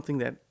because of something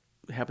that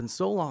happened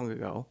so long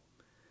ago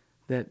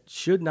that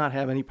should not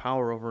have any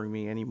power over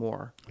me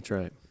anymore. That's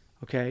right.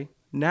 Okay.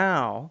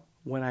 Now,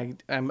 when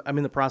I'm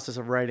in the process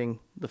of writing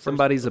the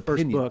first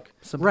opinion. book.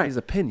 Somebody's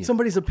opinion.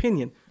 Somebody's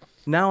opinion.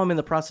 Now I'm in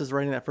the process of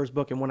writing that first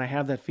book, and when I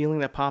have that feeling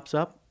that pops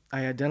up,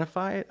 I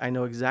identify it, I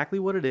know exactly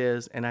what it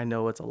is, and I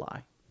know it's a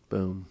lie.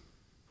 Boom.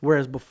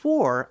 Whereas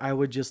before, I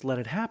would just let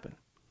it happen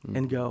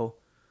and go,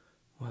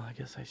 well, I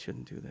guess I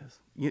shouldn't do this.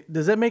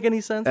 Does that make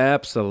any sense?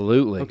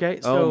 Absolutely. Okay.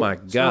 Oh my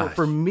gosh. So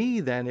for me,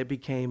 then it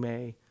became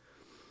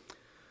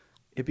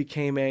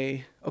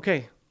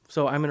okay,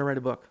 so I'm going to write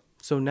a book.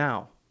 So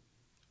now,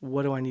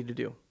 what do I need to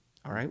do?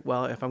 All right.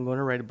 Well, if I'm going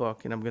to write a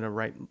book, and I'm going to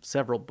write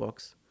several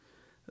books,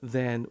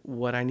 then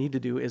what I need to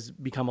do is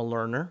become a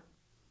learner,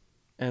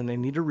 and I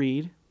need to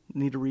read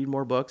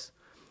more books.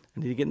 I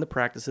need to get in the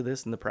practice of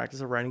this and the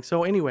practice of writing.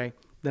 So anyway,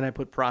 then I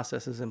put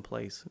processes in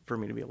place for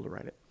me to be able to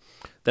write it.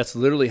 That's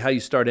literally how you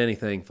start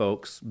anything,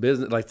 folks.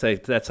 Business, like say,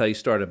 that's how you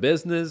start a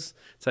business.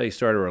 It's how you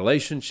start a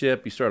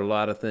relationship. You start a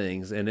lot of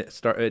things, and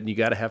you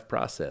got to have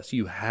process.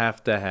 You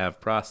have to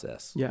have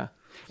process. Yeah.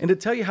 And to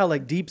tell you how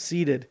like deep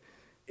seated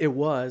it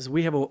was,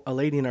 we have a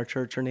lady in our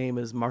church. Her name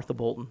is Martha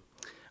Bolton.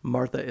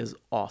 Martha is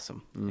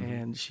awesome,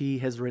 and she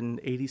has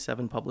written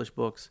 87 published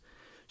books.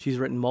 She's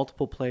written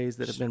multiple plays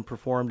that have been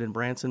performed in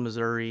Branson,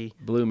 Missouri.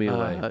 Blew me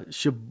away.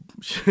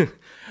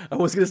 I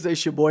was going to say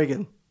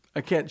Sheboygan. I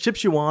can't.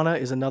 Shipshewana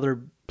is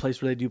another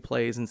place where they do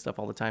plays and stuff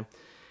all the time.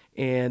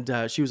 And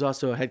she was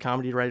also a head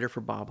comedy writer for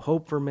Bob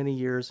Hope for many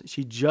years.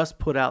 She just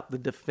put out the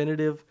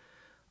definitive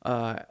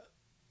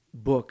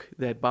book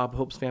that Bob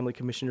Hope's family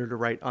commissioned her to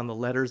write on the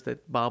letters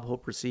that Bob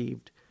Hope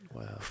received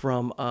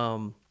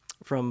from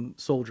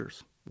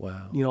soldiers.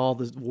 Wow. You know, all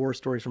the war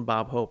stories from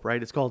Bob Hope,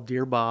 right? It's called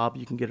Dear Bob.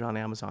 You can get it on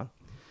Amazon.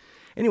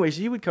 Anyway,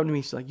 she would come to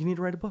me. She's like, you need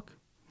to write a book.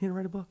 You need to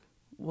write a book.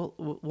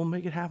 We'll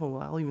make it happen.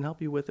 Well, I'll even help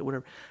you with it,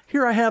 whatever.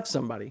 Here I have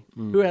somebody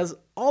who has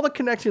all the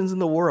connections in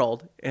the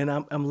world, and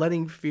I'm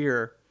letting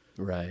fear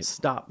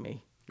stop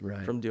me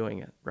from doing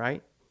it,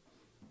 right?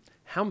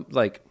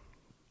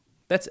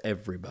 That's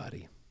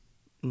everybody.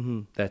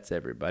 That's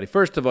everybody.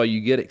 First of all,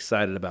 you get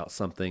excited about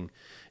something,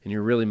 and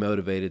you're really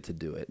motivated to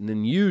do it. And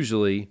then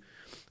usually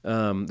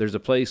there's a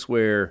place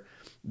where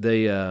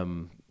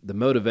the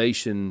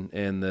motivation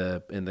and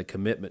the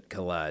commitment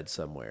collide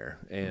somewhere,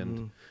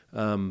 and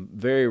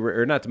very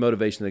rare, or not the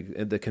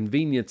motivation, the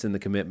convenience and the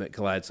commitment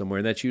collide somewhere,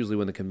 and that's usually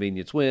when the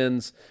convenience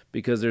wins,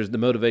 because the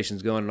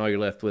motivation's gone, and all you're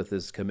left with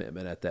is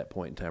commitment at that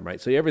point in time,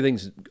 right? So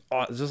it's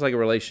just like a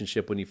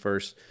relationship when you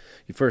first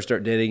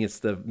start dating. It's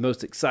the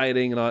most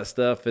exciting and all that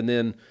stuff, and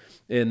then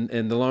and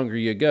the longer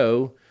you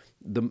go,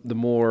 the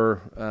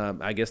more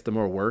I guess the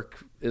more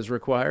work is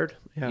required.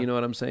 Yeah. You know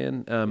what I'm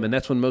saying? And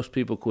that's when most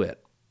people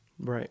quit.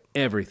 Right.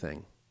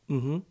 Everything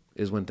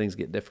is when things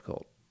get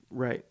difficult.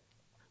 Right.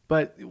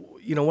 But,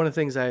 you know, one of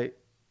the things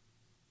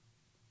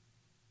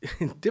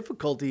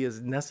difficulty is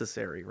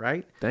necessary,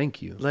 right?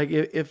 Thank you. Like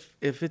if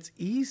it's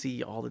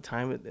easy all the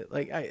time,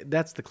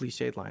 that's the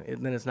cliched line,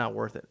 then it's not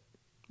worth it.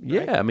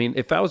 Right? Yeah. I mean,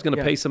 if I was going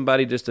to pay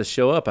somebody just to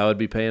show up, I would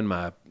be paying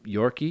my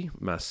Yorkie,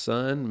 my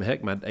son,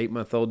 heck, my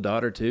 8-month-old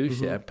daughter too.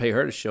 I'd pay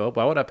her to show up.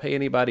 Why would I pay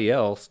anybody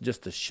else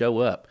just to show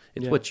up?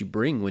 It's what you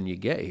bring when you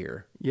get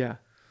here. Yeah.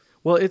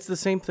 Well, it's the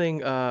same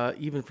thing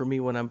even for me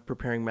when I'm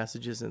preparing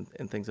messages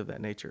and things of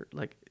that nature.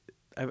 Like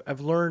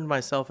I've learned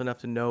myself enough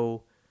to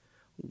know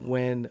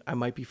when I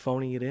might be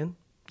phoning it in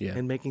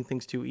and making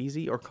things too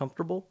easy or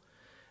comfortable,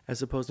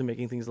 as opposed to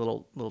making things a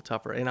little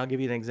tougher. And I'll give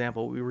you an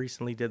example. We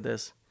recently did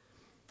this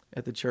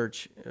at the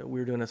church. We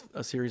were doing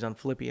a series on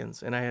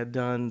Philippians, and I had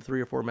done 3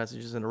 or 4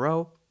 messages in a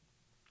row.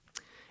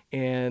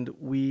 And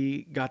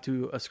we got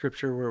to a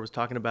scripture where it was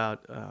talking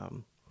about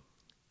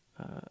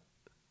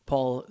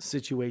Paul's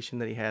situation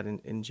that he had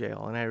in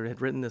jail. And I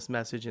had written this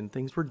message, and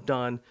things were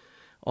done,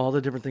 all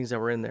the different things that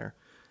were in there.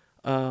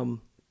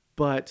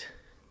 But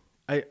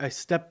I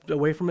stepped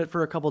away from it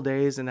for a couple of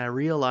days, and I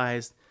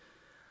realized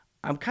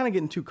I'm kind of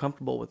getting too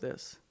comfortable with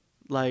this.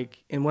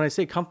 And when I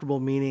say comfortable,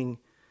 meaning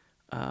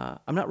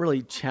I'm not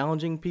really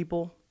challenging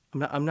people.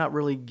 I'm not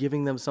really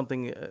giving them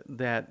something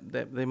that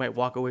they might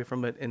walk away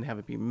from it and have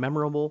it be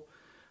memorable,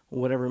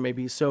 whatever it may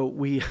be. So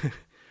we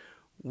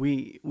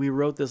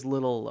wrote this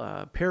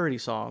little parody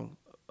song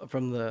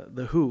from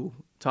the Who,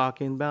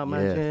 talking about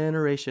my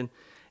generation,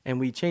 and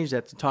we changed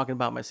that to talking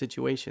about my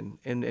situation,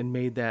 and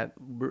made that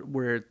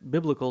where it's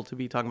biblical to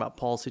be talking about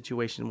Paul's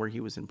situation where he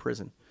was in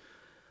prison.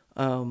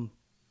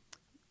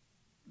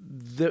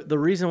 The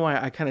reason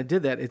why I kind of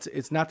did that,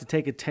 it's not to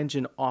take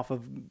attention off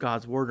of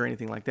God's word or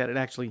anything like that. It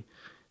actually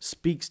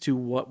speaks to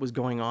what was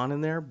going on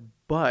in there,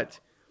 but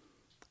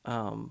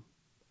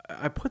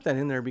I put that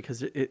in there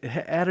because it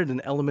added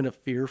an element of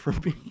fear for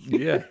me.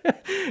 Yeah.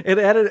 it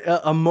added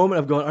a moment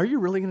of going, are you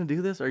really going to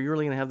do this? Are you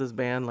really going to have this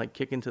band like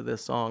kick into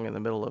this song in the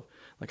middle of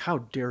like, how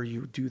dare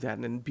you do that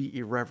and then be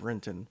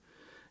irreverent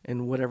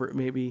and whatever it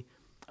may be.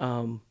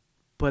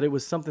 But it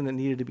was something that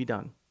needed to be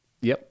done.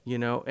 Yep.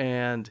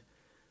 And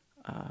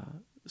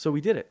so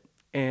we did it.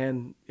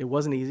 And it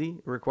wasn't easy.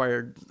 It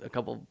required a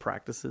couple of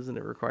practices and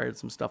it required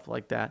some stuff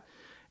like that.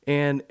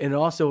 And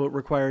also it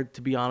required,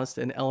 to be honest,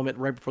 an element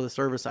right before the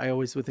service. I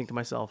always would think to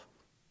myself,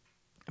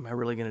 am I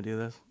really going to do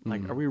this?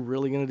 Like, are we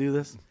really going to do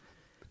this?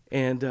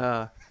 And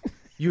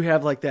you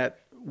have like that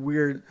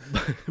weird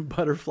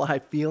butterfly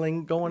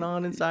feeling going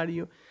on inside of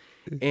you.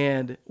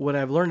 And what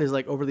I've learned is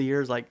like over the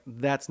years, like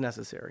that's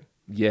necessary.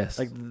 Yes.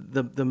 Like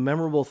the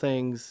memorable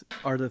things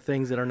are the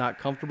things that are not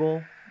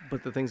comfortable,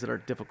 but the things that are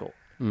difficult.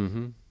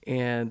 Mm-hmm.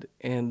 And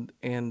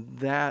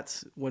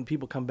that's when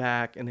people come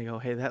back and they go,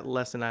 hey, that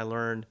lesson I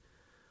learned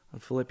on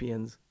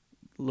Philippians,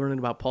 learning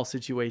about Paul's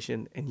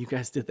situation, and you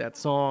guys did that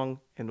song,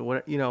 and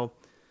what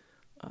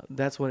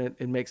that's when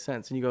it makes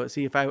sense. And you go,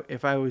 see,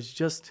 if I was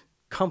just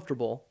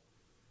comfortable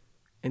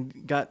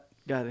and got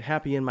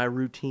happy in my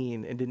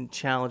routine and didn't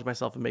challenge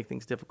myself and make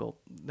things difficult,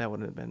 that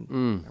wouldn't have been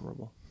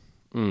memorable.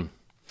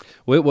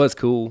 Well, it was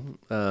cool.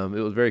 It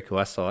was very cool.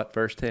 I saw it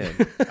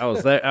firsthand.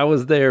 I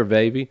was there,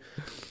 baby.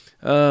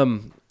 All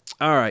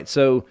right.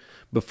 So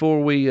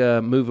before we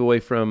move away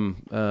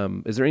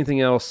from, is there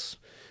anything else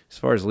as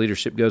far as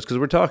leadership goes? Because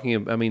we're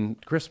talking,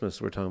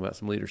 Christmas, we're talking about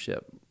some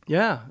leadership.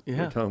 Yeah.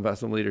 We're talking about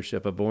some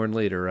leadership, a born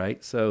leader,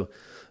 right? So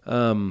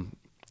is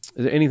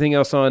there anything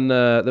else on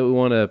that we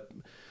want to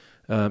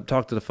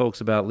talk to the folks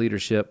about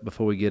leadership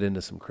before we get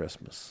into some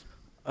Christmas?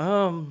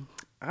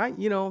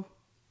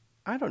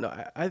 I don't know.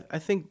 I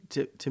think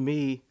to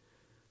me,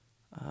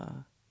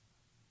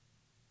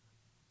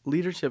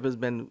 leadership has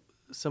been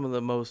some of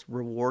the most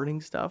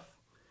rewarding stuff,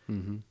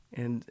 and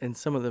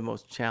some of the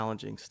most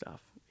challenging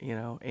stuff.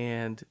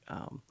 And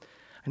I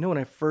know when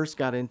I first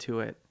got into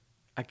it,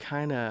 I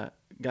kind of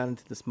got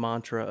into this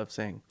mantra of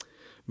saying,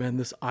 "Man,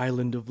 this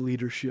island of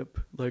leadership,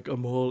 like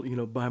I'm all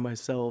by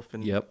myself,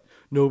 and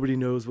nobody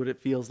knows what it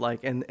feels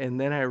like." And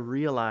then I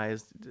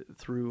realized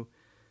through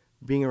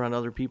being around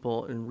other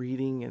people and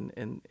reading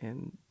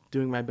and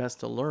doing my best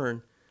to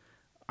learn,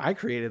 I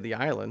created the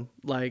island.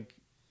 Like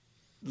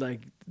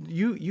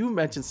you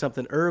mentioned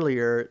something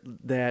earlier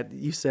that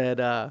you said,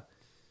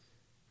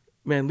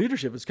 man,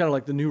 leadership is kind of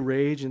like the new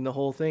rage and the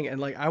whole thing. And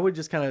like, I would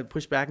just kind of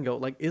push back and go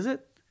like, is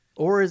it,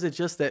 or is it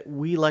just that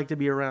we like to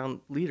be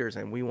around leaders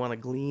and we want to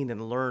glean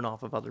and learn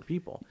off of other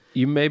people?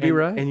 You may be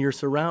right. And you're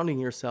surrounding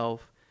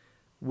yourself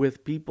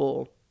with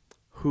people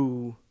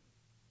who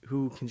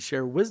can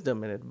share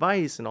wisdom and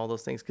advice and all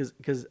those things.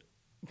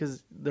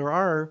 Cause there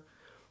are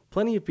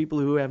plenty of people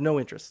who have no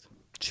interest.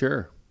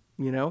 Sure.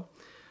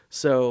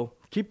 So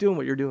keep doing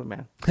what you're doing,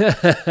 man.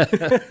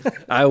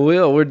 I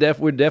will. We're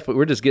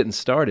just getting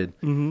started.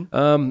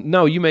 Mm-hmm.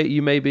 No, you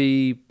may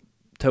be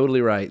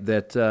totally right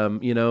that,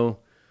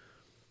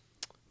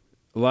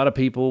 a lot of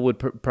people would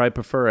probably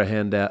prefer a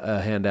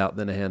handout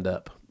than a hand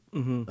up.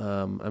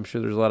 Mm-hmm. I'm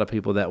sure there's a lot of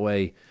people that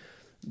way.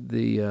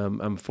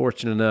 I'm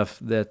fortunate enough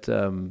that,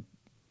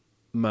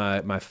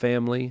 my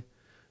family,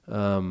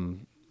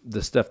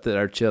 the stuff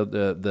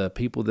that the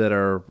people that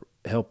are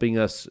helping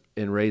us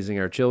in raising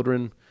our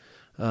children,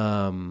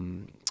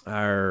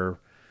 our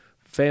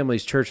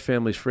families, church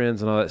families,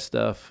 friends, and all that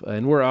stuff.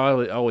 And we're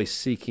always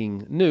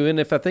seeking new. And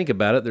if I think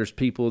about it, there's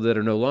people that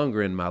are no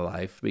longer in my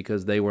life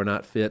because they were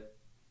not fit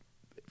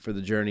for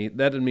the journey.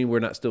 That doesn't mean we're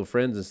not still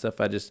friends and stuff.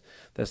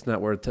 That's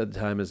not where the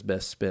time is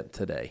best spent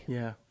today.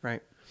 Yeah,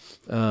 right.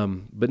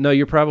 But no,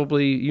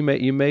 you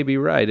may be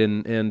right.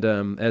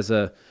 And as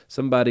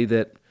somebody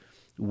that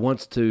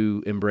wants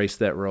to embrace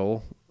that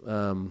role,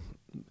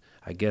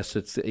 I guess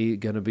it's going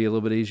to be a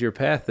little bit easier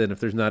path than if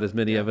there's not as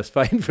many of us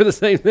fighting for the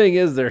same thing,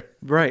 is there?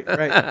 Right.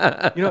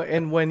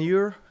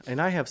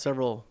 And I have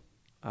several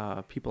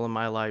people in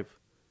my life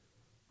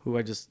who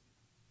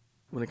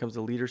when it comes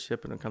to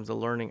leadership and when it comes to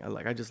learning,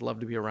 I just love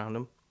to be around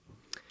them.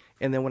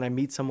 And then when I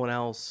meet someone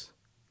else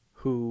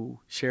who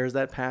shares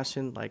that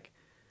passion, like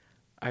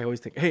I always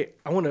think, hey,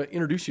 I want to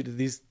introduce you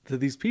to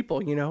these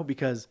people,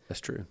 because that's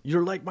true.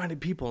 You're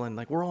like-minded people, and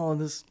like we're all in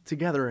this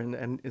together,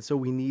 and so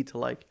we need to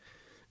like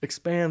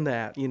expand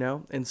that,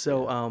 and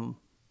so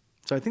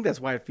so I think that's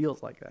why it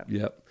feels like that.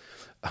 Yep.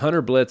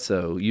 Hunter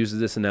Bledsoe uses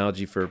this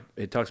analogy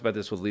he talks about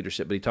this with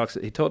leadership, but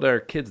he told our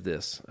kids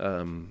this,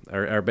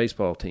 our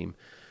baseball team,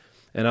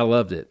 and I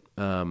loved it.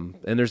 And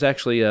there's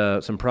actually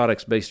some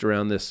products based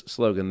around this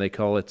slogan. They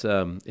call it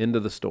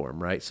 "Into the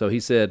Storm," right? So he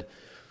said,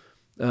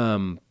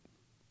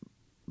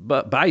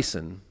 but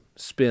bison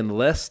spend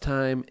less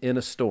time in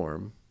a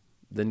storm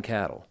than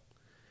cattle.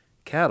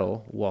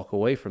 Cattle walk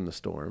away from the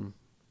storm.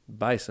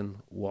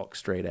 Bison walk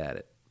straight at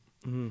it,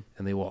 and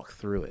they walk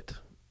through it,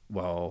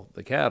 while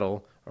the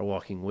cattle are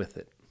walking with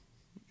it.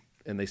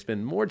 And they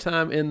spend more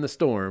time in the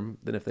storm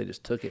than if they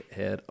just took it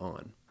head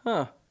on.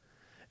 Huh.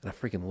 And I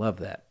freaking love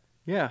that.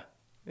 Yeah,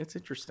 it's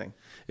interesting.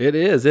 It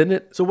is, isn't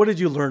it? So what did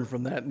you learn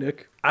from that,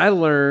 Nick? I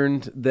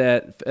learned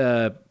that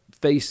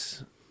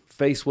face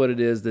face what it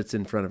is that's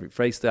in front of you.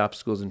 Face the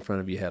obstacles in front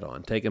of you head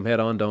on. Take them head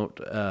on.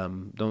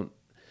 Don't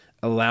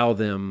allow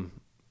them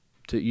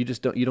to.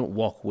 You don't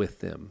walk with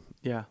them.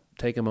 Yeah.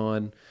 Take them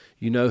on.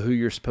 You know who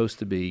you're supposed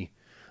to be,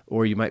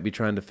 or you might be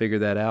trying to figure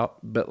that out.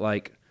 But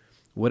like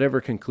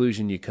whatever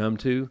conclusion you come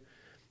to,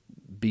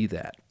 be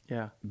that.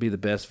 Yeah. Be the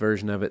best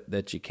version of it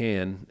that you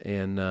can.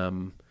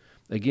 And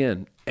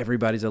again,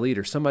 everybody's a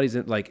leader. Somebody's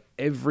in, like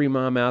every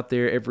mom out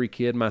there, every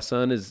kid. My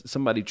son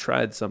somebody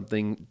tried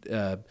something,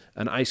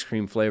 an ice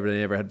cream flavor they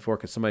never had before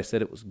because somebody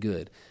said it was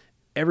good.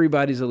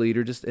 Everybody's a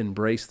leader. Just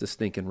embrace the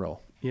stinking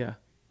role. Yeah.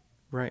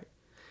 Right.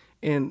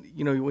 And,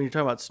 you know, when you're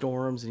talking about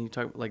storms and you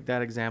talk like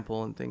that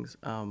example and things,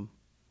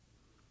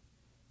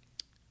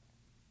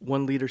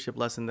 one leadership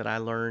lesson that I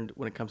learned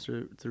when it comes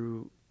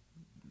through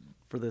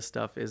for this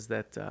stuff is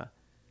that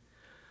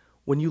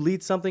when you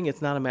lead something,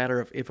 it's not a matter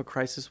of if a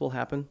crisis will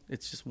happen.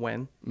 It's just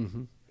when.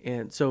 Mm-hmm.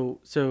 And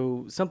so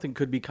something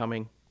could be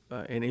coming,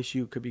 an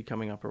issue could be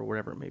coming up or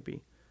whatever it may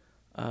be.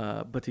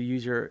 But to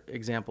use your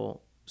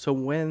example, so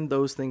when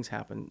those things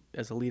happen,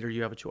 as a leader,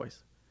 you have a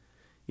choice.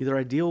 Either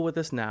I deal with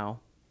this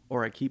now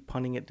or I keep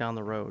punting it down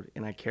the road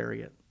and I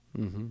carry it.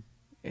 Mm-hmm.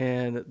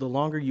 And the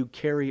longer you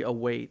carry a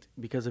weight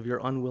because of your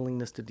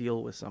unwillingness to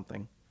deal with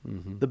something,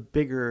 mm-hmm. the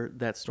bigger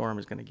that storm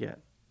is going to get.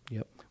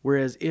 Yep.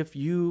 Whereas if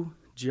you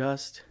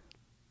just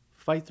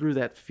fight through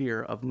that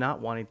fear of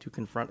not wanting to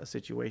confront a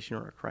situation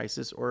or a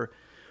crisis or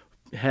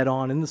head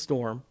on in the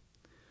storm,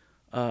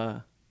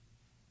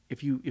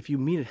 if you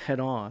meet it head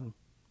on,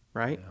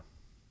 right? Yeah.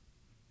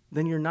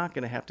 Then you're not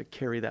going to have to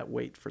carry that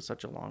weight for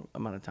such a long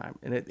amount of time.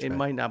 And it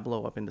might not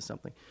blow up into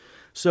something.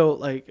 So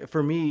like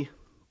for me,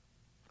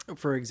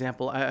 for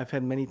example, I've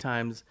had many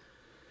times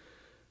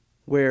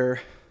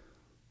where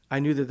I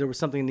knew that there was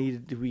something that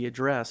needed to be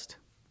addressed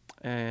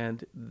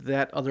and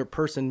that other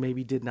person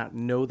maybe did not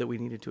know that we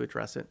needed to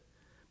address it,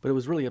 but it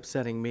was really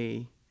upsetting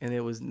me and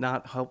it was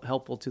not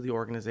helpful to the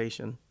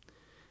organization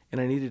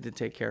and I needed to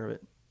take care of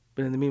it.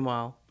 But in the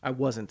meanwhile, I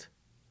wasn't.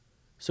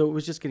 So it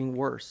was just getting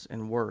worse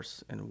and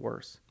worse and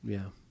worse.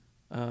 Yeah.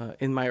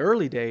 In my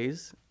early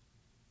days,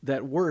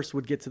 that worse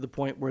would get to the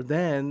point where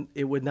then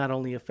it would not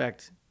only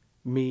affect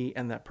me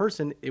and that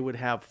person, it would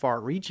have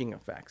far-reaching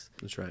effects.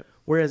 That's right.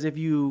 Whereas if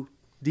you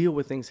deal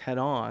with things head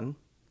on,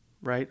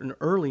 right, and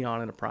early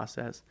on in a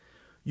process,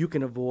 you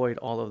can avoid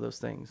all of those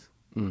things,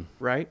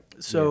 right?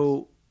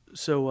 So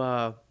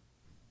I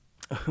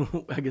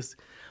guess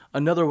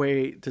another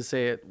way to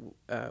say it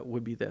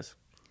would be this.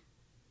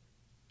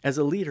 As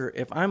a leader,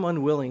 if I'm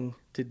unwilling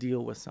to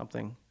deal with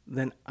something,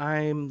 then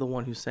I'm the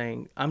one who's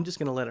saying, I'm just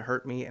going to let it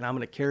hurt me and I'm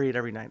going to carry it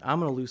every night. I'm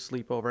going to lose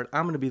sleep over it.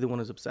 I'm going to be the one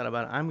who's upset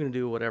about it. I'm going to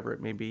do whatever it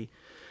may be.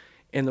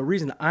 And the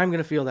reason I'm going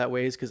to feel that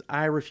way is because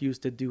I refuse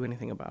to do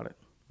anything about it.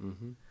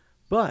 Mm-hmm.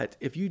 But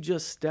if you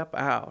just step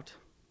out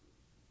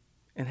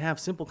and have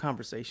simple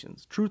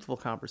conversations, truthful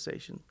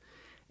conversations,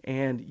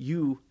 and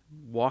you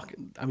walk,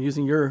 I'm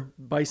using your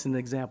bison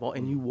example,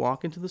 and you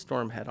walk into the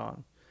storm head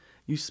on,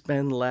 you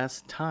spend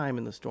less time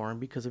in the storm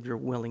because of your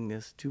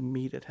willingness to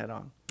meet it head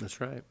on.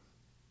 That's right.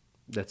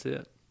 That's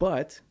it.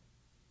 But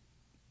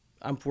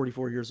I'm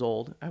 44 years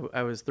old.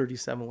 I was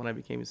 37 when I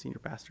became a senior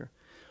pastor.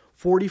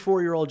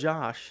 44-year-old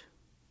Josh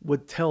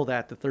would tell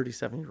that to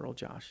 37-year-old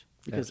Josh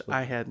because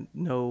Absolutely. I had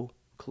no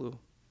clue.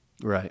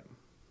 Right.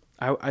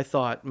 I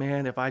thought,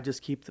 man, if I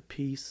just keep the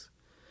peace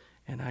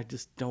and I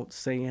just don't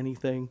say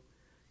anything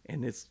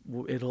and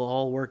it'll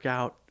all work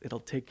out, it'll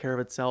take care of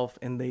itself,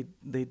 and they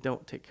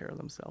don't take care of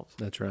themselves.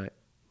 That's right.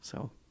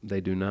 So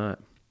they do not.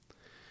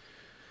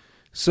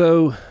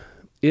 So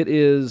it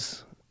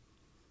is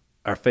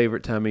our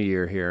favorite time of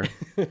year here.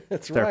 That's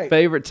it's right. Our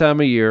favorite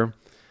time of year.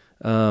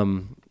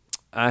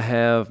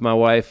 My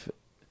wife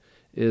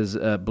is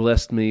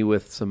blessed me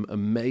with some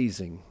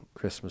amazing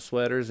Christmas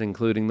sweaters,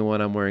 including the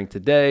one I'm wearing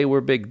today. We're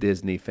big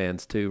Disney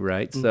fans too,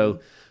 right? Mm-hmm. So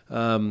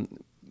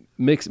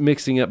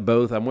mixing up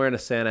both. I'm wearing a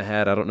Santa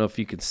hat. I don't know if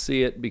you can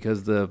see it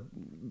because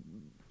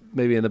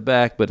maybe in the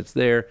back, but it's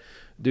there.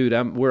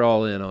 Dude, we're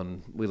all in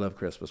on. We love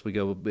Christmas. We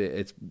go.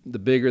 It's the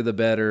bigger the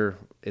better.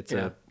 It's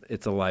a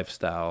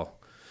lifestyle.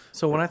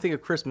 So when I think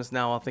of Christmas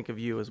now, I'll think of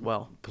you as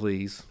well.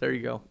 Please. There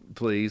you go.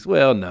 Please.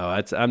 Well,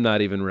 no, I'm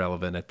not even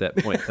relevant at that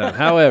point in time.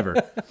 However,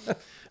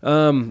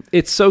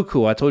 it's so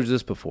cool. I told you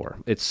this before.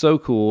 It's so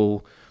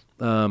cool.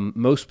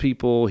 Most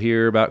people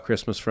hear about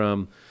Christmas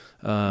from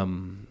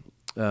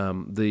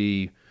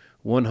the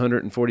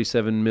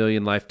 147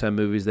 million Lifetime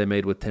movies they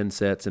made with 10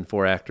 sets and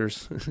 4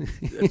 actors.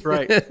 That's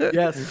right.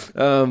 Yes.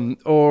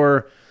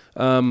 Or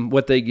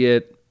what they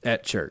get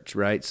at church,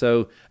 right?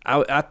 So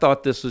I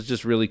thought this was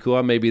just really cool.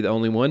 I may be the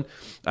only one.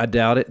 I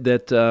doubt it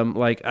that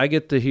I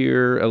get to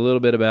hear a little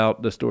bit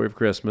about the story of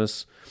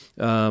Christmas,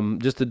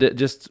 just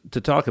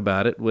to talk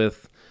about it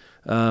with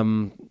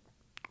off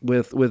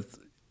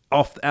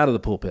out of the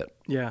pulpit.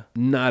 Yeah.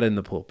 Not in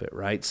the pulpit,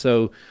 right?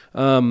 So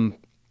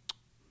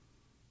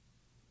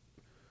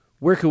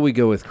where could we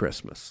go with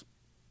Christmas?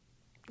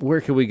 Where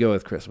could we go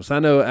with Christmas? I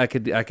know I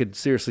could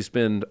seriously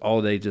spend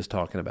all day just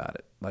talking about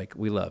it. Like,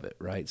 we love it,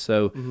 right?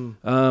 So,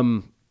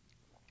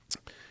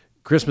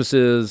 Christmas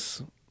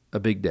is a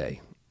big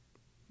day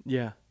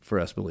Yeah. for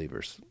us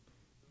believers.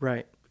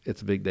 Right.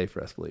 It's a big day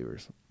for us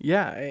believers.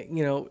 Yeah.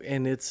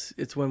 And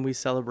it's when we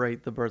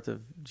celebrate the birth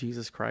of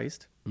Jesus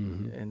Christ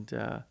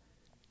and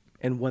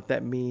what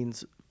that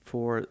means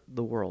for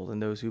the world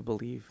and those who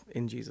believe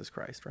in Jesus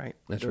Christ, right?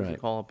 That's those right. who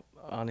call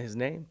on his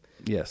name,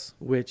 Yes.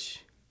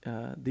 which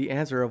the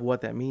answer of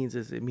what that means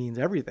is it means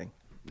everything,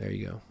 There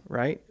you go.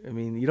 right? I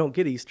mean, you don't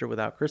get Easter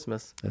without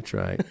Christmas. That's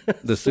right.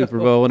 The Super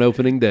Bowl and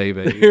opening day,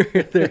 baby.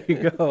 There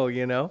you go,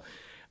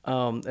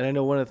 And I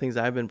know one of the things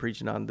I've been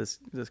preaching on this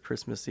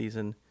Christmas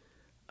season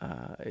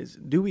is,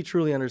 do we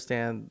truly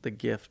understand the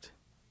gift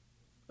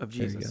of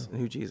Jesus and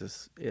who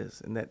Jesus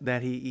is, and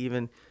that he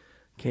even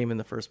came in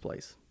the first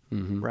place,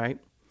 right?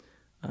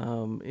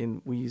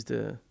 And we used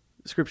a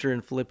scripture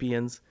in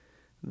Philippians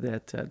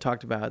that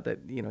talked about that,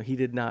 he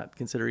did not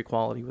consider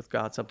equality with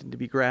God something to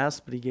be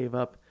grasped, but he gave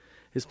up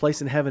his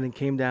place in heaven and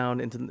came down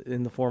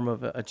in the form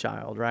of a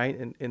child, right?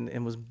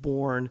 And was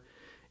born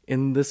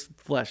in this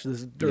flesh,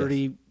 this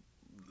dirty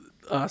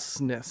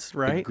usness,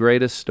 right? The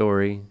greatest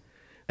story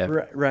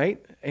ever.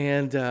 Right.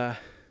 And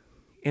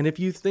if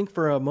you think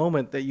for a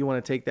moment that you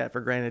want to take that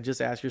for granted,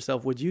 just ask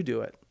yourself, would you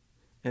do it?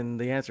 And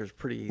the answer is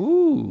pretty easy.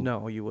 Ooh.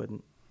 No, you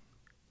wouldn't.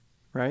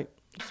 Right?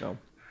 So.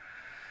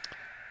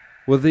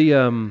 Well,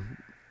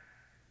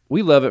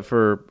 we love it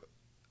for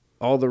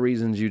all the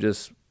reasons you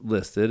just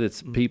listed.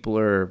 It's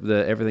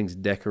everything's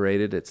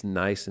decorated. It's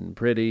nice and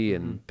pretty,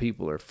 and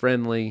people are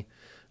friendly.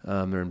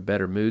 They're in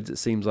better moods. It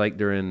seems like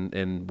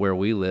and where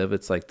we live,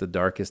 it's like the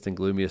darkest and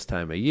gloomiest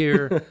time of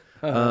year.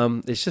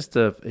 It's just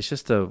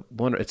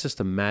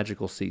a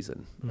magical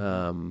season.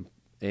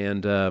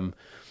 And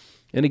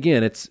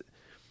again, it's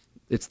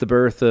the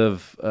birth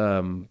of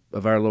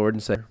our Lord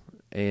and Savior,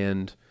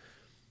 and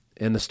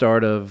the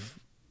start of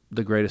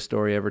the greatest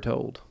story ever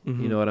told.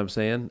 You know what I'm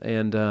saying?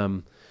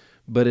 And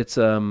but it's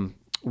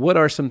what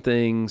are some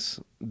things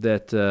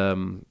that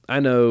I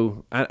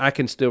know I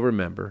can still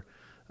remember.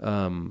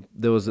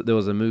 There was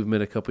a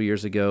movement a couple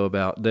years ago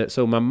about that.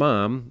 So my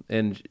mom,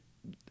 and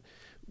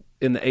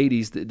in the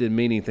 80s, that didn't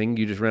mean anything.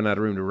 You just ran out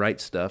of room to write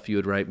stuff. You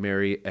would write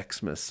Merry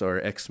Xmas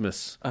or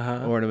Xmas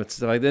ornaments,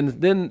 stuff like that.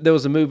 Then there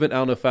was a movement, I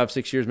don't know,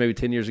 5-6 years, maybe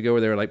 10 years ago,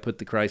 where they were like, put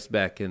the Christ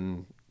back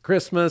in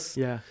Christmas,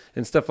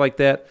 and stuff like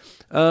that.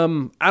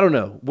 I don't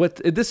know what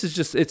this is.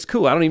 Just, it's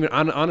cool. I don't even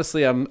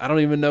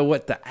know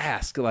what to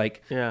ask.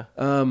 Like,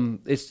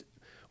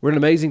 we're in an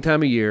amazing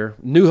time of year.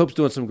 New Hope's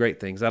doing some great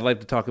things. I'd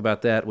like to talk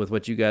about that with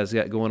what you guys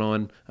got going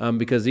on,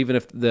 because even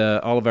if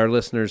all of our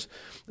listeners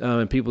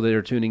and people that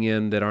are tuning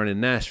in that aren't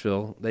in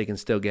Nashville, they can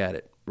still get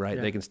it,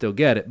 right? They can still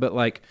get it. But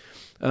like,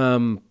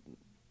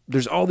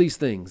 there's all these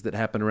things that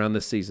happen around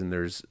this season.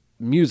 There's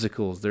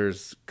musicals,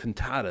 there's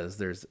cantatas,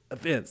 there's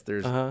events,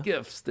 there's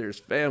gifts, there's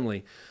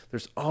family,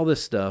 there's all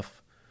this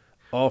stuff,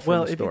 all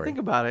from the story. If you think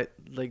about it,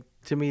 like,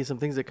 to me, some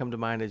things that come to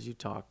mind as you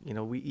talk,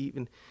 we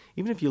even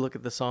if you look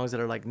at the songs that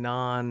are like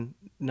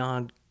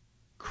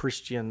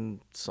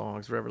non-Christian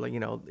songs, whatever, like,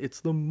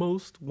 it's the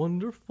most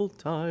wonderful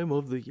time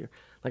of the year.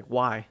 Like,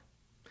 why?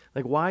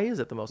 Like, why is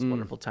it the most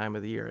wonderful time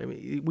of the year? I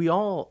mean, we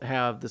all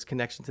have this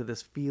connection to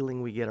this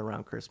feeling we get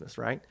around Christmas,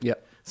 right?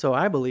 Yep. So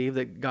I believe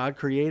that God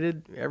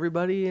created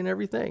everybody and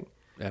everything.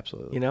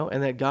 Absolutely.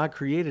 And that God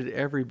created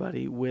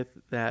everybody with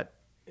that,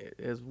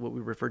 as what we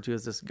refer to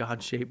as this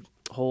God-shaped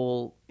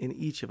hole in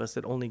each of us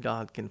that only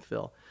God can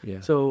fill.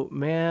 Yeah. So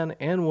man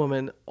and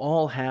woman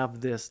all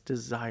have this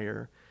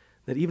desire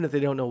that, even if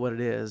they don't know what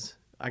it is,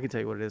 I can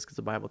tell you what it is because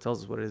the Bible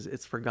tells us what it is.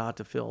 It's for God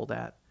to fill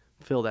that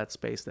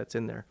space that's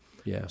in there.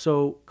 Yeah.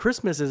 So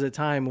Christmas is a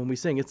time when we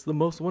sing, it's the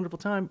most wonderful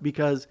time,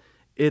 because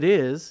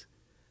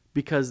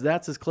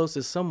that's as close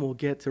as some will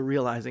get to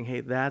realizing,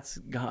 hey, that's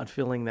God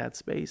filling that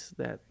space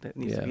that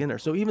needs to be in there.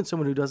 So even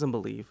someone who doesn't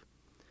believe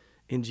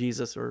in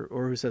Jesus or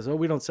who says, oh,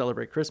 we don't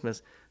celebrate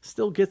Christmas,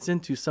 still gets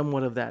into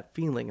somewhat of that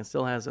feeling and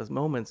still has those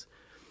moments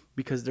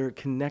because they're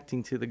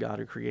connecting to the God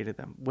who created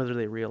them, whether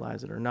they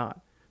realize it or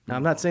not. Now,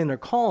 I'm not saying they're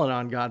calling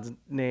on God's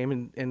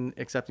name and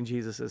accepting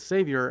Jesus as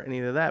Savior or any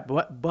of that,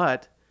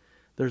 but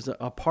there's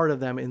a part of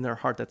them in their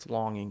heart that's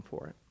longing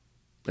for it.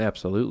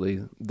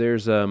 Absolutely.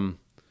 There's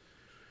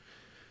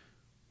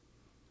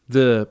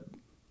the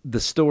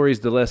stories,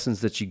 the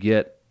lessons that you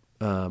get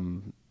out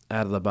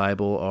of the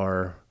Bible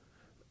are.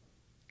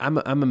 I'm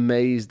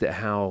amazed at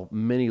how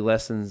many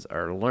lessons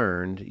are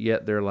learned,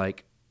 yet they're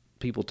like,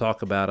 people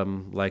talk about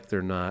them like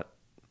they're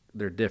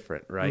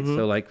different, right?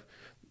 So like,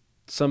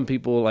 some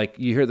people, like,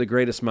 you hear the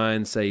greatest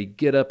minds say,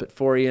 get up at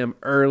 4 a.m.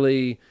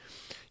 early,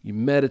 you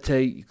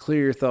meditate, you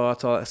clear your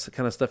thoughts, all that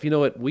kind of stuff. You know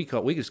what we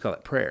just call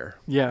it prayer.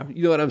 Yeah.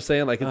 You know what I'm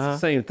saying? Like, it's the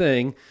same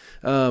thing.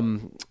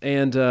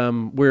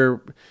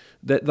 We're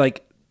that,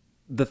 like,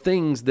 the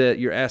things that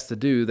you're asked to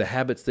do, the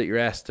habits that you're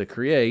asked to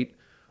create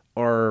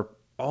are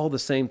all the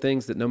same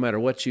things that, no matter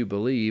what you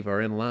believe,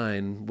 are in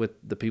line with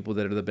the people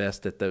that are the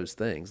best at those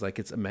things. Like,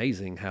 it's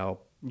amazing how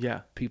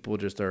people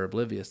just are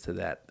oblivious to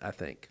that, I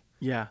think.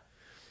 Yeah.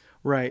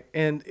 Right.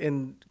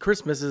 And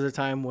Christmas is a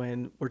time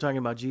when we're talking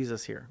about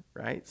Jesus here,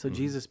 right? So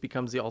Jesus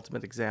becomes the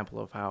ultimate example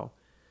of how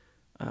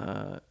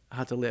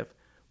to live.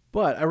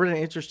 But I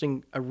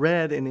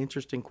read an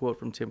interesting quote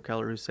from Tim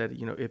Keller who said,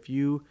 if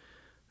you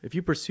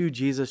pursue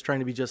Jesus trying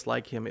to be just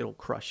like him, it'll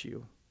crush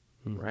you,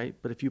 right?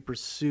 But if you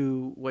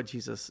pursue what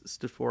Jesus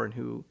stood for and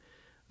who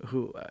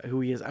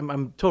he is,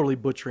 I'm totally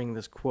butchering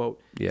this quote.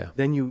 Yeah.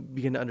 Then you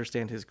begin to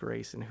understand his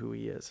grace and who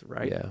he is,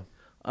 right? Yeah.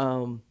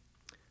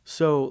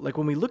 So like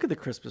when we look at the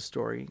Christmas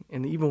story,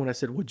 and even when I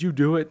said, "Would you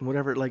do it?" and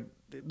whatever, like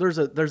there's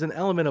an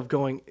element of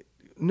going,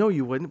 "No,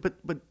 you wouldn't,"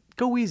 but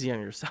go easy on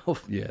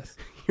yourself. Yes.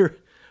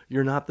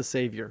 You're not the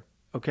savior,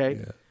 okay?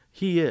 Yeah.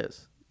 He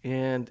is,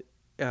 and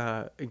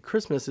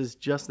Christmas is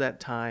just that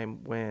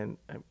time when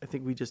I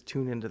think we just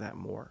tune into that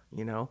more,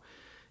 And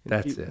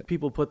That's it.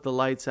 People put the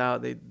lights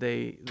out, they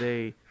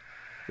the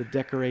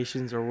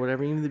decorations or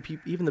whatever. Even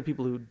the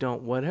people who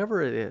don't,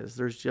 whatever it is,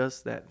 there's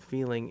just that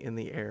feeling in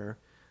the air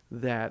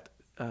that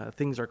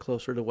things are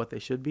closer to what they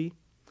should be,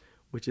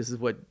 which is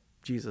what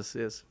Jesus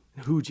is,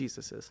 who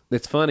Jesus is.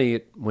 It's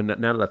funny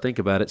now that I think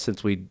about it,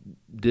 since we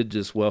did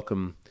just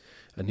welcome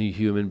a new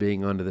human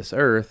being onto this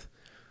earth,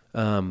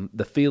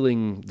 the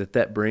feeling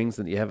that brings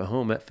that you have at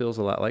home, that feels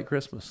a lot like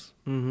Christmas.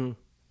 Mm-hmm.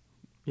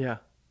 Yeah.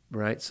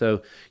 Right.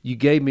 So you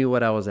gave me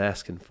what I was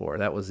asking for.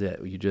 That was it.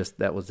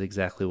 That was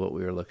exactly what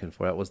we were looking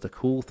for. That was the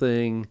cool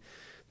thing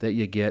that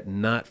you get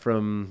not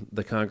from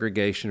the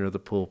congregation or the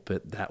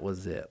pulpit. That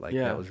was it.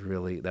 That was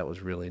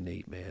really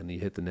neat, man. You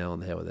hit the nail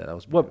on the head with that. That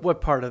was what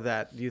part of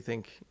that do you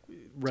think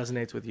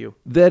resonates with you?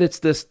 That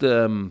it's just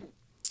the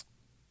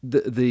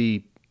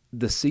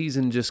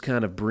season just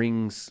kind of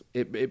brings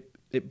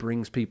it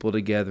brings people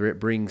together. It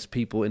brings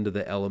people into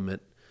the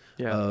element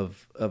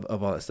of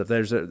all that stuff.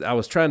 I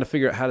was trying to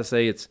figure out how to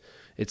say it's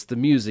the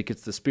music,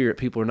 it's the spirit,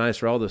 people are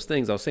nicer, all those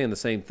things. I was saying the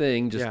same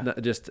thing,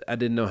 I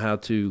didn't know how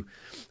to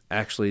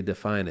actually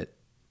define it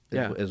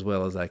as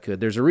well as I could.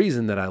 There's a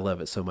reason that I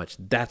love it so much.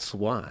 That's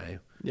why.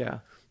 Yeah.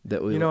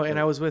 That we, and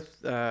I was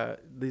with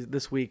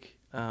this week.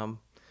 I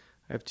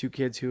have two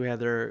kids who had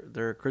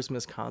their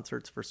Christmas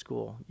concerts for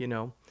school.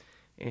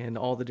 And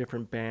all the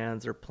different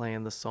bands are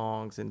playing the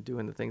songs and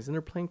doing the things, and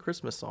they're playing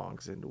Christmas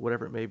songs and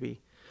whatever it may be.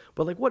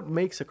 But like, what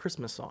makes a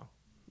Christmas song?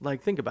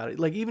 Like, think about it.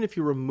 Like, even if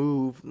you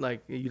remove,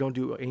 like, you don't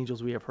do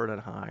Angels We Have Heard on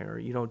High, or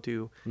you don't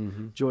do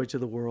Joy to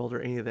the World, or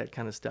any of that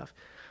kind of stuff.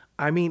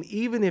 I mean,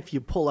 even if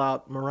you pull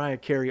out Mariah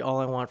Carey, All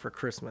I Want for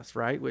Christmas,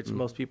 right? Which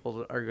most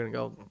people are going to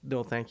go,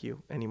 no, thank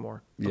you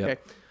anymore. Yep.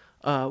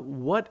 Okay.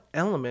 What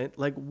element,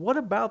 like, what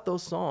about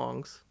those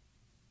songs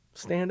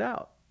stand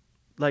out?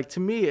 Like,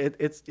 to me,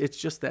 it's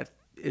just that,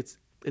 it's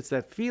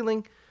that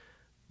feeling,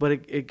 but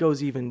it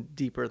goes even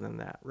deeper than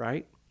that,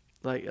 right?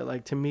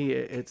 Like to me,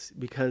 it's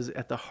because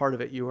at the heart of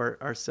it, you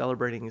are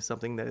celebrating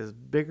something that is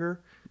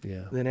bigger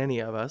than any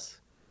of us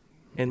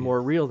and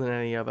more real than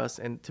any of us.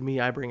 And to me,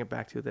 I bring it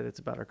back to that it's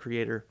about our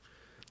Creator.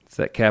 It's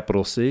that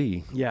capital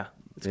C. Yeah,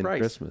 it's in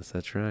Christ. Christmas.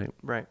 That's right.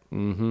 Right.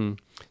 Mm-hmm.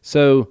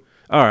 So,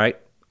 all right,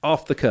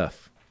 off the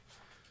cuff.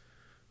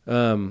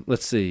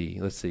 Let's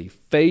see.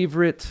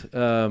 Favorite.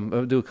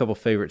 I'll do a couple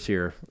favorites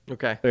here.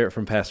 Okay. Favorite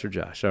from Pastor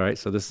Josh. All right.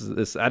 So this.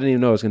 I didn't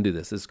even know I was going to do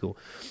this. This is cool.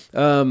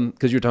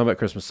 Because you're talking about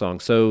Christmas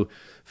songs. So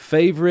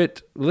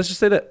favorite. Let's just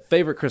say that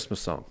favorite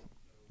Christmas song.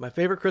 My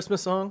favorite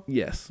Christmas song.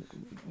 Yes.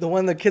 The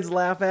one the kids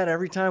laugh at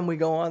every time we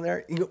go on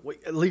there.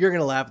 You're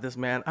gonna laugh at this,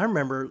 man. I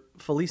remember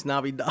Feliz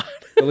Navidad.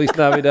 Feliz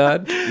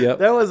Navidad. Yep.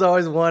 That was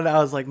always one. I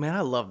was like, man,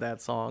 I love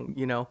that song.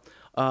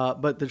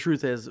 But the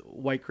truth is,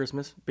 White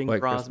Christmas, Bing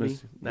Crosby,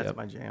 Christmas. that's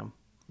my jam.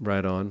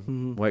 Right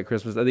on. White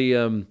Christmas.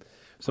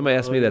 Somebody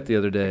asked me that the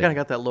other day. I kind of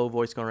got that low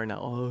voice going right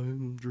now.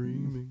 I'm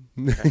dreaming.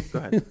 Okay, go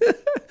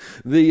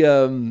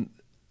ahead.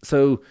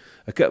 So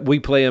we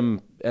play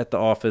them at the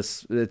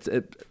office.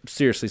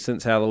 Seriously,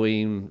 since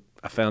Halloween,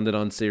 I found it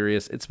on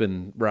Sirius. It's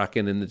been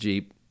rocking in the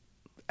Jeep.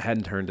 I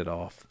hadn't turned it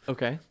off.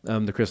 Okay.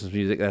 The Christmas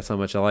music. That's how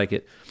much I like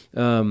it.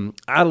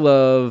 I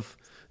love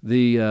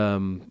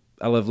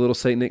I love Little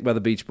Saint Nick by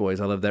the Beach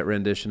Boys. I love that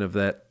rendition of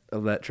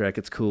that track.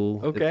 It's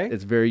cool. Okay.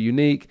 It's very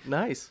unique.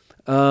 Nice.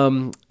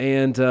 And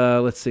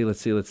let's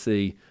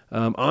see.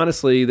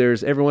 Honestly,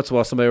 there's every once in a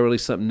while somebody will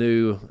release something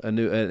new, and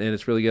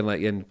it's really good.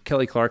 And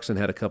Kelly Clarkson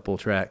had a couple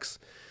tracks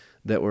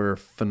that were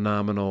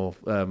phenomenal,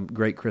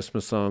 great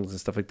Christmas songs and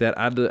stuff like that.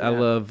 I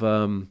love,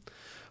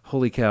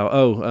 holy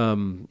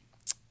cow.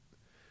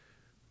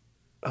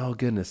 Oh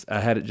goodness, I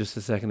had it just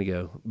a second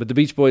ago. But the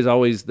Beach Boys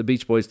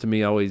to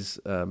me always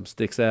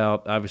sticks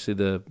out. Obviously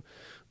the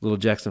Little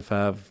Jackson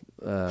 5,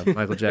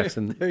 Michael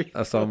Jackson.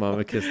 I saw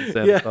Mama kissing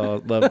Santa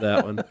Claus. Love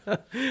that one.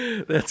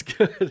 That's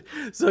good.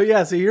 So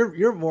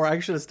you're more. I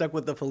should have stuck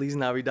with the Feliz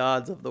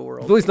Navidads of the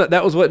world.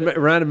 That was what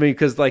reminded me,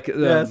 because I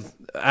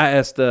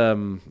asked.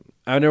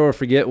 I never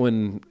forget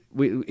when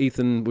we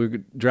were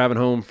driving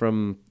home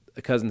from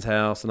a cousin's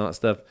house and all that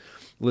stuff,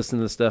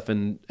 listening to stuff,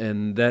 and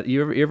that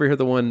you ever hear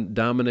the one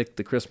Dominic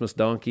the Christmas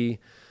Donkey?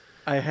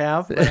 I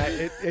have, but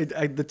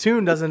the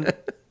tune doesn't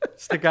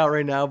stick out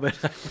right now, but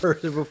I've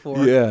heard it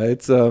before. Yeah,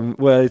 it's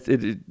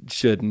it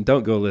shouldn't.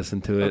 Don't go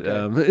listen to it.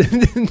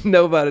 Okay.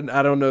 Nobody,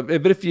 I don't know,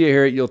 but if you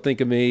hear it, you'll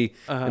think of me.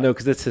 I know,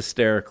 because it's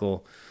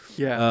hysterical.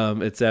 Yeah.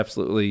 It's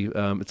absolutely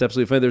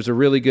fun. There's a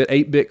really good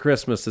 8-Bit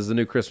Christmas is a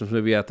new Christmas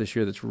movie out this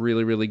year that's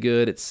really, really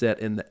good. It's set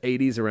in the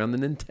 80s around the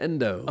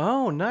Nintendo.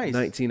 Oh, nice.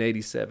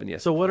 1987,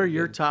 yes. So what are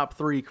your top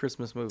 3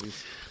 Christmas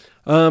movies?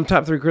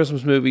 Top 3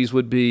 Christmas movies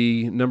would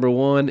be, number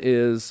 1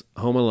 is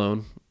Home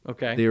Alone.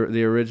 Okay.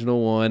 The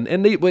original one.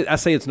 And I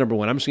say it's number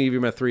 1. I'm just going to give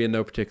you my 3 in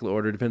no particular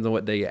order. Depends on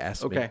what day you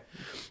ask me. Okay.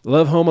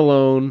 Love Home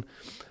Alone.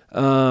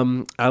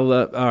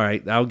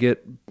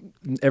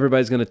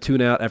 Everybody's going to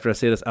tune out after I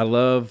say this. I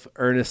love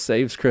Ernest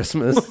Saves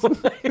Christmas.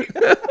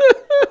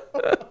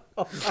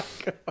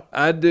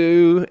 I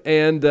do.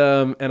 And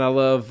I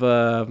love,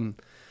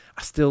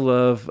 I still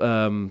love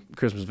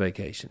Christmas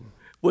Vacation.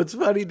 What's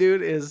funny,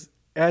 dude, is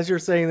as you're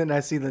saying that, and I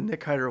see the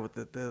Nick Hyder with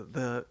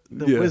the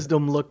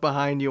wisdom look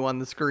behind you on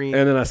the screen.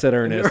 And then I said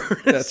Ernest.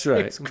 That's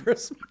right.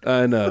 Christmas.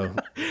 I know.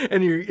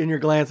 and you're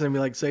glancing at me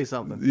like, say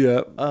something.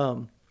 Yeah.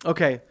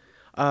 Okay.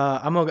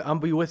 I'm gonna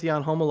be with you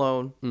on Home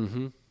Alone.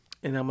 Mm-hmm.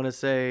 And I'm gonna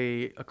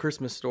say A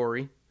Christmas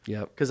Story.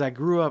 Yep. Because I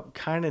grew up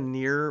kind of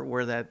near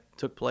where that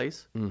took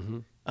place. Mm-hmm.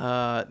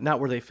 Not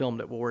where they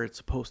filmed it, but where it's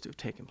supposed to have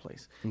taken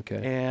place.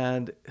 Okay.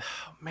 And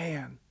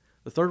man,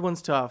 the third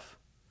one's tough.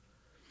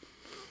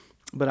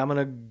 But I'm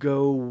gonna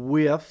go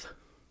with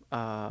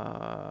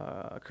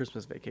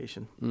Christmas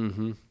Vacation.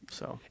 Mm-hmm.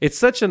 So it's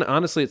such an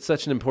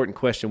important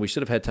question. We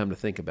should have had time to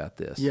think about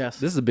this. Yes,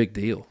 this is a big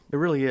deal. It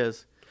really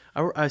is.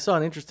 I saw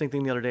an interesting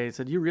thing the other day. It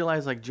said, you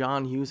realize like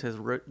John Hughes has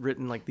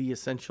written like the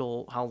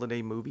essential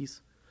holiday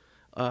movies,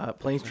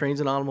 Planes,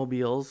 Trains, and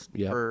Automobiles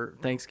for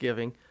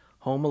Thanksgiving,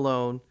 Home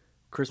Alone,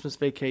 Christmas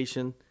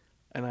Vacation,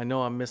 and I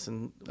know I'm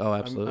missing. Oh,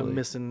 absolutely. I'm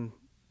missing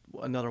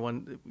another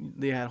one.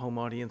 The at-home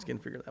audience can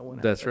figure that one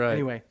out. That's right.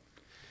 Anyway.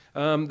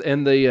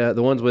 And the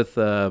ones with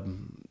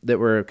that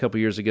were a couple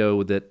years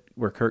ago that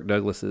were Kirk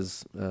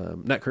Douglas's,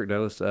 not Kirk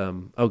Douglas.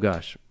 Oh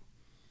gosh,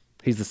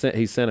 he's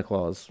Santa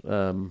Claus.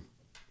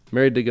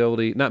 Married to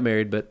Goldie, not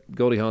married, but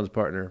Goldie Hawn's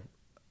partner.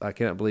 I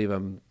cannot believe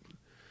I'm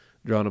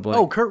drawing a blank.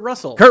 Oh, Kurt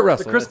Russell.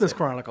 The Christmas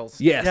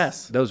Chronicles.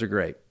 Yes, those are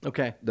great.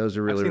 Okay, those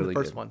are really, I've seen really the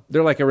first good. one.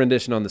 They're like a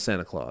rendition on the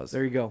Santa Claus.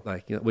 There you go.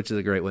 Which is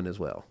a great one as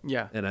well.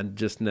 Yeah. And I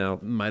just now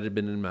might have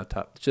been in my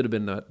top. Should have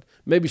been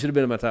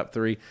in my top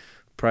 3.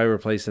 Probably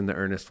replacing the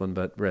Ernest one,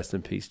 but rest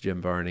in peace,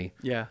 Jim Varney.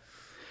 Yeah.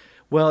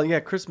 Well, yeah,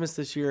 Christmas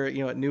this year,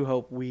 at New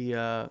Hope, we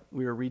were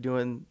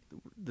redoing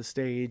the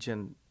stage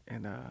and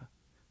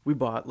we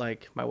bought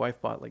my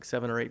wife bought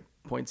 7 or 8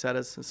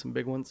 poinsettias and some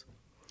big ones.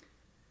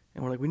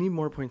 And we're like, we need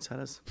more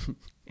poinsettias.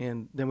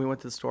 And then we went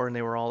to the store and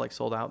they were all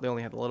sold out. They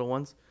only had the little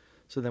ones.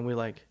 So then we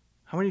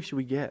how many should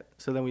we get?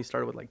 So then we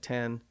started with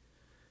 10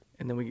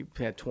 and then we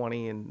had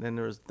 20 and then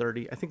there was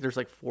 30. I think there's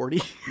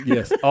 40.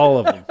 Yes, all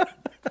of them.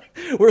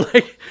 We're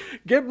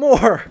get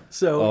more.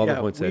 So all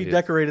yeah, we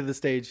decorated the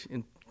stage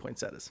in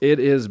poinsettias. It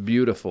is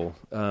beautiful.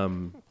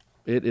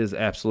 It is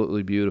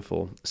absolutely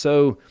beautiful.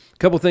 So a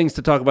couple things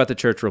to talk about the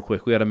church real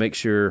quick. We got to make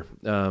sure,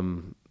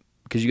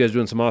 because you guys are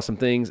doing some awesome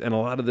things, and a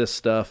lot of this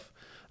stuff,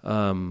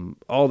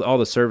 all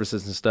the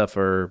services and stuff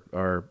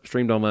are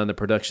streamed online. The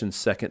production's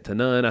second to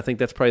none. I think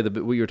that's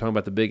probably what you were talking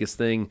about. The biggest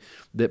thing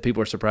that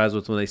people are surprised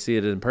with when they see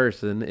it in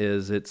person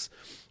is it's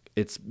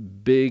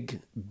big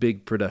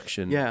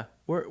production. Yeah,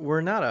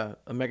 we're not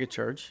a mega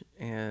church,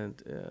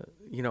 and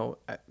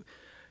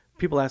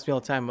people ask me all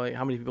the time,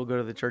 how many people go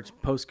to the church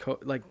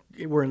post-COVID?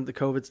 We're in the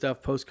COVID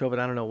stuff, post-COVID.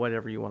 I don't know,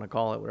 whatever you want to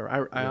call it.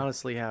 Whatever. I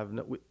honestly have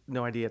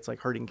no idea. It's like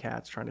herding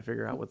cats, trying to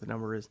figure out what the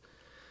number is.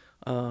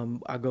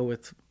 I'll go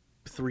with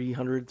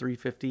 300,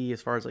 350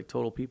 as far as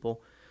total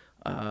people.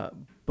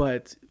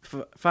 But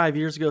 5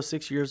 years ago,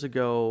 6 years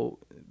ago,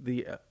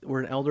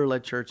 we're an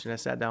elder-led church, and I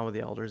sat down with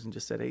the elders and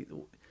just said, hey,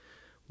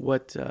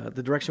 what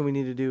the direction we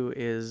need to do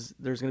is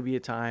there's going to be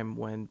a time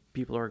when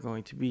people are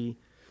going to be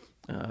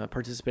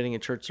participating in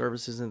church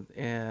services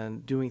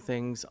and doing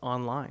things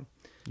online.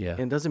 Yeah. And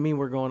it doesn't mean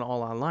we're going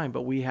all online,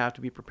 but we have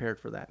to be prepared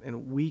for that.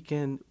 And we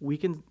can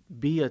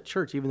be a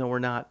church, even though we're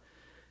not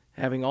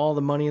having all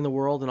the money in the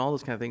world and all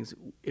those kind of things.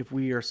 If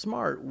we are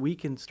smart, we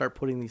can start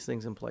putting these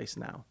things in place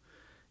now.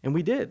 And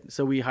we did.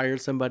 So we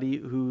hired somebody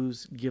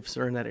whose gifts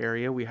are in that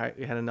area. We had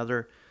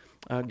another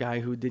guy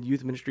who did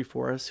youth ministry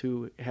for us,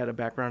 who had a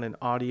background in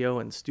audio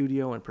and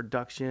studio and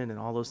production and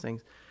all those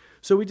things.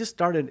 So we just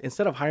started,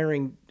 instead of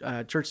hiring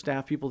church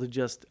staff people to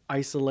just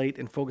isolate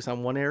and focus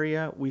on one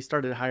area, we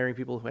started hiring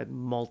people who had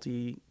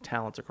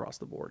multi-talents across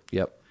the board.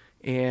 Yep.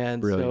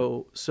 And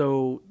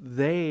so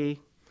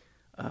they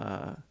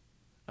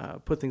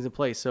put things in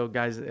place. So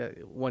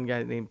one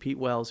guy named Pete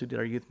Wells, who did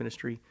our youth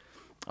ministry,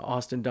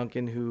 Austin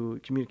Duncan, who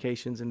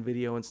communications and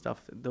video and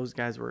stuff, those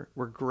guys were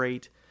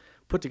great,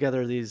 put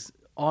together these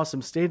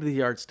awesome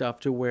state-of-the-art stuff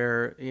to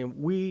where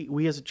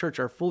we as a church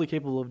are fully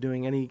capable of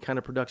doing any kind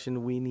of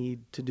production we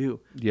need to do.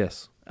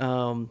 Yes.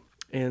 And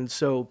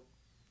so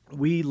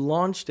we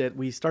launched it.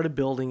 We started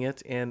building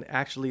it and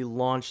actually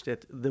launched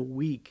it the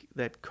week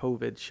that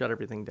COVID shut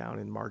everything down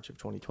in March of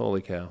 2020.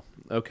 Holy cow.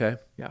 Okay.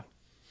 Yeah.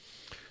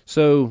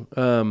 So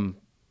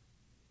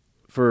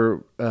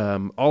for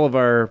all of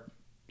our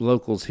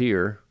locals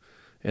here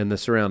in the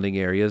surrounding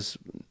areas,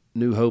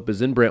 New Hope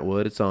is in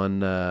Brentwood. It's on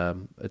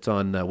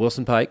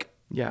Wilson Pike.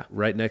 Yeah.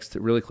 Right next to,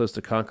 really close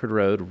to Concord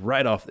Road,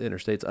 right off the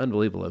interstate. It's an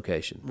unbelievable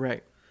location.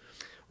 Right.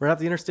 We're off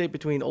the interstate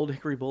between Old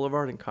Hickory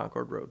Boulevard and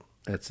Concord Road.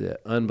 That's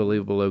it.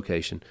 Unbelievable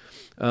location.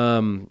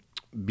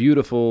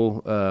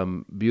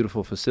 Beautiful,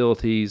 beautiful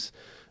facilities,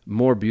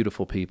 more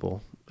beautiful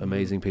people,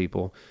 amazing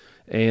people.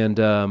 And,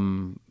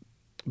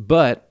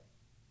 but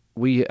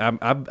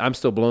I'm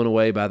still blown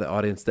away by the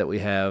audience that we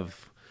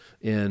have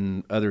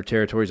in other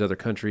territories, other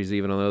countries,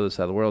 even on the other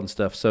side of the world and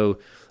stuff. So,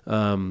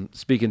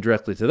 speaking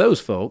directly to those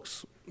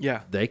folks,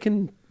 yeah, they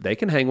can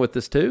hang with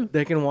us too.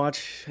 They can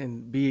watch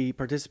and be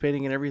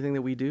participating in everything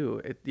that we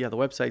do. The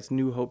website's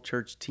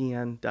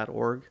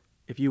newhopechurchtn.org.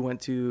 If you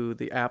went to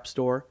the App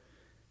Store,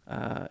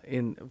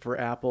 for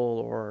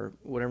Apple or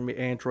whatever,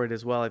 Android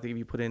as well, I think if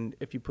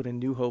you put in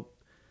New Hope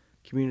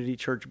Community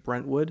Church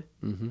Brentwood,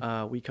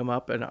 we come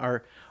up, and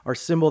our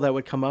symbol that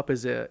would come up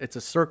is it's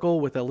a circle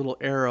with a little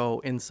arrow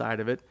inside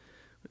of it,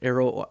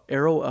 arrow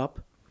up,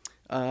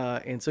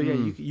 and so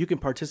you can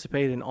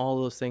participate in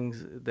all those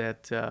things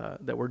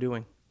that we're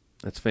doing.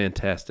 That's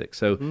fantastic.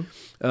 So,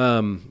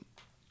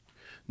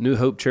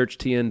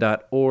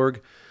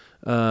 newhopechurchtn.org,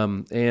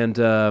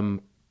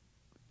 and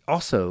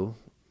also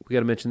we got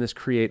to mention this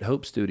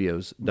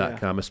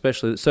createhopestudios.com,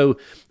 especially so.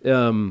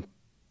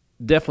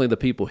 Definitely the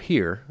people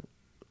here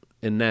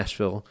in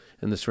Nashville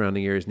and the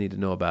surrounding areas need to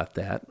know about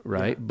that,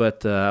 right? Yeah.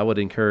 But I would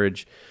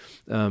encourage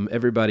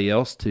everybody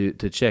else to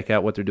check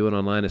out what they're doing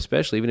online,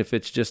 especially even if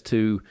it's just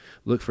to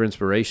look for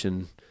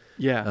inspiration.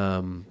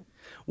 Yeah.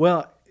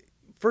 Well,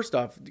 first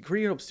off,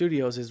 Create Hope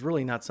Studios is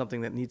really not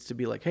something that needs to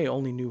be like, hey,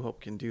 only New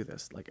Hope can do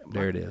this. Like,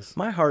 there it is.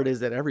 My heart is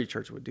that every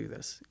church would do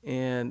this.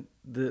 And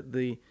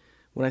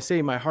when I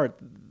say my heart,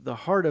 the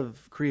heart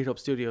of Create Hope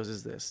Studios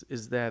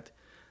is that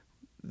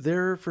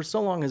there for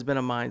so long has been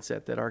a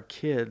mindset that our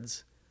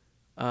kids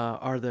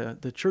are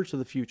the church of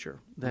the future,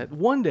 that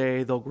one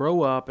day they'll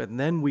grow up and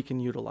then we can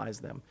utilize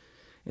them.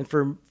 And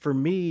for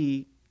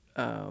me,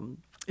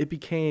 it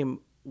became,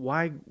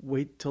 why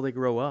wait till they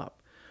grow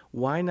up?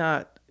 Why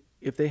not,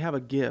 if they have a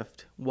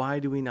gift, why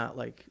do we not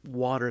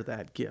water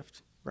that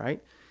gift,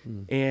 right?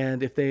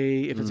 And if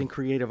it's in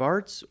creative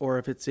arts, or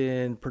if it's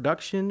in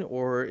production,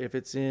 or if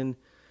it's in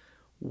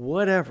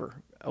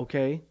whatever,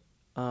 okay,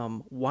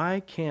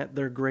 why can't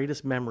their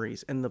greatest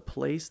memories and the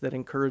place that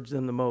encouraged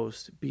them the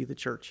most be the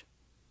church?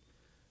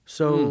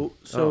 So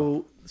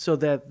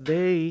that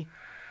they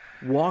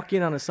walk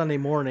in on a Sunday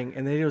morning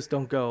and they just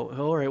don't go,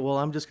 all right, well,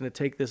 I'm just going to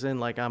take this in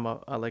like I'm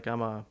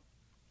a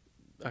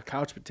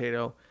couch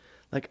potato.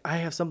 Like, I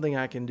have something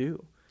I can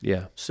do.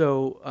 Yeah.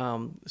 So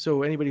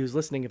anybody who's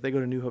listening, if they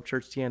go to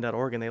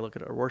newhopechurchtn.org and they look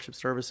at our worship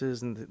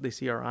services and they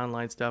see our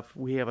online stuff,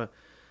 we have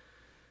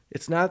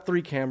it's not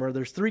 3-camera.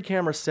 There's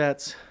 3-camera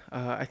sets.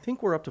 I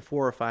think we're up to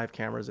 4 or 5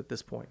 cameras at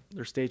this point.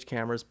 They're stage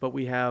cameras, but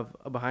we have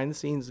a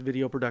behind-the-scenes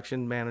video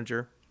production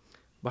manager,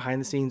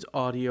 behind-the-scenes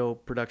audio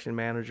production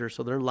manager.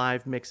 So they're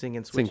live mixing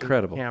and switching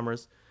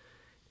cameras,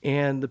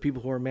 and the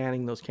people who are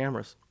manning those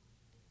cameras.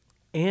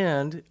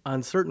 And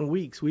on certain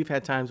weeks, we've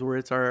had times where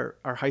it's our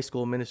high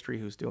school ministry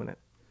who's doing it.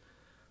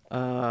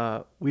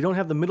 We don't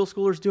have the middle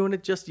schoolers doing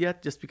it just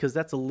yet, just because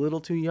that's a little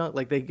too young.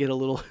 Like, they get a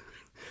little,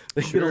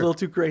 get a little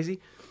too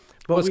crazy.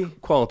 But it's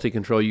quality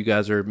control. You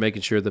guys are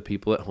making sure the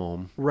people at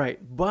home. Right.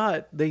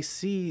 But they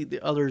see the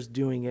others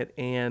doing it,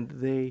 and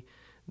they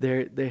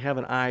have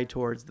an eye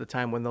towards the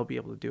time when they'll be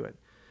able to do it.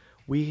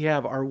 We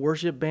have our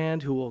worship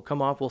band who will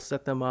come off, we'll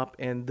set them up,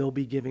 and they'll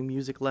be giving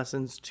music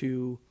lessons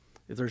to,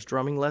 if there's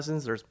drumming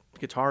lessons, there's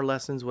guitar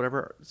lessons,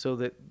 whatever, so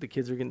that the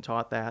kids are getting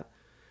taught that.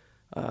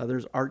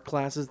 There's art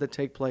classes that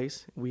take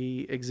place.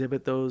 We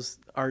exhibit those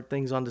art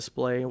things on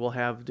display, and we'll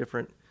have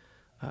different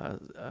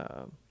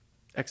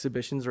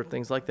exhibitions or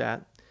things like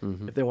that.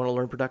 Mm-hmm. If they want to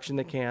learn production,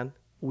 they can.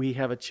 We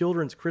have a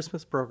children's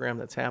Christmas program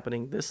that's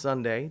happening this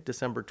Sunday,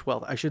 December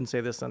 12th. I shouldn't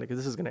say this Sunday because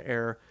this is going to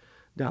air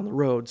down the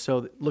road.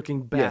 So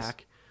looking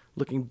back,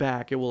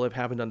 it will have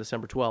happened on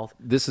December 12th.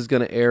 This is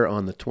going to air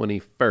on the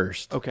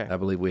 21st. Okay. I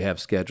believe we have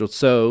scheduled.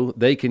 So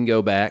they can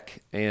go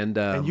back and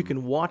you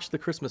can watch the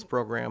Christmas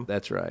program.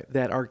 That's right.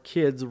 That our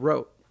kids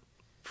wrote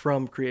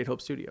from Create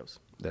Hope Studios.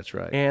 That's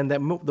right. And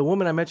the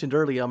woman I mentioned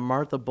earlier,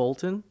 Martha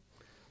Bolton,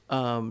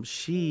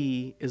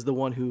 she is the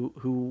one who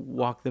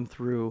walked them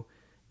through,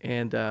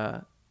 and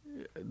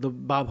the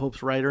Bob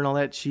Hope's writer and all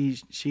that. She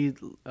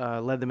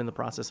led them in the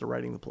process of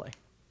writing the play.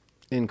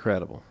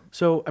 Incredible.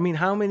 So, I mean,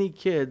 how many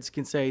kids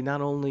can say, not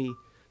only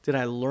did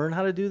I learn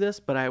how to do this,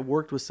 but I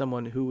worked with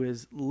someone who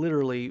is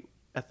literally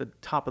at the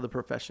top of the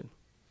profession?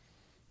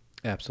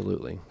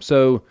 Absolutely.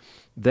 So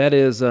that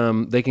is,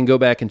 they can go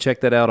back and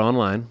check that out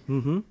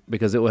online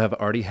because it will have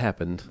already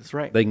happened. That's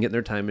right. They can get in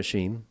their time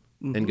machine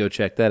and go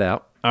check that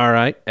out. All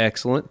right.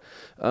 Excellent.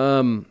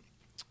 And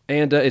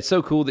it's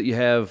so cool that you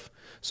have,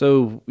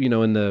 in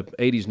the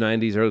 80s,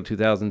 90s, early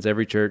 2000s,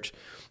 every church,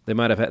 they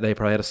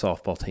probably had a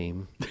softball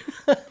team.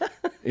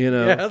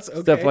 Yes,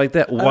 okay. Stuff like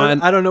that.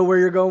 I don't know where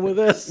you're going with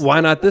this. Why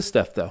not this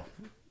stuff though?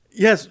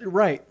 Yes,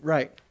 right.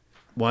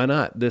 Why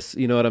not? This,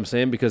 you know what I'm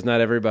saying? Because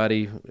not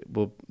everybody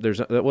will.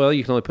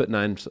 You can only put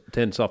 10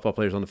 softball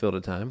players on the field at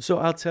a time. So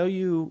I'll tell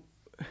you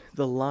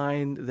the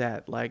line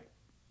that like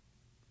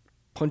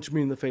punched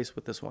me in the face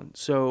with this one.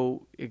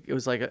 So it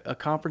was like a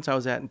conference I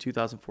was at in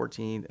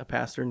 2014. A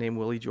pastor named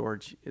Willie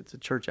George. It's a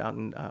church out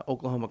in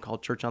Oklahoma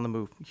called Church on the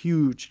Move.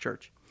 Huge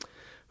church,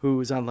 who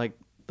is on like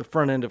the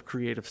front end of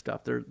creative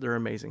stuff. They're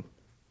amazing.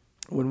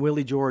 When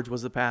Willie George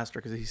was the pastor,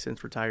 because he's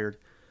since retired,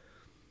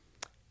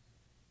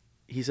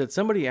 he said,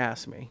 somebody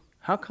asked me,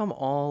 how come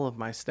all of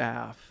my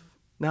staff,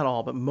 not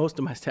all, but most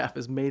of my staff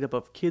is made up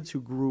of kids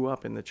who grew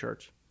up in the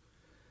church?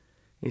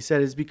 He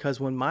said, it's because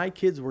when my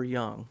kids were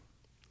young,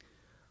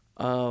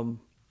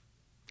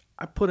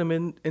 I put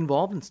them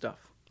involved in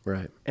stuff.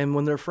 Right. And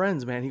when they're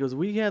friends, man, he goes,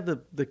 we had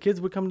the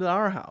kids would come to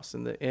our house,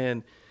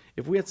 and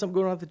if we had something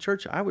going on at the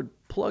church, I would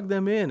plug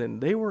them in,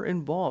 and they were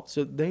involved.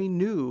 So they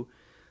knew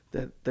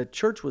that the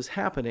church was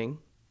happening,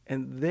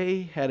 and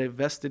they had a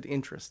vested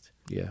interest.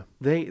 Yeah.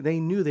 They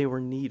knew they were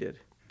needed.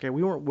 Okay,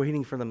 we weren't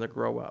waiting for them to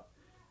grow up.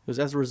 Because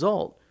as a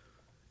result,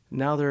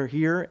 now they're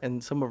here,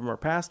 and some of them are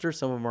pastors,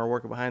 some of them are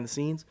working behind the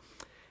scenes.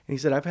 And he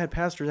said, I've had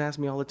pastors ask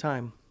me all the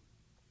time,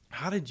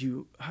 how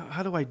do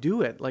I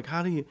do it? Like,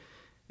 how do you?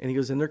 And he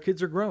goes, and their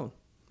kids are grown.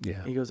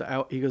 Yeah. He goes,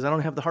 I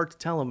don't have the heart to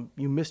tell them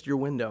you missed your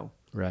window.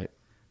 Right.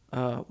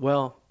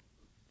 Well,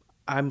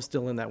 I'm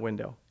still in that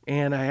window.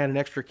 And I had an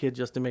extra kid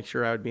just to make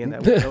sure I would be in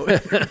that window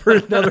for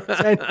another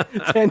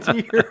 10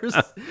 years.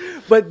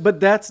 But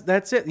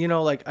that's it. You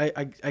know, like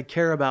I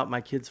care about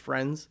my kids'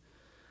 friends,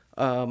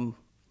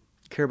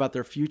 care about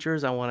their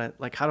futures. I want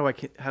to, like, how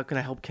can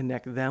I help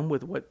connect them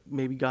with what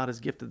maybe God has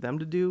gifted them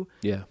to do?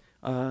 Yeah.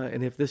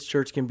 And if this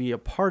church can be a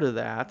part of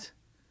that,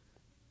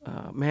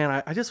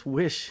 man, I just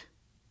wish,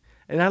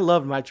 and I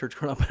loved my church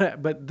growing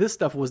up, but this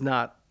stuff was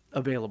not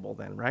available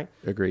then, right?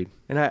 Agreed.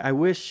 And I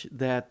wish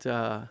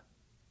that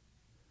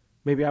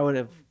maybe I would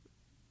have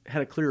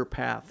had a clearer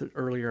path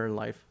earlier in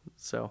life.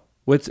 So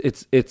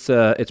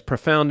it's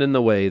profound in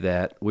the way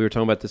that we were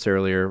talking about this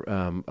earlier.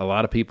 A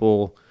lot of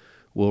people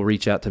will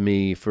reach out to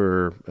me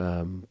for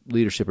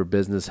leadership or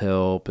business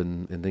help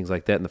and things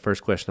like that. And the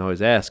first question I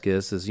always ask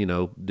is, you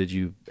know, did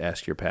you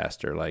ask your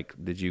pastor? Like,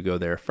 did you go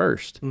there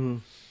first?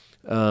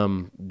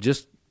 Mm-hmm.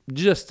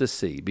 Just to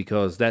see,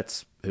 because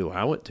that's who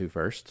I went to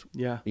first.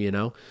 Yeah. You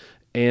know,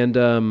 and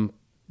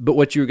but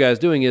what you guys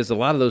doing is a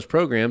lot of those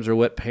programs are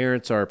what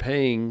parents are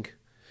paying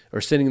or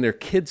sending their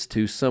kids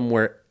to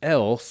somewhere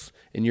else,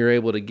 and you're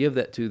able to give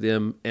that to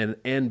them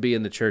and be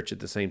in the church at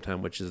the same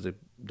time, which is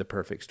the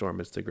perfect storm.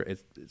 It's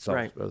solves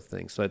right. both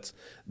things. So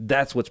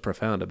that's what's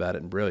profound about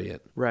it and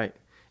brilliant. Right.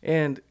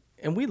 And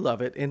we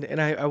love it. And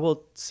I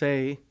will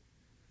say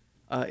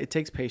it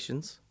takes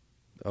patience.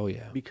 Oh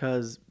yeah.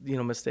 Because, you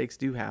know, mistakes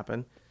do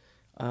happen.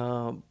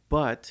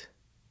 But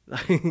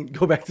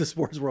go back to the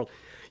sports world.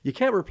 You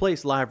can't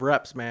replace live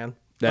reps, man.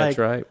 That's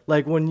right.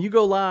 Like when you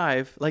go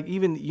live, like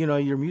even, you know,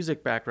 your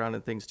music background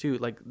and things too,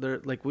 like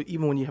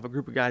even when you have a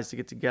group of guys to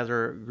get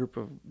together, a group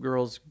of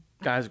girls,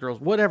 guys,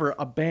 girls, whatever,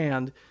 a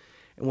band,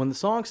 and when the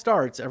song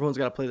starts, everyone's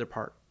got to play their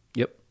part.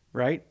 Yep.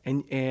 Right.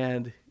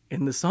 And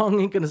the song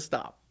ain't going to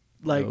stop.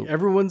 Like Nope.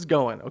 Everyone's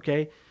going.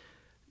 Okay.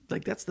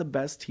 Like that's the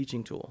best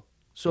teaching tool.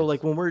 So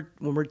like when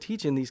we're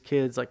teaching these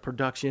kids like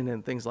production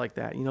and things like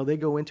that, you know, they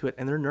go into it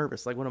and they're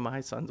nervous. Like one of my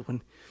sons,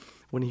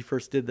 when he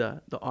first did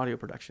the audio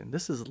production,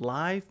 this is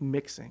live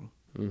mixing,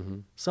 mm-hmm.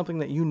 something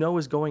that you know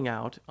is going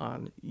out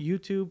on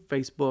YouTube,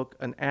 Facebook,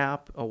 an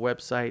app, a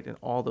website, and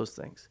all those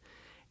things.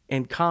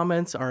 And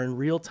comments are in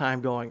real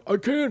time going, I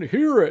can't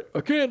hear it.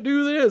 I can't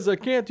do this. I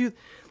can't do.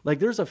 Like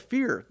there's a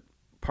fear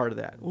part of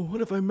that. Well,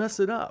 what if I mess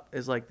it up?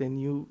 It's like, then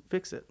you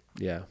fix it.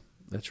 Yeah,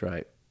 that's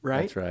right.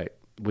 Right? That's right.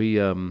 We,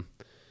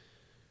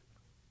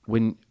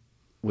 when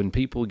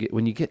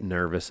you get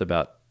nervous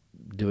about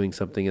doing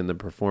something in the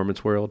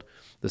performance world,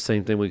 the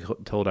same thing we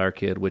told our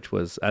kid, which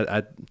was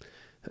I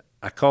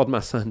called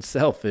my son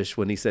selfish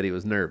when he said he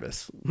was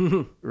nervous,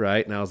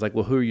 right? And I was like,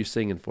 well, who are you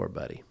singing for,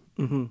 buddy?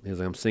 Mm-hmm. He was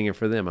like, I'm singing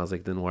for them. I was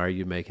like, then why are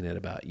you making it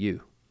about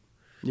you?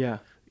 Yeah.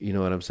 You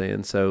know what I'm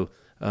saying? So,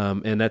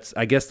 and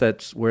I guess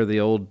that's where the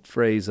old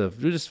phrase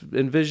of you just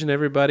envision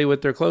everybody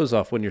with their clothes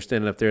off when you're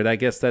standing up there. And I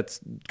guess that's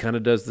kind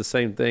of does the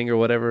same thing or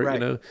whatever, right. you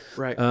know?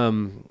 Right.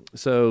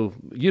 So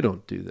you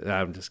don't do that.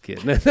 I'm just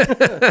kidding.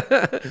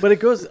 But it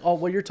goes,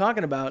 what you're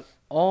talking about,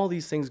 all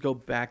these things go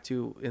back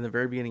to in the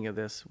very beginning of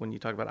this, when you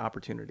talk about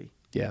opportunity.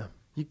 Yeah.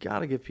 You got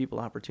to give people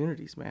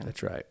opportunities, man.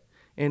 That's right.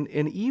 And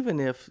even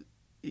if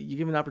you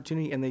give an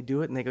opportunity and they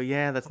do it and they go,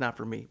 yeah, that's not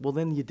for me. Well,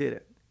 then you did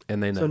it.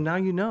 And they know. So now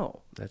you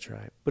know. That's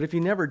right. But if you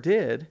never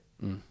did,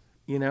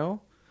 you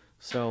know,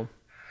 so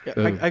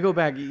I go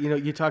back, you know,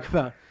 you talk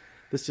about,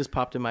 this just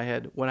popped in my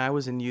head. When I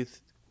was in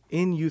youth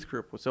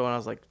group, so when I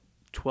was like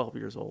 12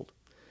 years old,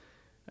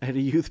 I had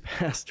a youth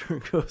pastor who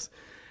goes,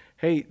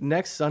 hey,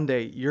 next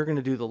Sunday, you're going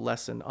to do the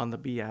lesson on the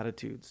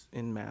Beatitudes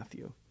in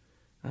Matthew. And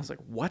I was like,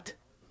 what?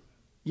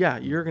 Yeah,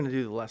 you're going to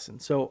do the lesson.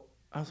 So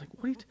I was like,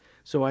 what are you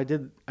so I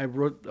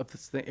wrote up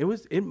this thing.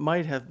 It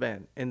might have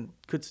been and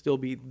could still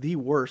be the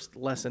worst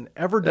lesson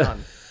ever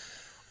done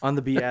on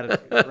the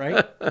Beatitude,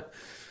 right?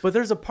 But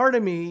there's a part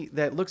of me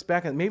that looks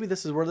back at, maybe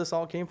this is where this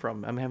all came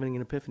from. I'm having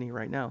an epiphany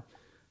right now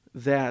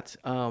that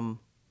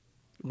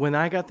when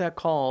I got that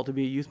call to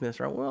be a youth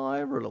minister,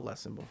 I wrote a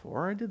lesson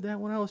before. I did that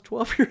when I was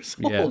 12 years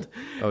old.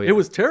 Oh, yeah. It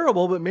was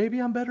terrible, but maybe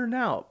I'm better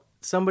now.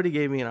 Somebody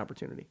gave me an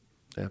opportunity.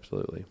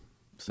 Absolutely.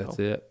 So,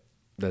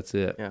 That's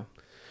it. yeah.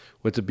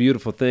 Well, it's a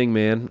beautiful thing,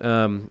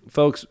 man.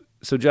 Folks,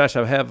 so Josh,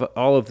 I have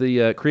all of the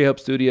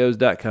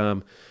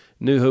CreHopeStudios.com,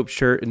 New Hope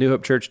Church,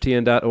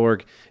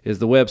 NewHopeChurchTN.org is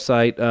the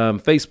website.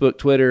 Facebook,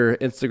 Twitter,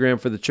 Instagram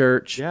for the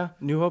church. Yeah,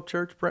 New Hope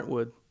Church,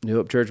 Brentwood. New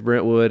Hope Church,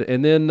 Brentwood.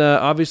 And then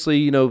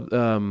obviously,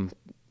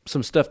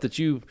 some stuff that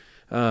you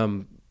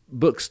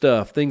book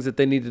stuff, things that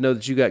they need to know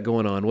that you got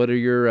going on. What are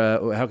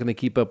your how can they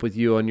keep up with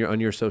you on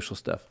your social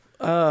stuff?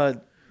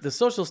 The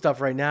social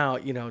stuff right now,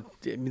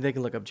 they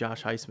can look up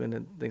Josh Huisman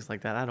and things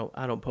like that.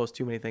 I don't post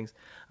too many things.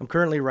 I'm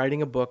currently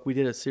writing a book. We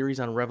did a series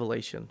on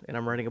Revelation, and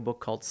I'm writing a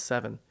book called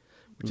 7,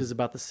 which is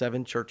about the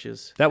 7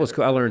 churches. That was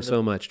cool. I learned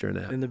so much during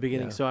that. In the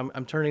beginning. Yeah. So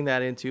I'm turning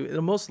that into,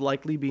 it'll most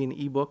likely be an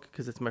ebook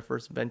because it's my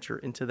first venture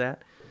into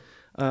that.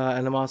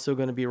 And I'm also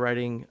going to be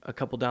writing a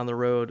couple down the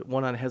road,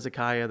 one on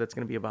Hezekiah that's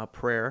going to be about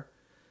prayer,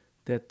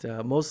 that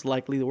most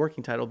likely the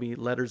working title will be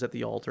Letters at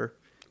the Altar.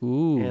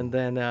 Ooh.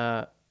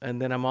 And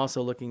then I'm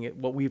also looking at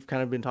what we've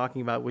kind of been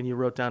talking about when you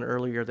wrote down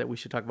earlier that we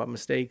should talk about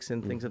mistakes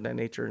and things of that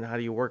nature, and how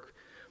do you work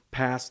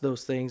past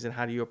those things and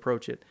how do you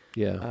approach it.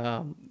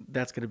 Yeah.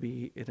 That's going to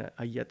be in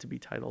a yet to be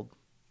titled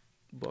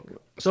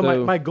book. So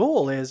my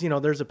goal is,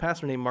 there's a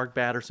pastor named Mark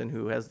Batterson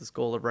who has this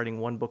goal of writing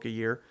 1 book a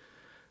year.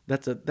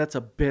 That's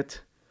a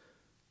bit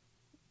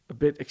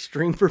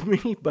extreme for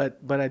me, but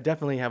I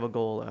definitely have a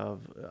goal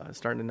of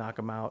starting to knock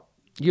them out.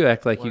 You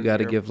act like you got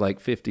to give like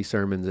 50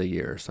 sermons a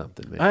year or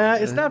something,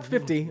 man. It's not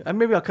 50.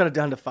 Maybe I'll cut it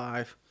down to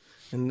 5,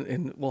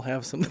 and we'll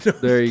have some.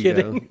 There you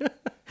go.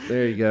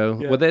 There you go.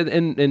 Yeah. Well,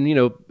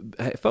 and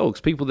folks,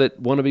 people that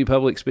want to be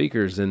public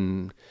speakers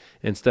and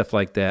stuff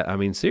like that. I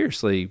mean,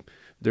 seriously,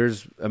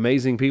 there's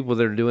amazing people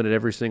that are doing it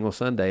every single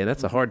Sunday, and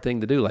that's a hard thing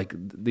to do. Like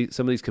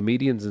some of these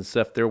comedians and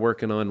stuff, they're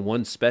working on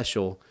one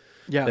special.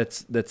 Yeah.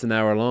 That's an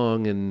hour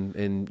long,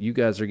 and you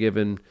guys are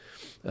giving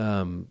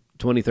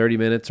 20, 30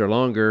 minutes or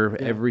longer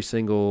every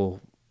single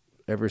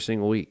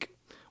week.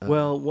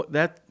 Well,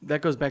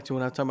 that goes back to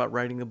when I was talking about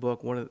writing the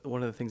book. One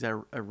of the things I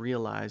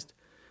realized,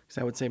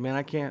 because I would say, man,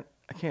 I can't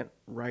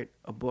write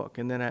a book,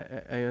 and then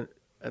I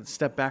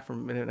step back for a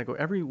minute and I go,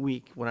 every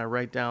week when I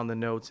write down the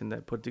notes and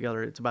that put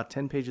together, it's about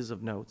 10 pages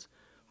of notes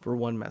for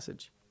one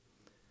message.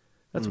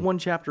 That's one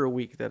chapter a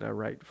week that I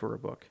write for a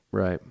book.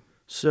 Right.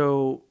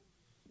 So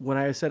when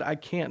I said I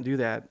can't do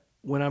that,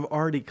 when I'm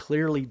already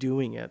clearly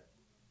doing it,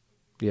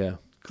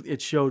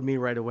 it showed me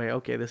right away,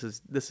 okay, this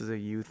is a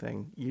you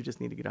thing. You just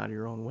need to get out of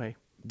your own way.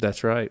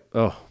 That's right.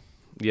 Oh,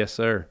 yes,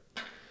 sir.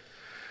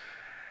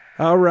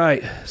 All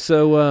right.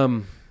 So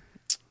I'm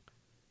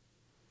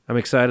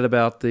excited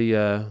about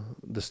the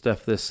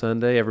stuff this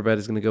Sunday.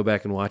 Everybody's going to go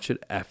back and watch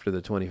it after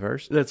the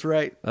 21st. That's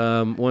right.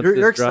 Once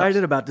you're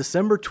excited about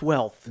December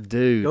 12th.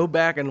 Dude. Go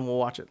back and we'll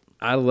watch it.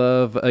 I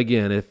love,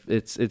 again, if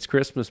it's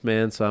Christmas,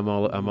 man, so I'm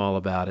all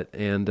about it.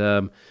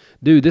 And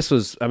dude, this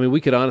was, I mean,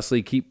 we could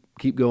honestly keep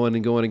going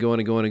and going and going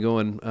and going and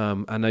going.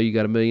 I know you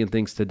got a million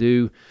things to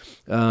do.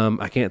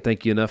 I can't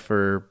thank you enough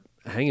for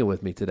hanging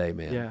with me today,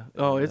 man. Yeah.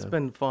 Oh, it's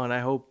been fun. I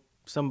hope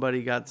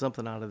somebody got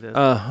something out of this.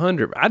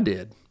 100. I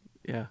did.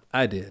 Yeah.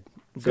 I did.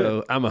 Good.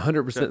 So I'm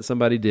 100%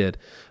 somebody did.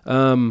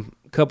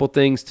 Couple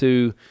things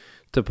to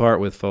part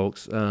with,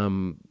 folks.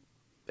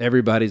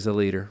 Everybody's a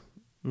leader.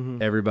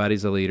 Mm-hmm.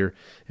 Everybody's a leader.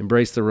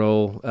 Embrace the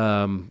role.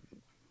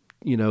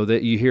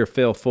 That you hear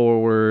fail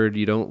forward,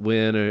 you don't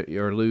win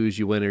or lose,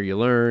 you win or you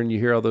learn. You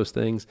hear all those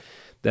things.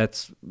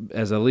 That's,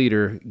 as a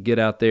leader, get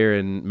out there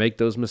and make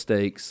those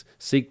mistakes,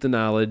 seek the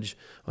knowledge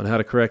on how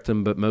to correct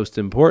them, but most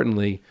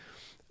importantly,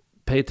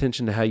 pay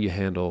attention to how you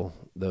handle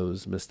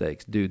those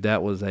mistakes. Dude,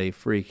 that was a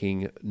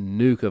freaking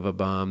nuke of a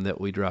bomb that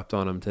we dropped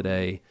on them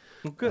today.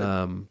 Good.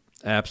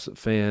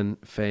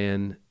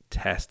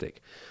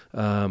 Fantastic.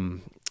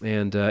 And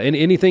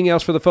anything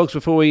else for the folks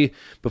before we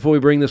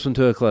bring this one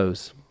to a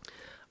close?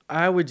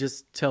 I would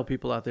just tell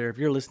people out there, if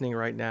you're listening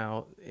right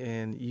now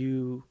and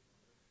you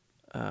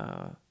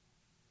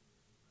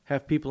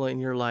have people in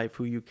your life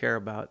who you care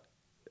about,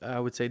 I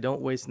would say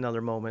don't waste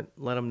another moment.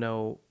 Let them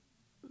know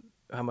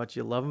how much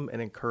you love them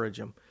and encourage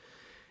them.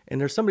 And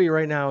there's somebody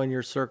right now in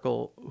your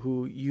circle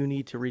who you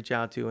need to reach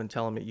out to and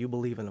tell them that you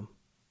believe in them,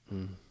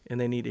 and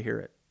they need to hear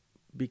it,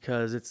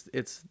 because it's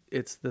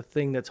the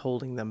thing that's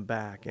holding them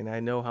back. And I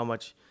know how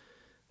much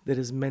that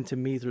has meant to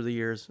me through the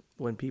years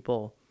when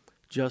people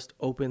just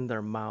opened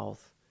their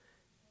mouth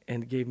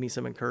and gave me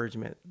some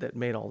encouragement that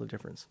made all the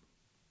difference.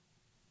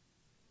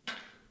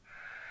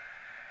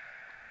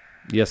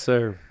 Yes,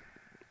 sir.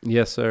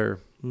 Yes, sir.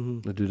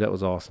 Mm-hmm. Dude, that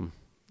was awesome.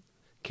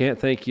 Can't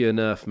thank you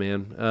enough,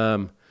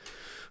 man.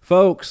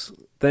 Folks,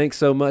 thanks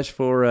so much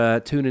for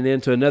tuning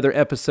in to another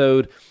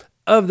episode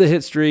of The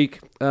Hit Streak.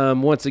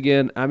 Once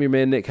again, I'm your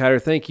man, Nick Hyder.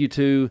 Thank you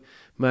to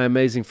my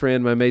amazing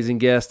friend, my amazing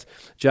guest,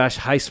 Josh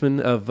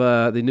Huisman of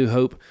the New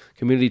Hope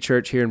Community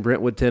Church here in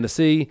Brentwood,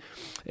 Tennessee.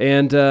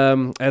 And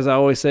as I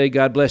always say,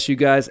 God bless you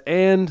guys,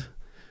 and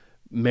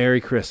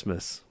Merry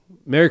Christmas.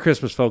 Merry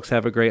Christmas, folks.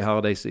 Have a great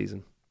holiday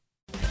season.